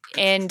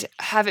 and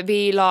have it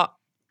be like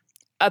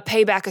a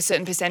payback a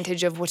certain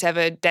percentage of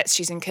whatever debts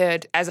she's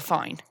incurred as a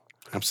fine.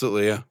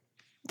 Absolutely, yeah.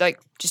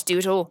 Like, just do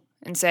it all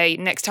and say,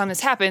 next time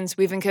this happens,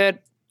 we've incurred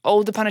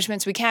all the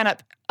punishments we can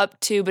up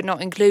to, but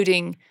not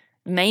including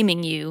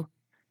maiming you.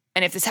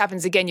 And if this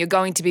happens again, you're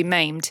going to be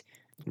maimed.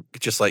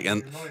 Just like,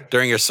 and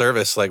during your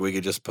service, like we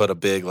could just put a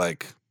big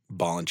like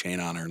ball and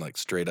chain on her, like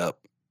straight up.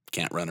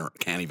 Can't run or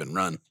can't even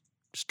run.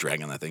 Just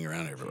dragging that thing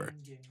around everywhere.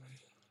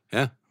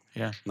 Yeah.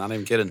 Yeah. Not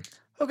even kidding.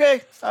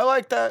 Okay, I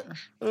like that.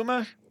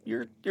 Uma,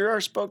 you're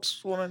our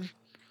spokeswoman.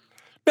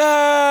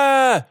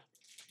 Ah!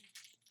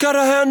 Cut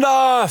a hand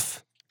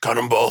off! Cut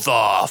them both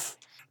off!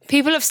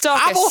 People of Stockus.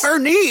 Hobble her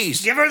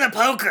knees! Give her the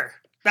poker.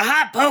 The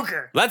hot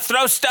poker. Let's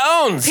throw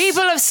stones!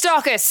 People of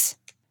Stockus.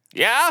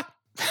 Yeah?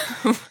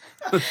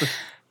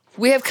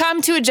 We have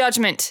come to a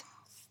judgment.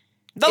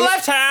 The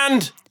left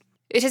hand!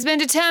 It has been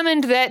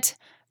determined that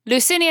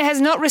Lucinia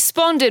has not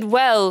responded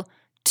well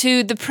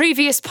to the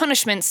previous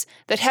punishments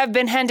that have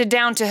been handed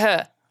down to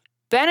her.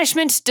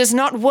 Banishment does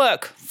not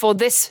work for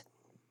this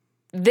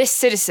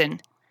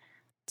citizen.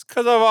 It's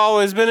because I've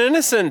always been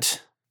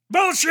innocent.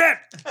 Bullshit.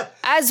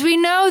 As we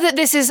know that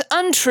this is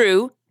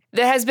untrue,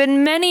 there have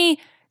been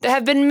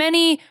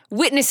many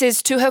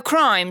witnesses to her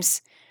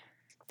crimes.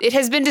 It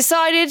has been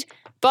decided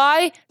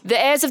by the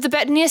heirs of the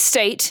Bettany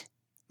estate,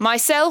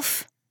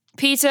 myself,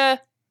 Peter,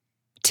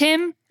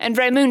 Tim, and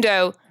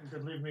Raimundo. You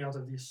could leave me out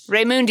of this.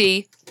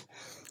 Raimundi.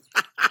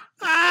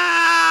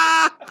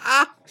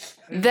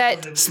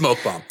 that Smoke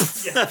bomb.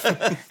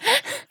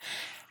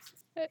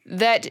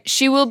 that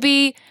she will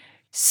be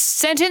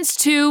sentenced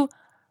to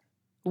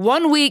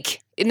 1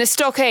 week in the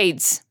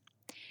stockades.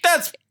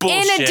 That's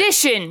bullshit. In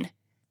addition,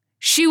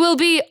 she will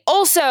be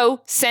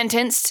also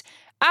sentenced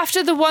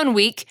after the 1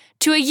 week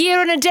to a year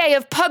and a day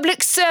of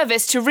public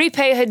service to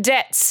repay her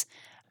debts.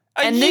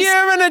 A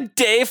year and a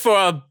day for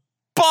a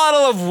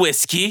bottle of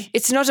whiskey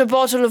It's not a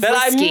bottle of that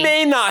whiskey. I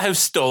may not have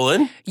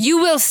stolen. You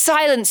will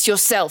silence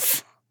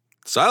yourself.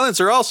 Silence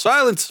or all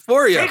silence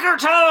for you. Take her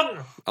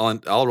tongue.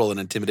 I'll roll an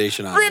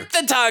intimidation on Rip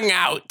her. the tongue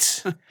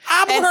out.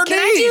 Hobble And her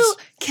knees.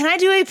 can I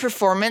do a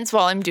performance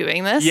while I'm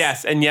doing this?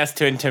 Yes, and yes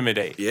to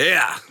intimidate.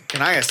 Yeah.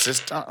 Can I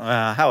assist?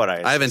 How would I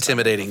assist? I have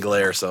intimidating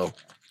glare, so.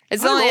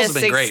 It's My only a rolls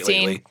have been great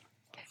 16. lately.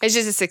 It's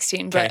just a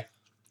 16, but Okay.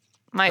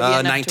 might be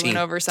enough 19. to win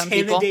over some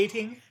people.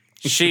 Intimidating.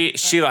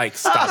 She like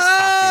stops talking.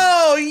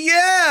 Oh,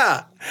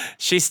 yeah.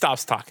 She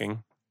stops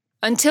talking.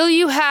 Until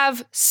you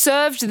have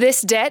served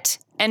this debt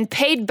and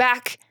paid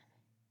back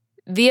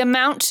the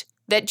amount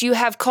that you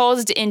have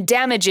caused in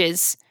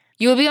damages,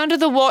 you will be under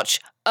the watch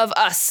of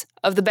us,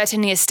 of the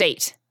Bettany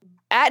estate.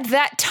 At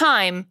that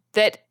time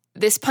that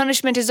this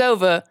punishment is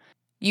over,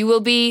 you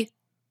will be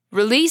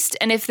released,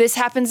 and if this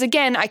happens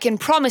again, I can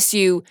promise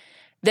you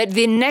that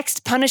the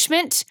next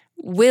punishment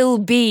will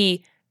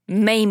be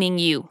maiming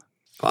you.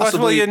 What will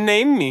Possibly. you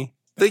name me?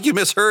 Think you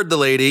misheard the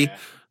lady.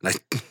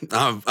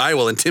 I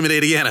will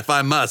intimidate again if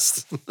I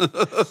must.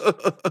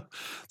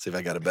 See if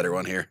I got a better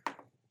one here.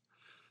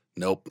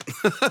 Nope.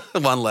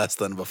 One less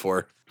than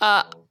before.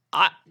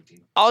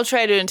 I'll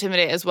try to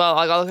intimidate as well.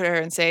 I'll look at her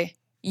and say,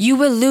 "You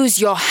will lose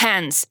your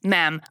hands,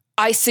 ma'am.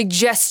 I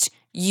suggest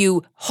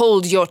you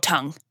hold your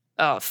tongue."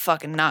 Oh,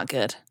 fucking not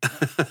good.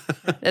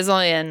 There's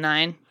only a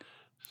 9.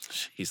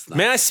 He's not.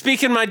 May I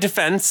speak in my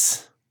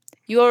defense?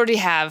 You already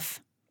have.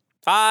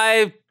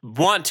 I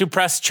want to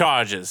press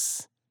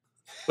charges.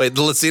 Wait,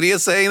 the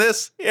Lucinia's saying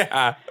this?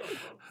 Yeah.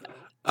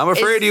 I'm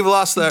afraid you've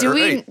lost that Do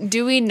right.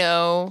 we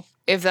know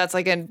if that's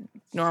like a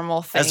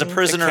normal thing? As a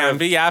prisoner Can of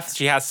be, yeah, if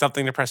she has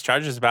something to press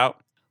charges about.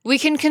 We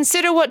can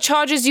consider what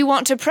charges you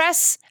want to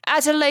press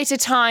at a later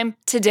time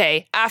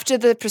today, after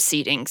the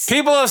proceedings.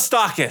 People of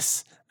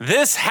Stockus,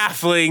 this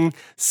halfling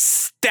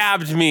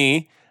stabbed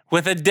me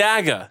with a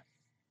dagger.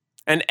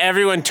 And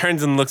everyone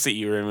turns and looks at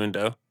you,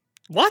 Raimundo.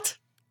 What?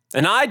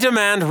 And I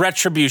demand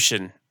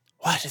retribution.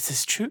 What, is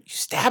this true? You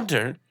stabbed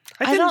her?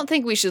 I don't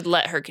think we should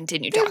let her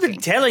continue You've been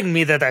talking. telling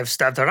me that I've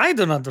stabbed her. I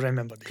do not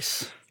remember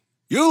this.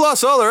 You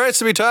lost all the rights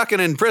to be talking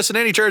and pressing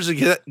any charges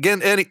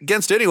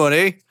against anyone,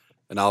 eh?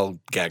 And I'll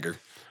gag her.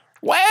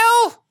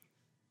 Well,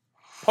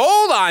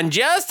 hold on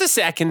just a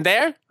second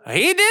there.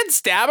 He did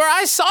stab her.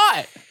 I saw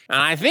it. And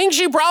I think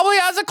she probably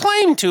has a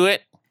claim to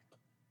it.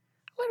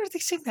 Why are they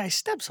saying that I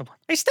stabbed someone?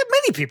 I stabbed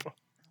many people.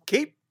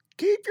 keep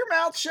your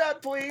mouth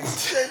shut,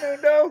 please.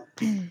 No.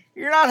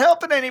 You're not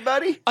helping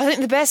anybody. I think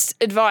the best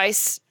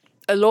advice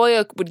a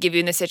lawyer would give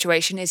you in this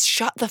situation is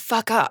shut the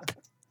fuck up.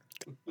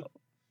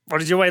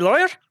 What is your way,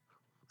 lawyer?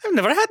 I've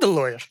never had a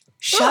lawyer.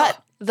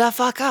 Shut the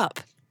fuck up.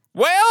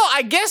 Well,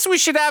 I guess we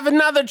should have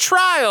another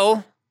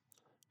trial,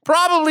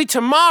 probably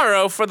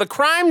tomorrow, for the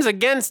crimes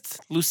against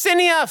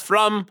Lucinia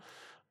from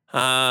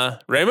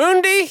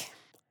Raimundi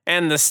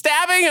and the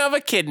stabbing of a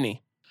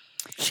kidney.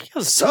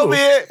 So be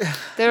it.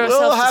 There are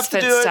We'll have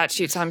to self-defense do it.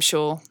 statutes, I'm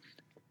sure.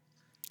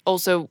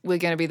 Also, we're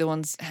going to be the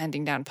ones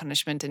handing down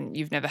punishment, and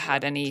you've never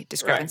had any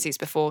discrepancies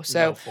before,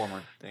 so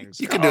former things.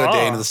 You can do a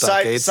day into the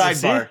stockades.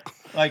 Sidebar.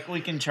 Like, we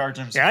can charge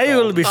him. Yeah, you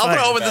will be I'll fine.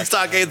 throw over the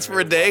stockades for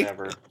a day.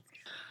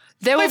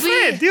 there My will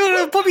friend, be. you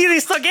will put me in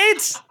these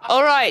stockades?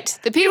 All right,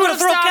 the You people will of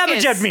throw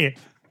cabbage at Starkus. me.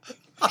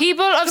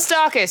 People of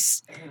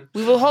Starkus,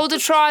 we will hold a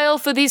trial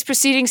for these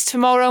proceedings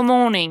tomorrow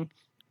morning.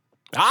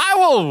 I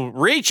will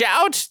reach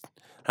out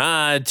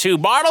to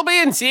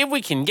Bartleby and see if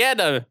we can get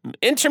an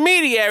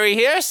intermediary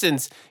here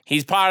since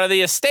he's part of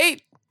the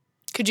estate.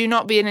 Could you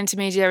not be an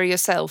intermediary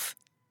yourself?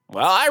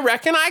 Well, I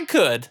reckon I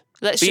could.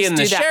 Let's Being just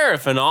do the that.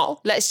 sheriff and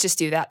all. Let's just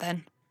do that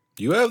then.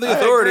 You have the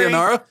authority, agree.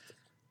 Inara.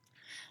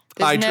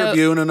 There's High no-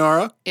 Tribune,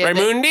 Inara. Yeah,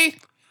 Raimundi,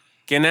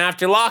 gonna have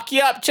to lock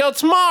you up till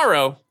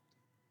tomorrow.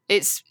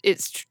 it's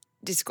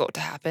got to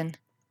happen.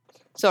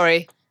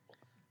 Sorry.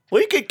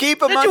 We could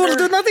keep him That you will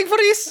do under. nothing for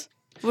this?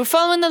 We're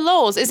following the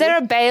laws. Is there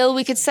a bail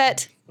we could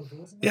set?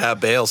 Yeah,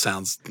 bail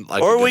sounds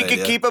like Or a good we could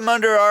idea. keep him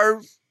under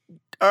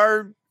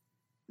our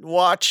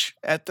watch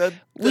at the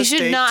We should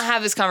state. not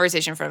have this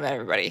conversation in front of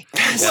everybody.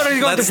 What are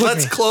you going Let's to put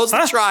me? close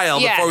the trial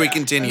Yeah. before we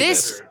continue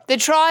this. The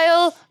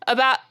trial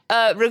about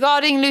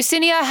regarding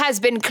Lucinia has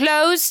been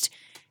closed.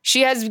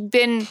 She has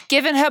been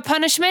given her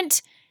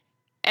punishment,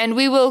 and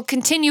we will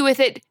continue with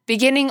it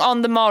beginning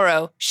on the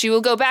morrow. She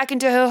will go back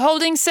into her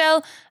holding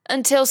cell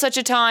until such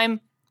a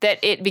time that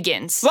it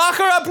begins. Lock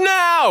her up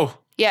now!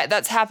 Yeah,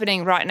 that's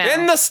happening right now.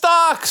 In the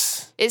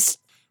stocks! It's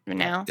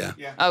now. Yeah.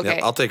 Okay.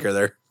 Yep, I'll take her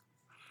there.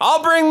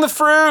 I'll bring the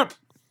fruit!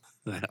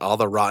 All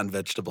the rotten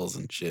vegetables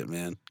and shit,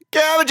 man.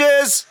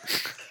 Cabbages.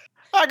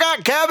 I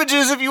got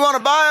cabbages if you want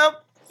to buy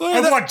them.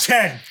 I want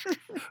 10.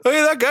 Oh,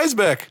 yeah, that guy's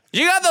back.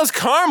 You got those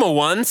caramel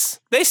ones.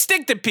 They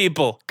stick to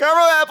people.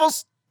 Caramel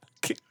apples.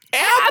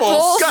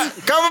 Apples?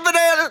 Caramel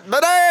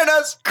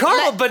bananas.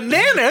 Caramel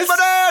bananas?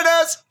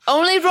 Bananas.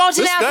 Only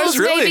rotten This guy's apples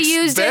may really be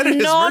used expanded in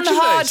his non-hard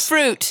merchandise.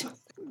 fruit.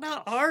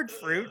 Not hard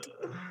fruit.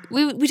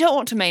 We don't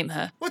want to maim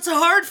her. What's a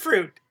hard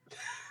fruit?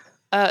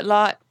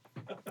 Like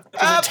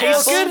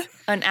Apples. good?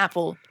 an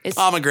apple. It's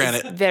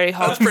Pomegranate. It's very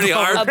hard. That's pretty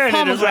hard. A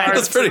Pomegranate is hard. pomegranate.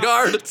 That's pretty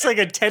hard. It's like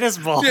a tennis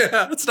ball. Yeah,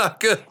 that's not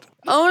good.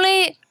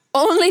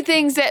 Only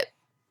things that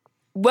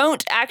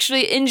won't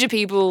actually injure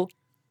people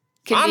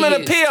can I'm be gonna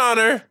used. pee on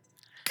her.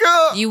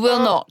 You will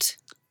not.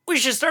 We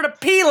should start a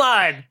pee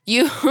line.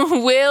 You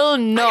will I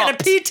not.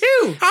 gotta pee too.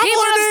 People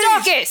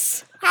of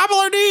Stockus! Hobble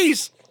our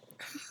knees.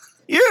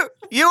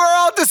 You are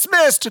all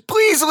dismissed.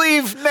 Please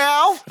leave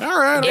now. All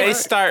right. They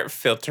start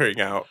filtering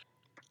out.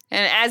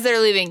 And as they're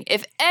leaving,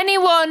 if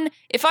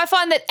I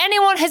find that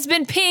anyone has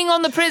been peeing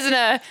on the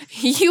prisoner,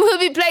 you will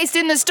be placed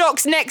in the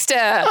stocks next to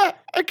her.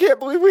 I can't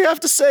believe we have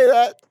to say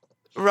that.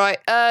 Right,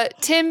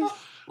 Tim,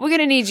 we're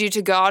gonna need you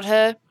to guard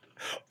her.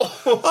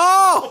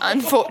 Oh!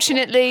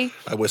 Unfortunately.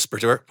 I whisper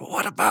to her, but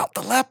what about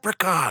the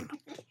leprechaun?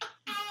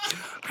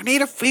 I need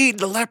to feed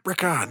the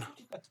leprechaun.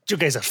 You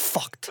guys are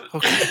fucked.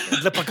 Okay.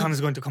 The leprechaun is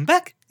going to come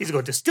back. He's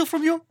going to steal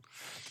from you.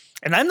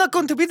 And I'm not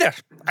going to be there.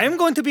 I am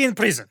going to be in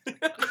prison.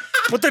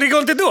 What are you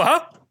going to do,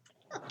 huh?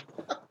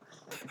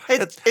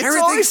 It's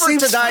only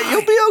for tonight.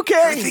 You'll be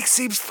okay. Everything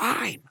seems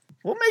fine.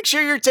 We'll make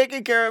sure you're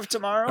taken care of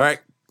tomorrow. All right.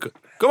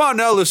 Come on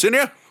now,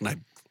 Lucinia. And I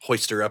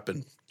hoist her up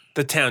and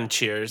The town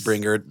cheers.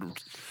 bring her.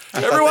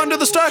 Everyone to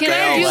the stockade.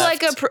 Can I do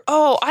like a...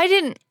 I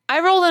didn't...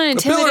 I rolled an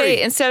pillory. intimidate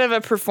instead of a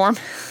performance.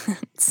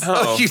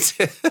 Oh, you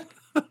did.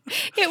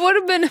 It would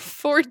have been a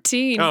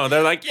 14. Oh,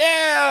 they're like,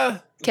 yeah.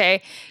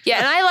 Okay. Yeah,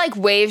 and I like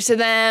wave to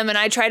them and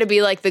I try to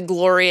be like the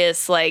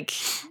glorious, like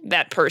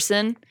that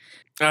person.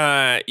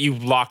 You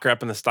lock her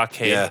up in the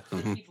stockade. Yeah.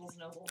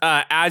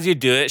 As you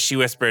do it, she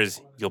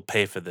whispers, "You'll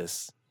pay for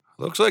this."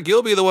 Looks like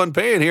you'll be the one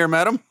paying here,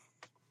 madam.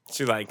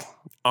 She like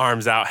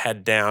arms out,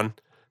 head down.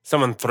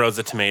 Someone throws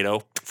a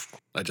tomato.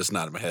 I just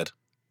nodded my head.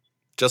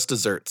 Just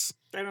desserts.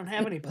 I don't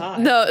have any pie.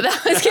 No,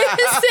 that was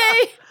gonna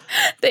say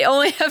they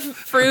only have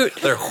fruit.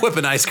 They're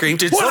whipping ice cream.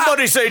 Did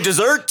somebody say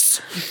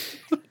desserts?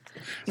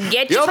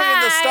 Get your You'll be in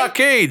the pie.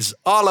 stockades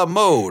a la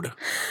mode.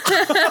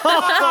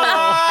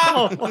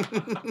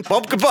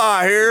 Pumpkin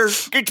pie here.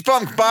 Get your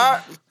pumpkin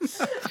pie.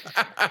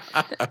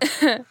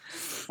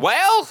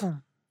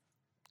 Well,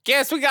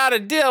 guess we got to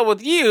deal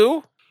with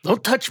you.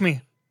 Don't touch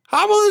me.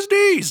 Hobble his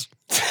knees.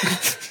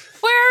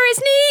 Where are his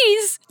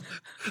knees?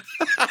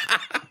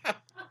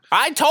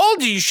 I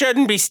told you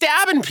shouldn't be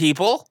stabbing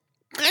people.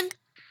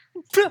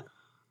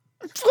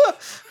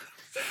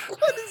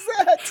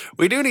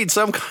 We do need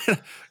some kind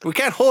of... We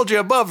can't hold you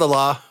above the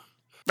law.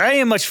 I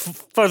am much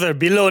further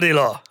below the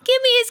law.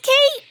 Give me his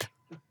cape.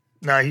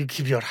 Now you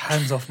keep your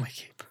hands off my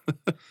cape.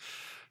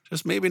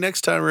 Just maybe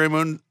next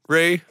time,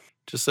 Ray.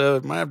 Just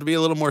might have to be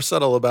a little more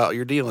subtle about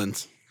your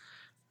dealings.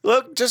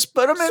 Look, just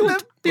put them in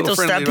the... You Little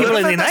don't stab friendly, people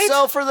right? in the night.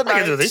 cell for the I can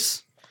night. do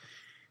this.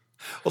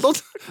 Well,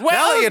 don't... now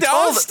Well, that you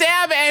don't told-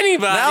 stab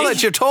anybody. Now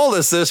that you've told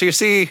us this, you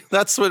see,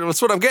 that's what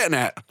I'm getting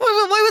at. Why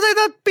would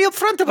I not be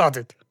upfront about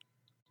it?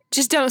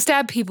 Just don't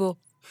stab people.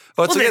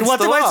 Oh, it's Well, then against what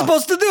the am I law.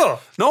 supposed to do?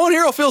 No one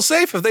here will feel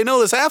safe if they know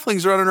this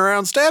halfling's running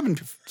around stabbing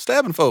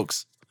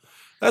folks.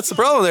 That's the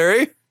problem there,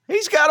 eh?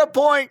 He's got a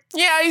point.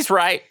 Yeah, he's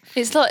right.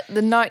 It's like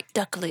the night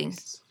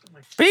ducklings.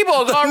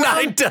 People go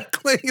Night around.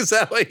 duckling, is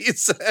that what you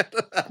said?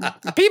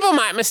 People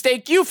might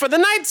mistake you for the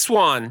night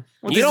swan.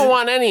 You is don't it?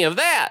 want any of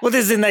that. What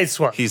is the night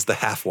swap? He's the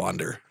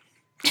half-wander.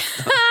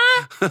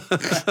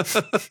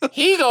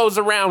 He goes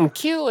around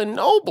killing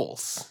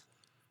nobles.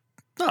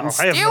 No, I have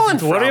stealing nothing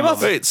to worry from about.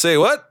 them. Wait, say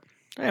what?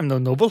 I am no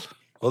noble.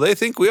 Well, they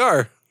think we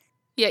are.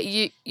 Yeah,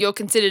 you're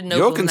considered noble.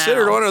 You're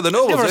considered now. one of the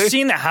nobles, Never eh?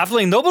 seen a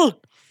halfling noble.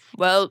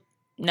 Well,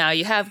 now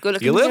you have. Go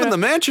look. You in live the in the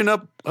mirror. mansion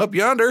up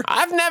yonder.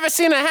 I've never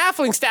seen a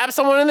halfling stab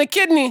someone in the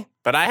kidney,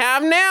 but I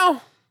have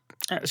now.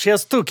 She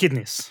has 2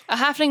 kidneys. A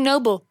halfling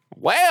noble.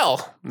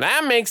 Well,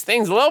 that makes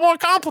things a little more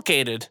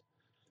complicated.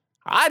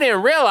 I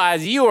didn't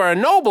realize you were a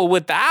noble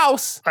with the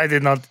house. I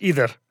did not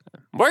either.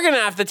 We're gonna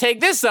have to take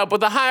this up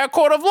with the higher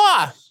court of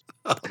law.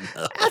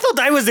 I thought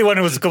I was the one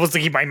who was supposed to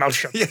keep my mouth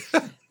shut.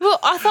 Well,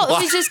 I thought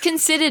this was just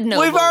considered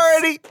noble.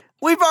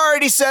 We've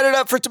already set it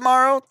up for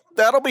tomorrow.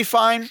 That'll be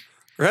fine.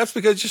 Perhaps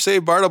because you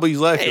saved Bartleby's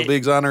life, you'll be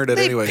exonerated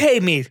They anyway. pay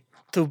me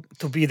to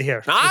be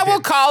here. I will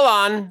call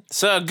on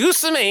Sir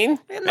Gusamine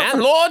and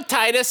Lord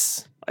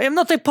Titus. I am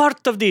not a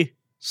part of the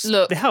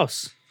Look,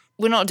 house.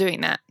 we're not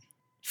doing that.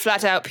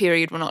 Flat out.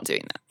 Period. We're not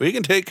doing that. We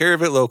can take care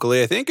of it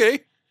locally, I think, eh?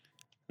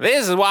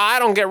 This is why I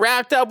don't get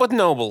wrapped up with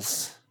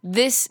nobles.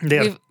 This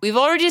There. we've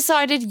already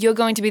decided. You're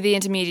going to be the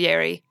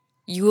intermediary.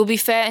 You will be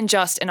fair and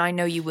just, and I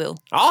know you will.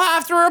 I'll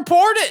have to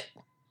report it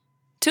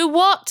To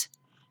what?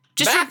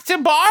 Just back to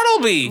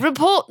Bartleby.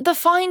 report the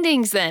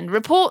findings then.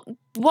 Report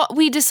what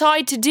we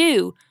decide to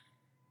do.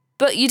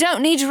 But you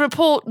don't need to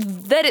report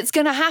that it's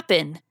going to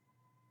happen.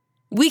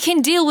 We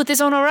can deal with this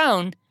on our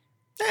own.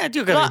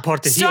 You can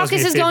report it. He owes me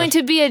Starkus a is favor. going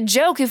to be a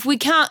joke if we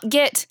can't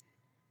get...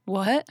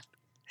 What?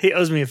 He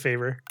owes me a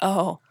favor.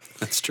 Oh.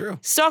 That's true.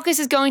 Starkus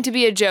is going to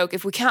be a joke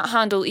if we can't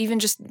handle even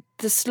just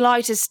the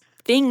slightest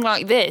thing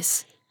like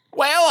this.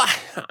 Well,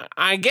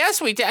 I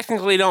guess we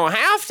technically don't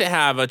have to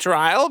have a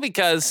trial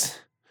because,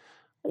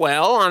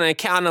 well, on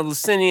account of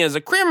Lucinia as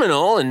a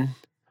criminal and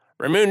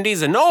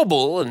Ramundi's a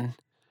noble, and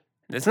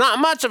it's not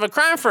much of a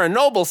crime for a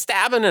noble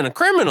stabbing in a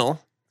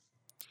criminal.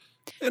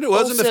 And it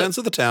was in Also, defense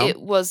of the town.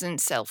 It wasn't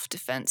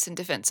self-defense, in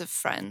defense of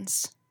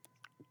friends.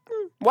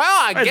 Well,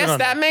 I I guess don't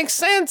that know. makes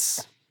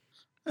sense.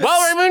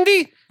 Well,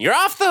 Raimundi, you're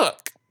off the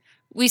hook.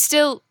 We've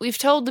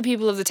told the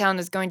people of the town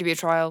there's going to be a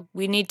trial.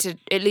 We need to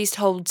at least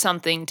hold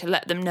something to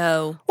let them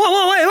know.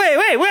 Whoa,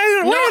 wait. Why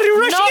are you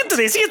rushing into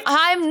this?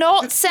 I'm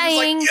not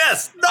saying.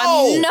 Yes,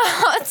 no. I'm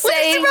not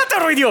saying. What's the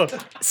matter with you?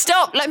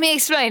 Stop, let me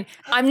explain.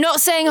 I'm not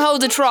saying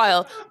hold a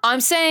trial.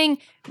 I'm saying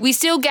we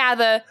still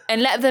gather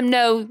and let them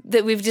know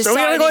that we've So we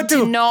are decided going to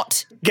to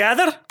not.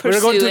 gather? We're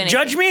Pursue going to anything.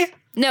 judge me?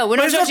 No, we're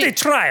But not it's not judging. a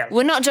trial.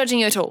 We're not judging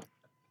you at all.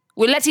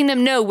 We're letting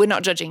them know we're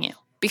not judging you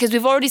because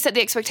we've already set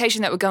the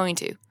expectation that we're going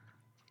to.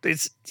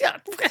 Yeah,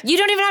 You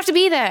don't even have to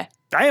be there.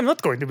 I am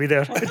not going to be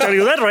there. I tell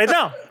you that right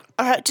now.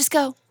 All right, just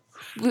go.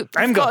 We've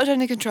I'm got going. it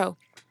under control.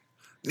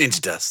 Ninja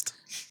dust.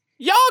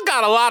 Y'all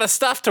got a lot of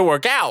stuff to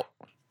work out.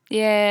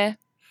 Yeah.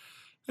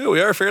 Yeah,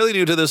 we are fairly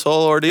new to this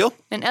whole ordeal.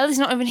 And Ellie's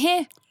not even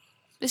here.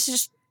 This is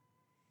just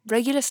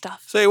regular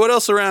stuff. Say, what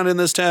else around in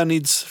this town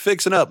needs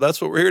fixing up?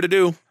 That's what we're here to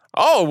do.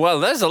 Oh, well,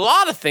 there's a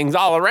lot of things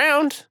all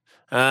around.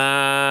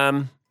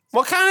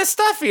 What kind of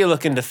stuff are you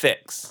looking to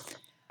fix?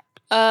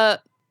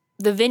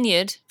 The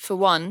vineyard, for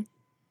one.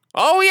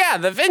 Oh, yeah,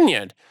 the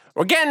vineyard.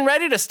 We're getting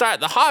ready to start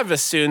the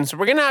harvest soon, so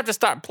we're going to have to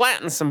start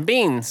planting some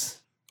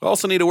beans.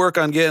 Also need to work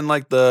on getting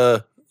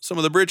some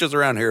of the bridges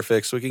around here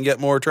fixed so we can get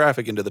more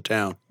traffic into the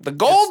town. The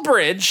Gold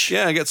Bridge?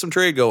 Yeah, get some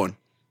trade going.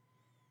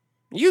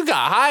 You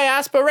got high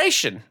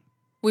aspiration.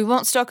 We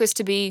want Stockers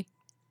to be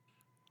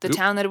the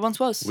town that it once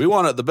was. We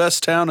want it the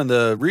best town in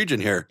the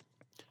region here.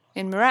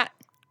 In Marat.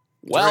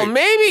 Well, Great.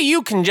 maybe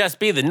you can just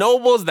be the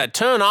nobles that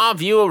turn our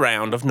view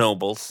around of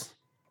nobles.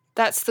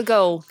 That's the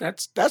goal.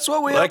 That's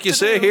what we Like hope you to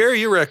say do. here,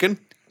 you reckon.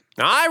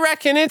 I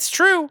reckon it's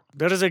true.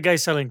 There is a guy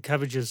selling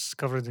cabbages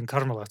covered in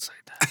caramel outside.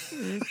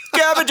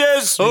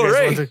 Cabbages. Oh, You guys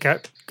right. want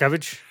a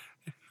cabbage?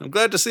 I'm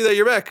glad to see that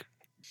you're back.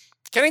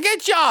 Can I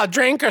get y'all a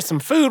drink or some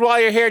food while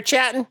you're here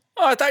chatting?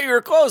 Oh, I thought you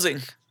were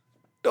closing.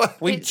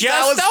 We That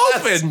just was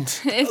opened.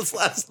 That was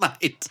last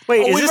night.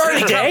 Wait, is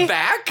this the day?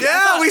 back?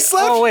 Yeah, we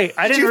slept. Oh, wait.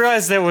 I didn't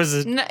realize there was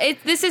a... No,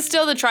 this is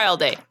still the trial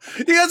day.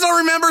 You guys don't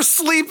remember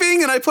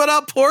sleeping and I put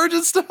out porridge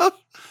and stuff?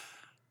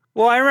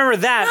 Well, I remember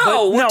that.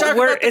 No, but we're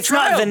talking about the it's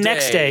not the trial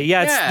next day. day.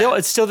 Yeah, Yeah.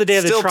 it's still the day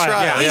of the Still trial.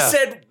 trial. He Yeah.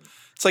 said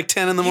It's like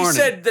 10 in the he morning.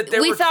 said that they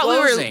we were thought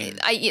closing.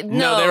 we were.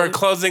 No, they were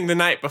closing the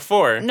night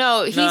before.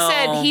 No, he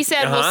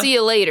said we'll see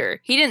you later.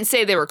 He didn't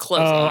say they were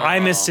closing. Oh, I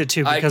missed it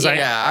too because I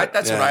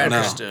that's what Yeah, I no.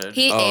 understood.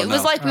 It was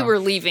no. like we were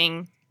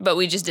leaving, but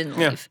we just didn't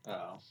leave.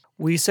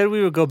 we said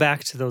we would go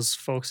back to those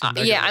folks.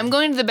 In Yeah, Beggarwood. I'm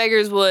going to the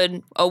Beggar's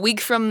Wood a week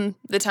from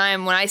the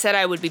time when I said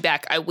I would be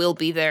back. I will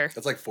be there.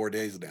 That's like 4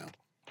 days now.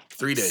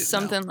 3 days.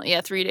 Something,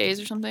 3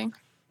 days or something.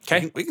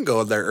 Okay. We can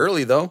go there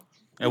early though.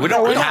 And we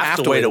don't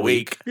have to wait a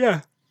week.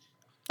 Yeah.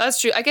 That's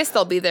true. I guess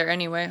they'll be there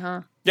anyway,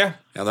 huh? Yeah.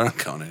 Yeah, they're not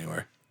going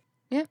anywhere.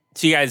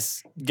 So you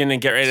guys gonna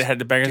get ready to head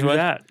to Beggar's Do Wood?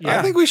 that. Yeah.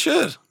 I think we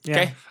should. yeah.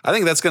 Okay. I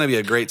think that's going to be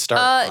a great start.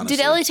 Did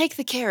honestly. Ellie take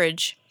the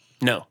carriage?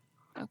 No.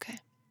 Okay.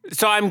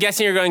 So I'm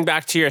guessing you're going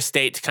back to your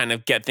estate to kind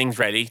of get things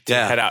ready to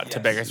Yeah. head out to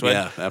Beggar's Wood.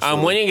 Yeah,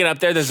 absolutely. When you get up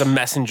there, there's a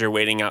messenger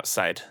waiting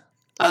outside.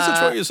 Message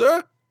for you,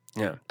 sir.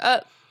 Yeah.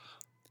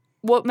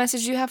 What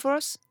message do you have for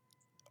us?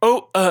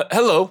 Oh,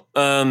 hello.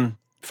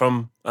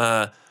 From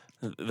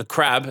the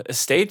Crab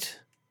Estate.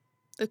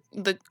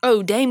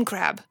 Dame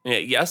Crab. Yeah,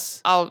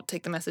 yes. I'll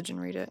take the message and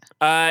read it.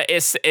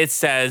 It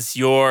says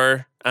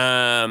your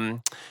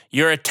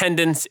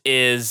attendance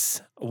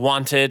is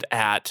wanted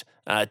at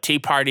tea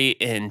party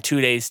in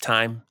 2 days'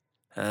 time.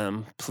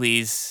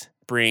 Please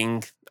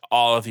bring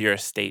all of your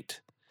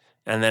estate.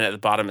 And then at the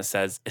bottom it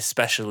says,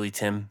 especially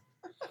Tim.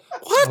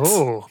 What?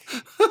 Oh.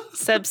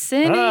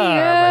 Subsidia.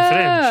 my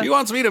friend. She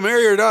wants me to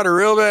marry her daughter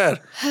real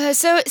bad.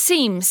 So it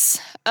seems.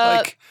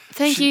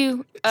 Thank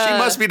you. She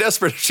must be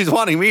desperate if she's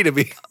wanting me to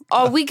be.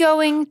 Are we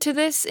going to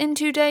this in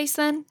 2 days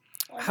then?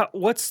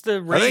 What's the I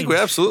range? think we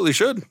absolutely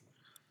should.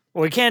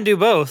 Well, we can't do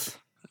both.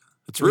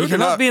 It's We rude to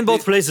cannot not be in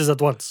both places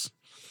at once.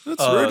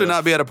 It's rude to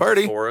not be at a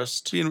party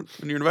Forest. when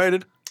you're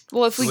invited.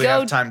 Well, if we we go,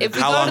 have time to- if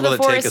we How go long to will the it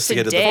take forest us to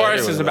get to the today,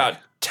 Forest is about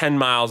 10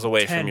 miles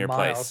away 10 from your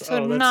miles. place. so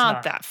Oh, that's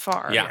not that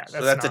far. Yeah.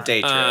 So that's a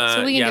day trip.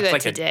 So we can do it's that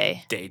like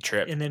today. A day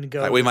trip. And then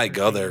go. We might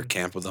go there,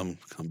 camp with them,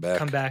 come back.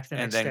 Come back the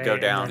And next then day go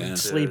down and then to-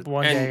 sleep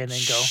one day and then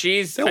go.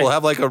 She's. Yeah, we'll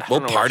have like I a don't we'll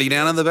know what party she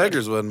down in the does.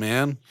 Beggars Wood,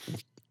 man.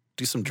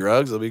 Do some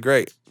drugs. It'll be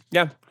great.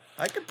 Yeah.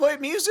 I can play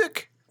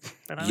music.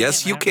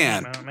 Yes, you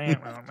can.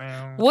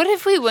 What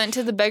if we went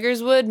to the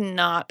Beggar's Wood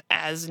not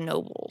as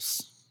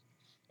nobles?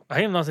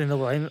 I am not in the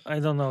way. I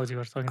don't know what you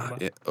are talking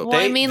about. Yeah, Well,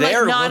 I mean, like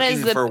they're not as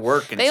looking the. for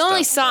work and They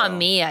only stuff, saw though.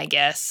 me, I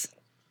guess.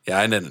 yeah,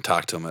 I didn't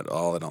talk to him at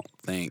all. I don't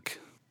think.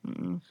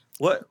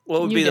 What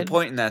would You be the did.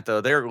 point in that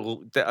though? They're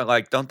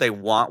like, don't they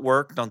want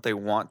work? Don't they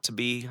want to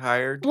be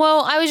hired?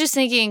 Well, I was just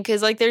thinking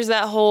because like there's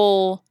that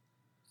whole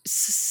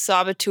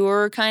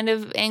saboteur kind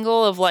of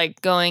angle of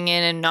like going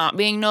in and not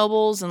being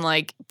nobles and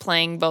like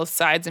playing both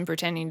sides and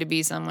pretending to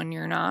be someone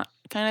you're not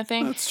kind of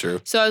thing. That's true.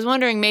 So I was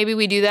wondering maybe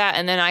we do that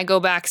and then I go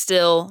back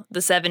still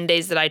the 7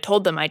 days that I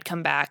told them I'd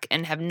come back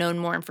and have known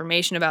more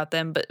information about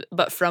them,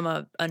 but from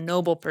a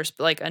noble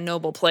like a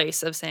noble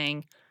place of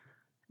saying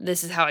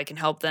this is how I can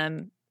help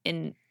them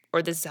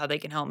or this is how they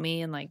can help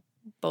me and like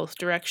both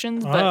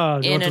directions,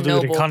 but you in want a to do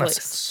noble place.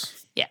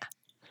 reconnaissance. Yeah.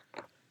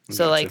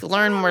 So like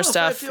learn more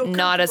stuff,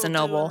 not as a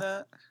noble.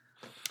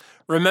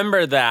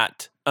 Remember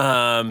that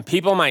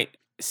people might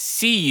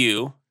see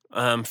you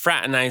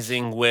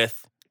fraternizing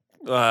with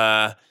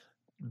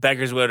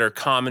Beggarswood or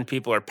common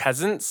people or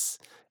peasants,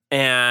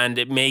 and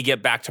it may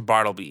get back to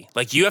Bartleby.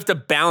 Like you have to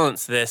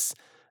balance this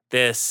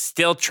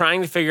still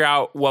trying to figure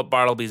out what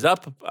Bartleby's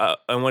up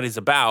and what he's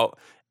about,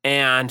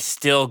 and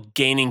still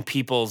gaining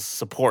people's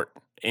support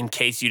in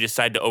case you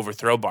decide to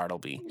overthrow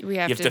Bartleby. We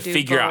have you have to do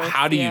figure out both,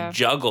 how do yeah. you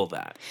juggle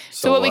that.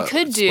 So what we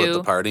could split do-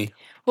 the party.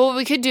 Well, what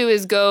we could do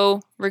is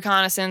go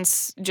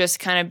reconnaissance, just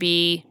kind of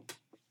be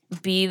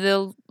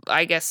the,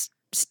 I guess,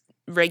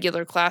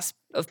 regular class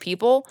of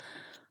people,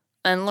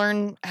 and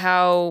learn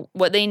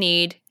what they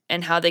need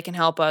and how they can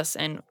help us,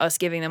 and us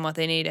giving them what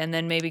they need, and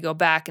then maybe go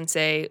back and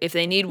say if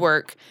they need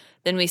work,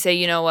 then we say,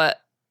 you know what,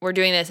 we're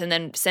doing this, and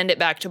then send it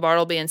back to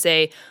Bartleby and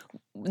say,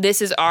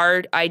 this is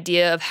our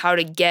idea of how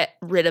to get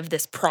rid of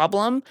this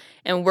problem,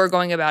 and we're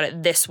going about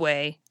it this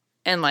way,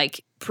 and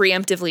like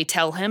preemptively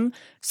tell him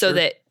so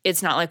that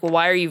it's not like, well,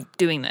 why are you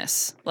doing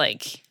this?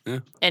 Like,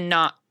 and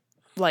not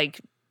like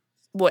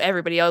what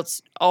everybody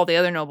else, all the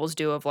other nobles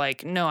do of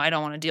like, no, I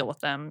don't want to deal with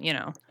them. You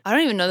know, I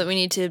don't even know that we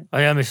need to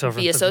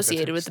be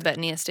associated with the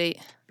Bettany estate.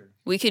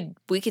 We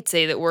could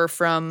say that we're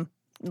from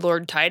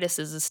Lord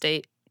Titus's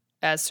estate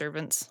as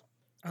servants.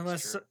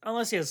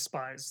 Unless he has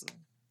spies.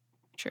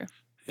 Sure.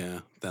 Yeah,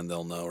 then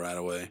they'll know right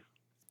away.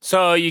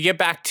 So you get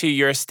back to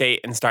your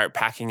estate and start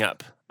packing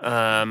up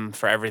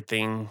for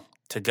everything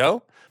to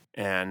go,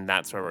 and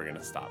that's where we're going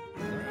to stop.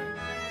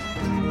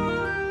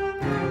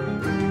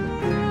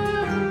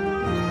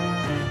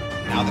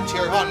 Now that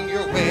you're on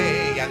your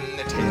way and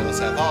the tales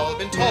have all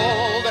been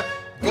told,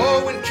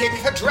 go and kick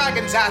the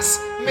dragon's ass,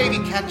 maybe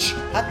catch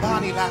a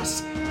bonny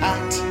lass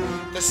at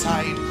the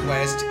side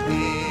quest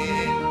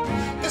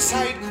inn. The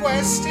side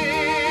quest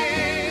inn.